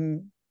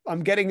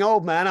 I'm getting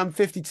old, man. I'm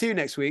 52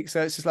 next week,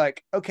 so it's just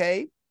like,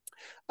 okay.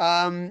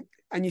 And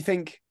you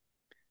think,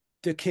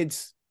 do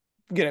kids,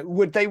 you know,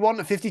 would they want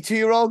a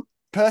 52-year-old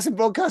person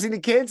broadcasting to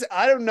kids?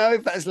 I don't know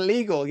if that's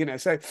legal, you know.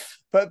 So,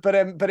 but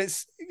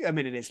it's, I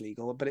mean, it is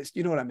legal, but it's,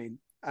 you know what I mean.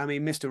 I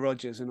mean, Mr.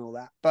 Rogers and all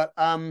that. But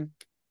I'm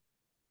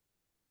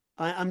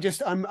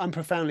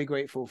profoundly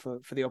grateful for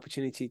the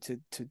opportunity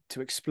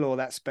to explore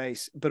that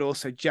space, but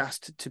also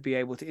just to be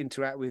able to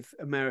interact with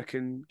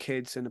American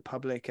kids and the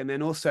public. And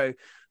then also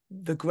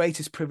the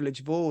greatest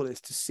privilege of all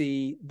is to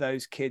see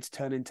those kids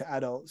turn into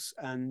adults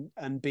and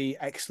be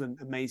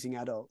excellent, amazing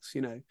adults,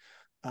 you know.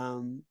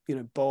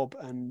 Bob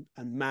and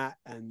Matt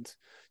and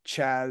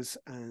Chaz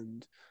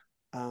and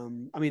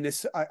I mean,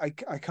 this I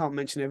can't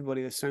mention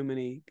everybody. There's so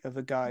many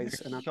other guys,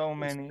 and so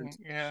many,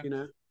 yeah. You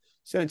know,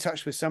 still in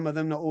touch with some of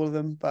them, not all of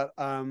them, but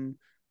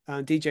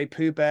DJ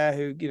Pooh Bear,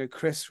 who, you know,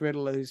 Chris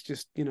Riddle, who's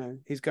just, you know,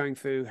 he's going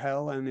through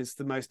hell and is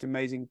the most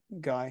amazing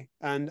guy.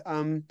 And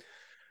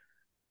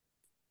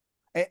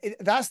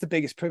that's the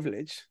biggest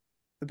privilege.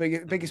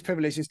 The biggest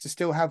privilege is to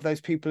still have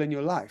those people in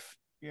your life,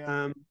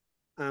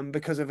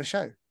 because of a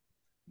show.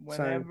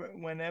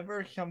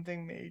 Whenever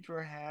something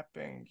major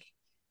happens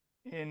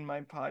in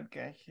my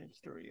podcast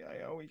history,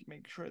 I always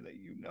make sure that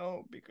you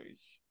know, because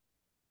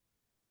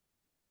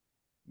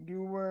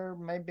you were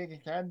my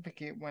biggest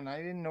advocate when I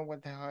didn't know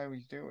what the hell I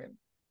was doing.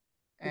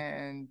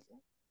 And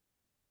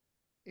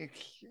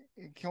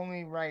it's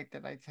only right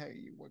that I tell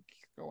you what's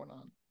going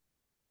on.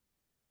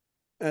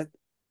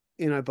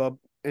 Bob,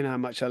 you know how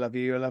much I love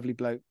you. You're a lovely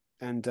bloke.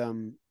 And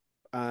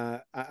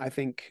I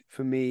think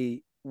for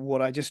me,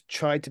 what I just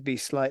tried to be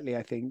slightly,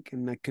 I think,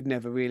 and I could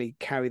never really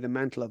carry the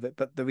mantle of it.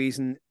 But the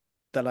reason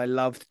that I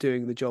loved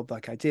doing the job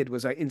like I did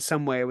was in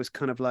some way, it was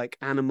kind of like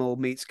Animal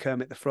meets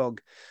Kermit the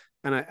Frog.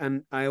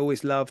 And I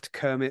always loved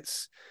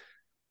Kermit's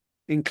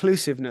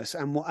inclusiveness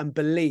and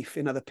belief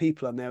in other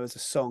people. And there was a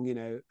song,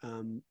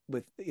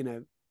 with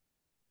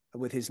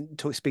his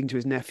speaking to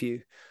his nephew.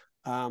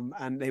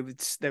 And they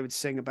would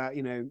sing about,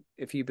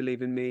 if you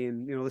believe in me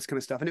and, all this kind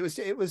of stuff. And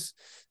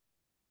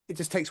it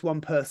just takes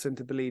one person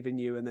to believe in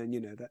you. And then,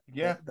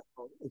 the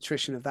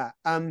attrition of that.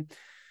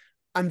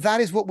 And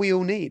that is what we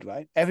all need,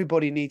 right?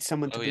 Everybody needs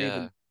someone to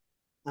believe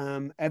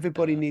in.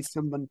 Everybody needs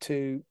someone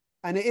to,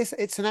 and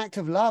it's an act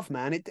of love,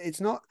 man.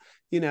 It's not,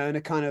 in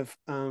a kind of,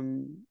 I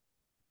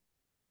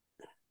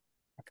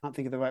can't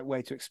think of the right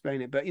way to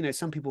explain it, but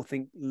some people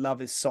think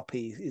love is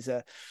soppy, is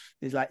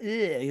like,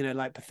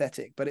 like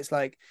pathetic, but it's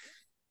like,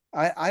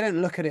 I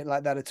don't look at it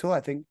like that at all. I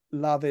think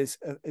love is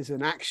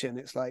an action.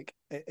 It's like,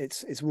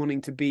 it's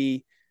wanting to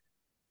be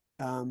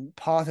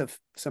part of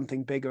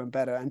something bigger and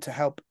better and to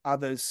help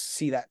others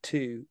see that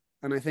too.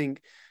 And I think,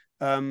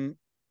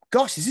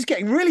 gosh, this is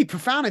getting really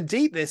profound and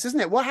deep, this, isn't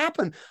it? What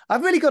happened?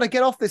 I've really got to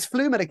get off this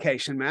flu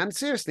medication, man.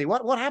 Seriously,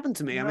 what happened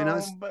to me? No, I mean,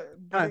 it's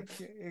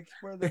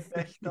where the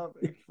best stuff.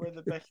 It's where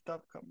the best stuff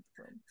comes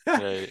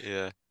from. Right,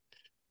 yeah.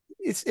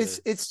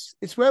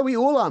 It's where we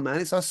all are, man.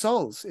 It's our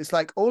souls. It's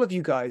like all of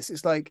you guys.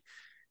 It's like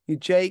you,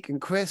 Jake and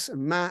Chris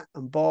and Matt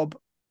and Bob.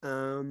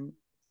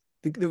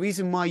 The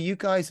reason why you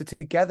guys are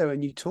together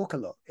and you talk a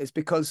lot is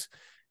because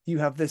you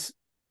have this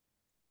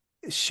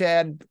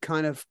shared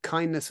kind of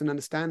kindness and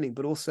understanding,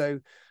 but also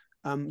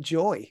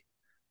joy,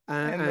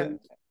 and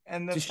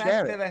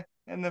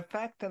the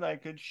fact that I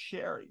could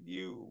share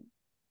you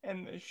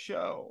and the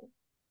show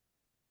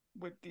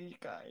with these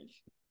guys.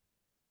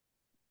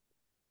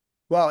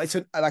 Well,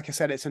 like I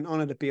said, it's an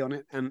honor to be on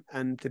it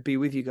and to be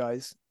with you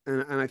guys,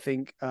 and I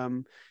think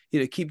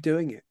keep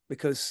doing it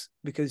because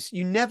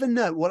you never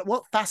know.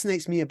 What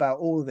fascinates me about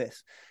all of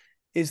this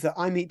is that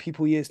I meet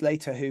people years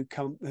later who've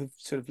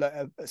sort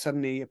of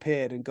suddenly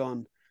appeared and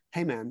gone,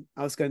 hey man,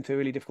 I was going through a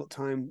really difficult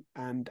time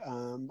and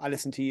I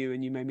listened to you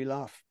and you made me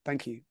laugh.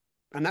 Thank you.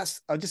 And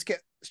I'll just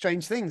get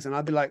strange things and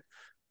I'll be like,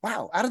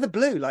 wow, out of the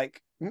blue,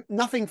 like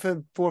nothing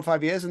for 4 or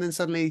 5 years. And then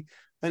suddenly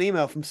an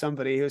email from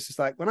somebody who was just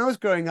like, when I was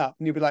growing up,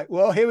 and you'll be like,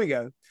 well, here we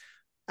go.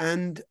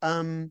 And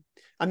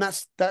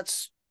that's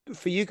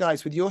for you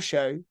guys with your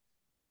show.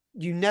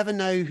 You never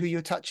know who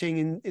you're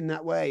touching in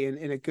that way,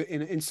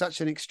 in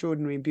such an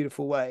extraordinary and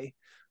beautiful way.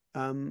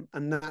 And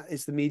that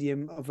is the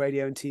medium of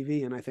radio and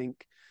TV. And I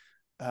think,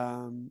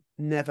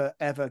 never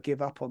ever give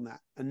up on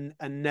that and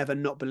never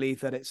not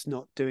believe that it's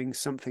not doing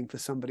something for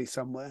somebody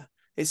somewhere.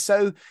 It's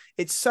so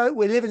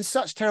we live in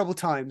such terrible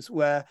times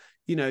where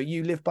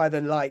you live by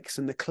the likes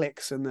and the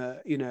clicks and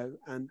the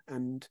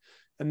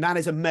and that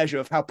is a measure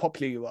of how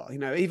popular you are.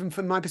 Even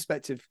from my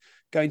perspective,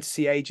 going to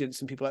see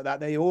agents and people like that,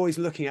 they're always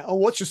looking at, oh,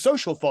 what's your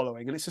social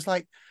following? And it's just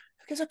like,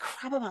 who gives a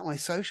crap about my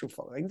social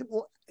following?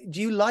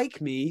 Do you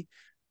like me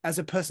as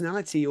a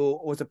personality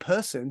or as a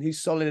person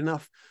who's solid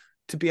enough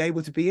to be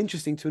able to be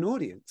interesting to an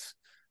audience?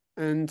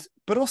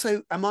 But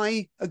also, am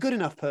I a good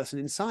enough person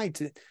inside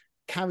to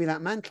carry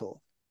that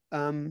mantle?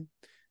 And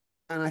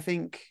I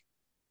think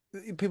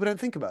people don't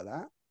think about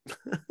that.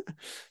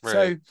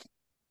 Right.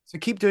 So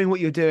keep doing what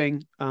you're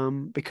doing,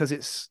 because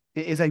it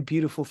is a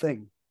beautiful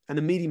thing, and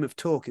the medium of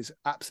talk is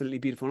absolutely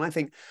beautiful.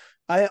 And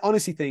I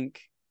honestly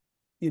think,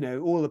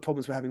 all the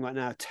problems we're having right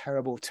now are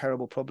terrible,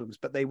 terrible problems,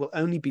 but they will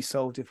only be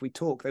solved if we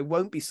talk. They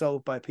won't be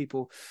solved by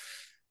people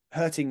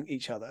hurting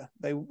each other.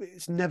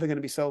 It's never going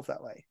to be solved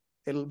that way.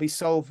 It'll be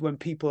solved when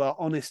people are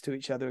honest to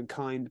each other and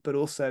kind, but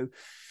also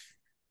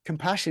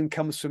compassion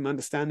comes from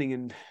understanding,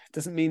 and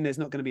doesn't mean there's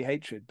not going to be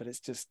hatred, but it's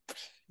just,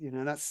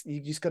 that's,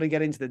 you just got to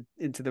get into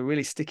the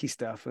really sticky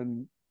stuff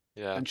and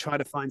try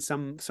to find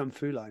some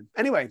through line.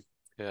 Anyway,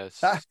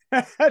 yes,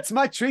 that's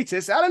my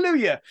treatise.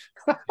 Hallelujah.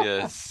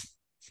 Yes.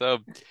 So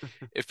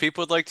if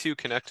people would like to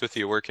connect with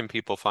you, where can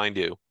people find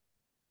you?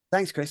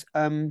 Thanks, Chris.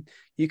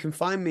 You can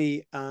find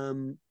me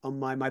on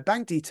my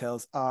bank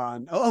details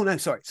on. Oh no,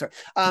 sorry.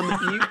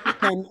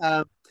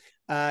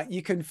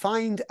 You can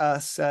find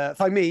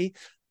me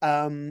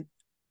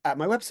at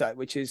my website,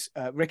 which is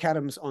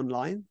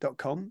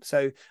rickadamsonline.com.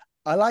 So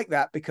I like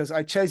that because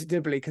I chose it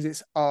deliberately because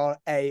it's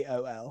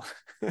RAOL.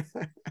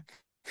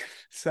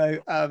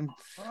 So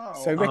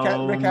Rick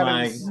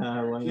Adams.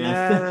 God,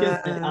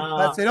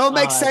 that's it. All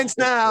makes sense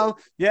now.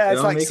 Yeah,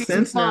 it's like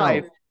season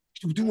 5.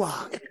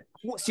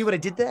 See what I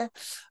did there?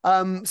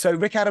 So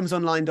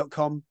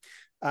rickadamsonline.com.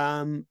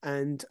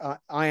 And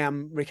I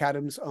am Rick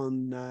Adams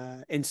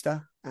on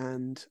Insta,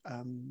 and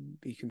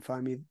you can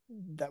find me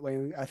that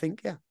way, I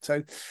think. Yeah.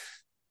 So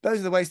those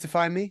are the ways to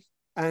find me.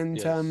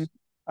 And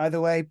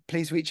either way,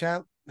 please reach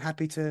out.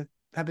 Happy to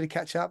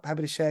catch up,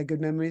 happy to share good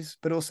memories,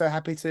 but also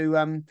happy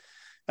to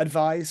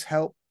advise,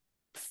 help,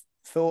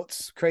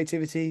 thoughts,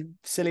 creativity,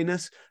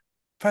 silliness,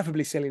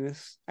 preferably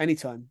silliness,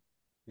 anytime.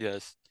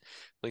 Yes.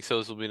 Links to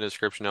those will be in the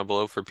description down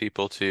below for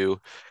people to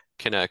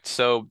connect.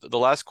 So the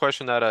last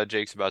question that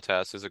Jake's about to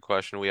ask is a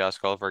question we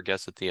ask all of our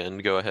guests at the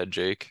end. Go ahead,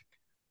 Jake.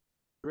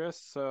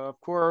 Chris, of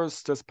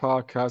course, this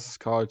podcast is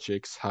called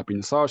Jake's Happy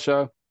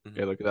Nostalgia. Mhm.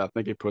 Okay, look at that.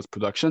 Thank you,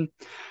 post-production.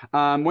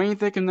 When you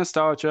think of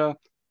nostalgia,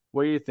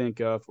 what do you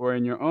think of? Or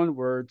in your own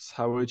words,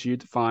 how would you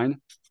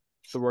define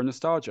the word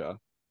nostalgia?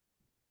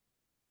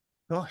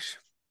 Gosh,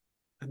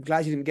 I'm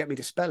glad you didn't get me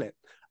to spell it.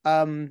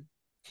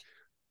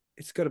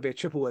 It's got to be a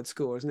triple word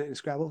score, isn't it, in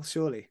Scrabble?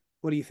 Surely.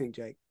 What do you think,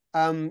 Jake?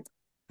 I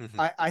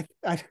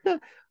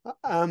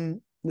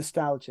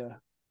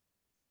nostalgia.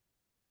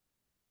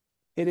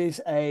 It's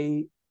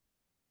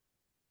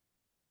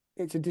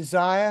a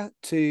desire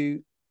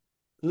to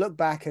look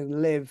back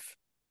and live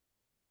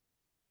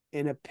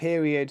in a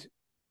period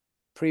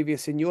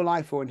previous in your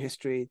life or in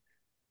history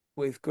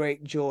with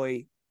great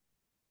joy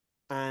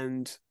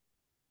and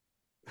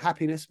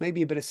happiness,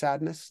 maybe a bit of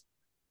sadness,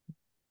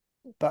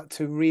 but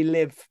to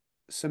relive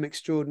some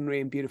extraordinary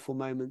and beautiful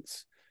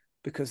moments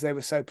because they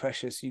were so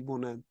precious. You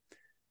want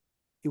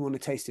to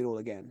taste it all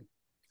again.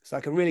 It's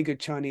like a really good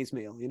Chinese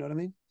meal. You know what I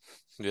mean?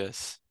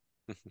 Yes.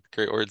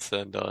 Great words to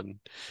end on.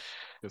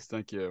 Yes,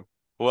 thank you.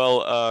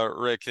 Well,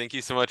 Rick, thank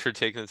you so much for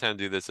taking the time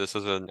to do this. This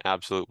was an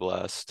absolute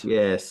blast.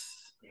 Yes.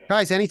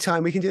 Guys,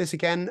 anytime we can do this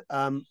again.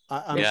 I'm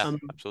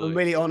absolutely.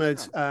 really honored,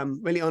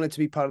 to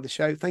be part of the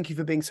show. Thank you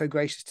for being so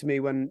gracious to me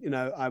when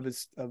I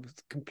was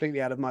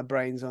completely out of my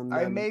brains on.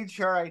 I made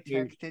sure I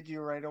texted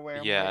you right away.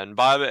 Yeah, and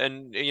Bob,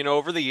 and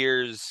over the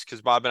years,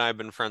 because Bob and I have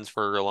been friends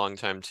for a long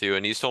time too,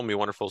 and he's told me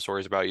wonderful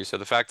stories about you. So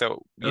the fact that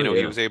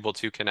he was able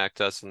to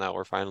connect us and that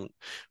we're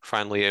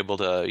finally able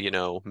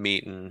to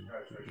meet and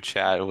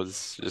chat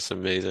was just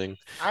amazing.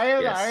 I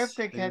have to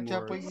Same catch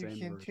up with words, you same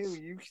soon words. too.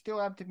 You still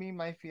have to meet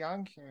my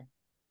fiance.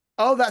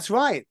 Oh, that's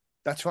right.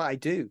 That's right. I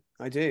do.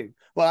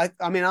 Well,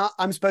 I mean,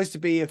 I'm supposed to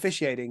be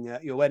officiating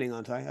at your wedding,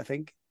 aren't I? I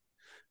think.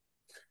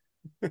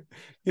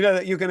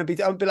 That you're going to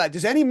be. I'll be like,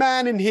 does any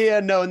man in here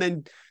know? And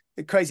then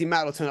the crazy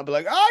Matt will turn up, and be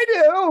like, I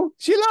do.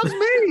 She loves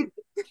me.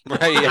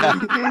 Right? Yeah.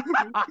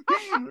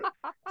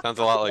 Sounds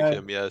a lot like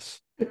him. Yes.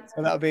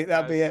 So that'll be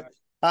it.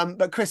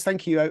 But Chris,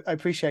 thank you. I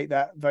appreciate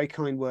that. Very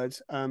kind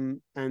words.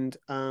 And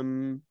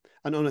an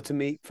honor to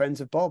meet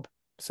friends of Bob.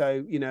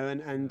 So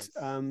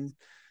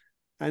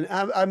and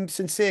I'm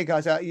sincere,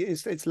 guys.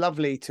 It's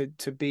lovely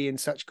to be in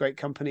such great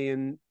company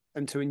and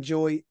to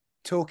enjoy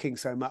talking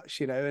so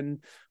much.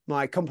 And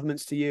my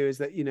compliments to you is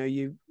that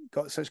you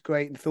got such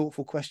great and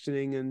thoughtful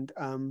questioning and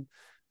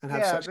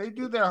have such. They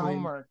do their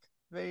homework.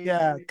 Very.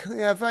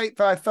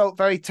 I felt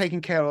very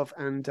taken care of,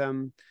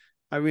 and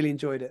I really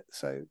enjoyed it.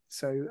 So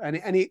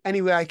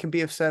any way I can be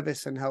of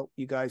service and help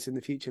you guys in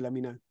the future, let me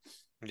know.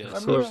 Yes,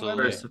 Of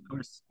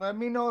course. Let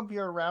me know if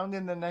you're around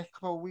in the next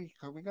couple of weeks.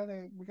 We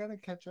gotta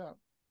catch up.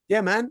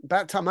 Yeah, man.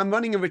 About time. I'm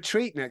running a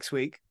retreat next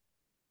week.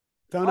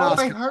 Don't Oh, ask.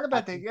 I heard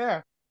about that.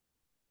 Yeah.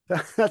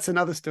 That's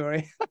another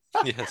story.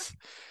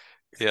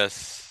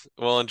 Yes.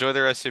 Well, enjoy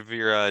the rest of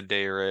your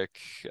day, Rick.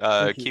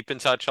 Keep in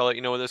touch. I'll let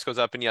you know when this goes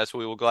up, and yes,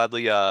 we will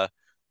gladly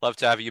love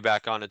to have you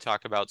back on and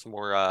talk about some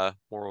more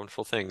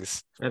wonderful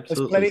things.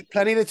 Absolutely. There's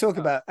plenty to talk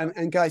about.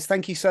 And guys,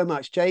 thank you so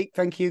much. Jake,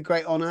 thank you.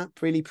 Great honor.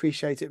 Really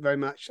appreciate it very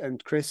much.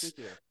 And Chris,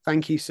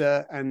 thank you,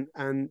 sir.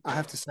 And I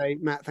have to say,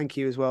 Matt, thank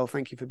you as well.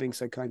 Thank you for being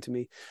so kind to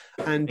me.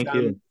 And Thank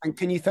you. And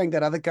can you thank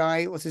that other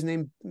guy? What's his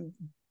name?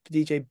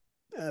 DJ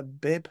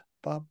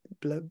Bob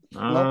Blob.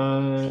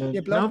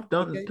 Nope,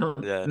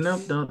 don't. Yes.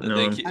 Nope, don't.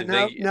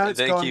 No.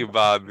 Thank you,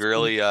 Bob.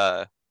 Really,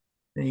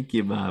 Thank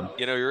you, Bob.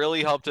 you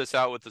really helped us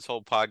out with this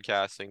whole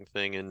podcasting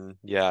thing, and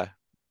yeah.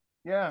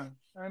 Yeah.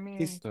 I mean,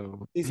 he's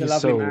a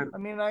lovely man. I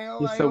mean,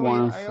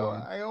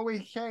 wonderful. I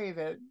always say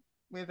that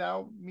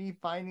without me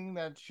finding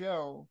that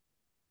show,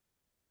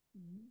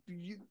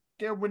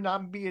 there would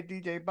not be a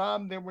DJ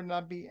Bob. There would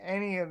not be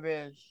any of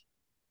this.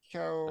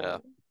 So. Yeah.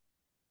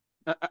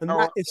 And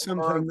that is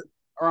something.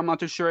 Or I'm not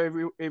too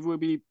sure if we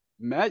be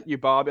met you,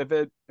 Bob, if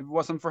it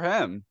wasn't for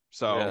him.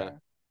 So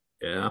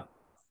Yeah.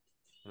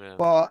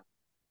 But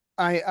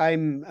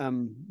I'm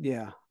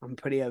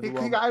pretty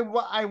overwhelmed.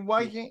 Because I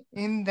wasn't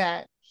in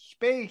that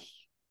space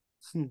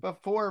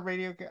before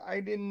radio. I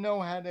didn't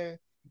know how to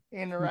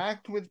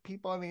interact with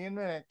people on the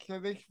internet.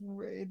 So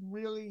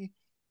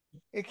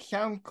it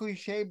sounds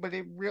cliche, but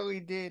it really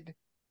did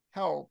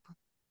help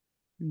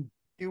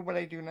do what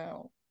I do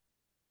now.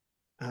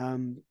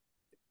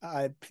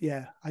 I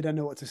don't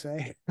know what to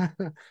say.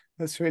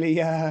 That's really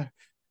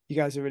you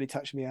guys have really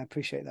touched me. I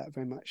appreciate that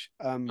very much.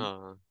 And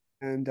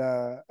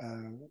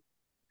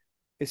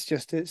it's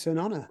an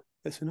honor.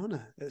 It's an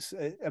honor. It's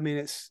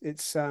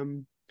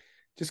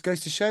just goes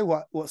to show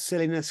what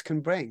silliness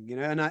can bring,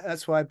 and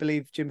that's why I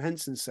believe Jim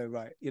Henson's so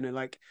right.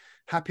 Like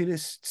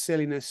happiness,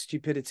 silliness,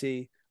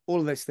 stupidity, all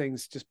of those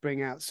things just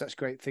bring out such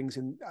great things,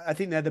 and I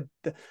think they're the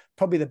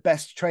probably the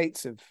best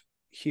traits of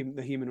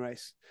the human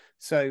race.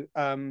 So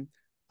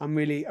I'm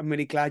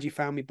really glad you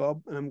found me,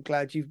 Bob, and I'm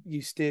glad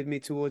you steered me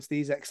towards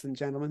these excellent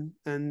gentlemen.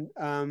 And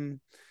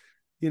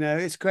You know,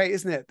 it's great,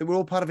 isn't it? That we're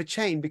all part of a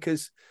chain,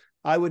 because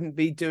I wouldn't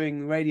be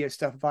doing radio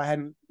stuff if I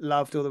hadn't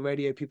loved all the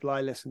radio people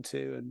I listen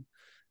to. And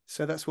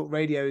so that's what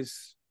radio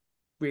is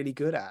really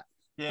good at.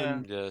 Yeah.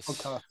 And Yes.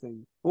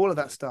 podcasting, all of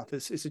that stuff.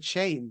 It's a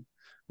chain.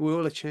 We're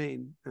all a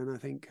chain. And I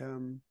think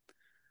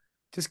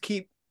just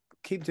keep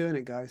doing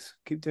it, guys.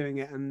 Keep doing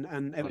it.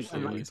 And like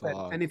you said,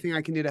 anything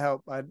I can do to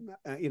help, I'm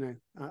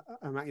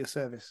at your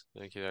service.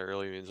 Thank you. That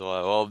really means a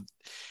lot. Well,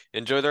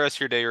 enjoy the rest of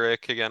your day,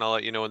 Rick. Again, I'll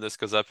let you know when this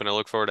goes up, and I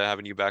look forward to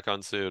having you back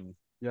on soon.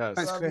 Yes.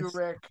 Thanks, Love you, Chris.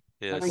 Rick.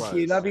 Yes. Thank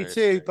you. Love you All right.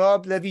 too,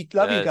 Bob. Love you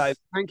Yes. guys.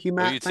 Thank you,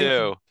 Matt. Love you Thank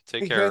too.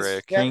 Take care, Chris.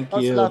 Rick. Yeah, Thank lots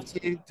of you. love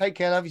to you. Take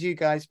care. Love you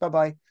guys.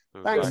 Bye-bye.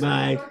 Thanks.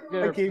 Bye. Bye.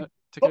 Thank you.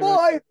 Take care, Rick.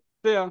 Bye-bye.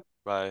 See ya.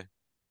 Bye.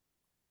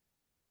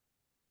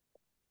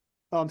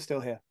 Oh, I'm still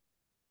here.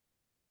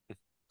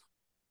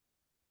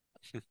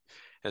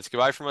 It's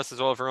goodbye from us as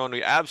well, everyone.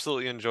 We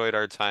absolutely enjoyed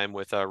our time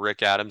with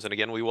Rick Adams. And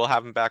again, we will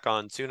have him back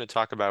on soon to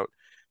talk about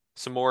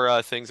some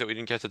more things that we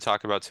didn't get to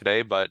talk about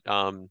today. But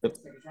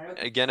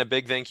again, a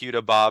big thank you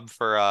to Bob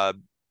for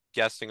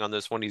guesting on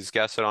this one. He's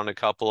guested on a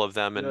couple of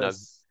them, and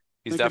Yes.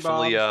 he's Thank you,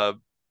 definitely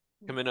Bob.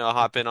 coming to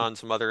hop in on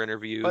some other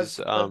interviews.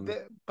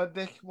 But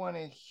this one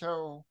is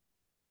so.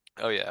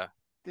 Oh yeah,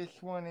 This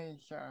one is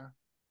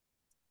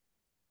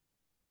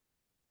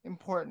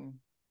important.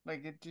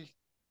 Like it just,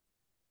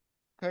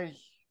 because,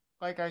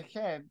 like I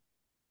said,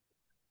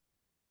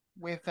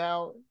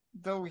 without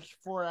those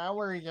 4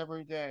 hours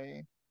every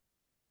day,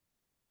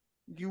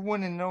 you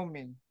wouldn't know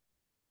me.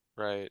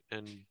 right.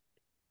 And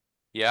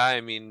yeah,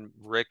 I mean,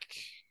 Rick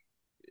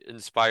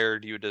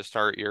inspired you to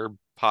start your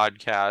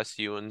podcast.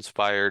 You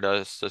inspired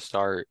us to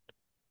start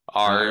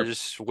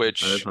ours,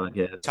 which Our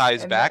podcast.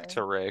 ties And back that-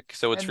 to Rick.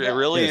 So it's and it that-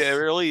 really Yes. it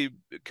really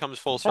comes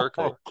full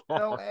circle.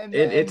 No, and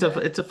It's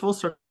and- a full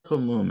circle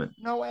moment.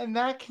 No, and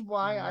that's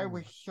why I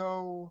was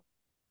so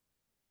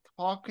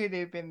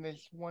talkative in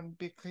this one,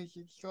 because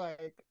it's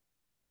like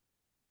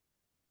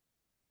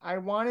I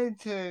wanted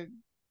to,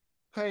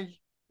 because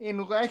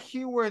unless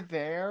you were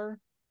there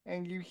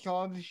and you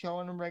saw the show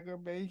on a regular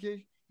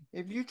basis,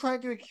 if you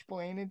tried to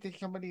explain it to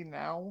somebody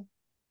now,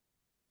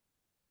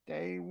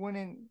 they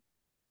wouldn't.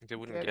 They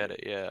wouldn't get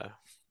it, yeah.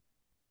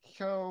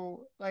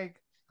 So,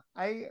 like,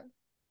 I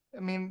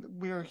mean,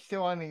 we were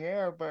still on the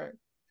air, but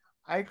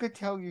I could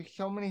tell you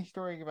so many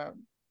stories about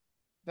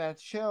that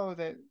show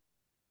that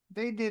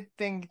they did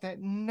things that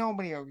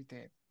nobody else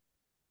did.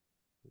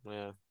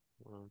 Yeah.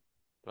 Well,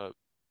 but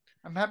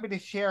I'm happy to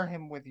share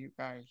him with you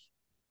guys.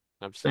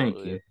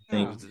 absolutely. Thank you. Thank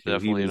Yeah. you. It's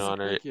definitely He an was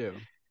honor. Thank you.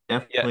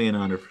 Definitely an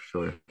honor for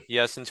sure.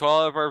 Yes, and to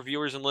all of our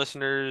viewers and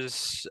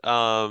listeners,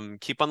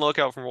 keep on the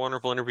lookout for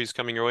wonderful interviews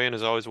coming your way. And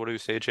as always, what do we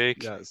say,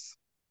 Jake? Yes.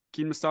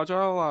 Keep nostalgia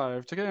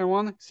alive. Take care,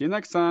 everyone. See you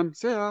next time.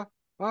 See ya.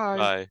 Bye.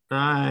 Bye.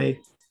 Bye.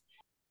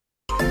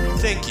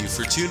 Thank you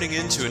for tuning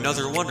in to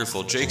another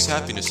wonderful Jake's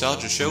Happy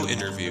Nostalgia Show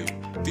interview.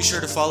 Be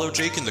sure to follow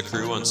Jake and the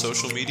crew on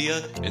social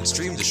media and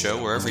stream the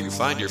show wherever you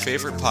find your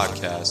favorite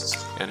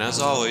podcasts. And as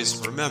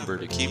always, remember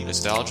to keep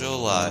nostalgia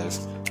alive.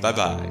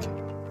 Bye-bye.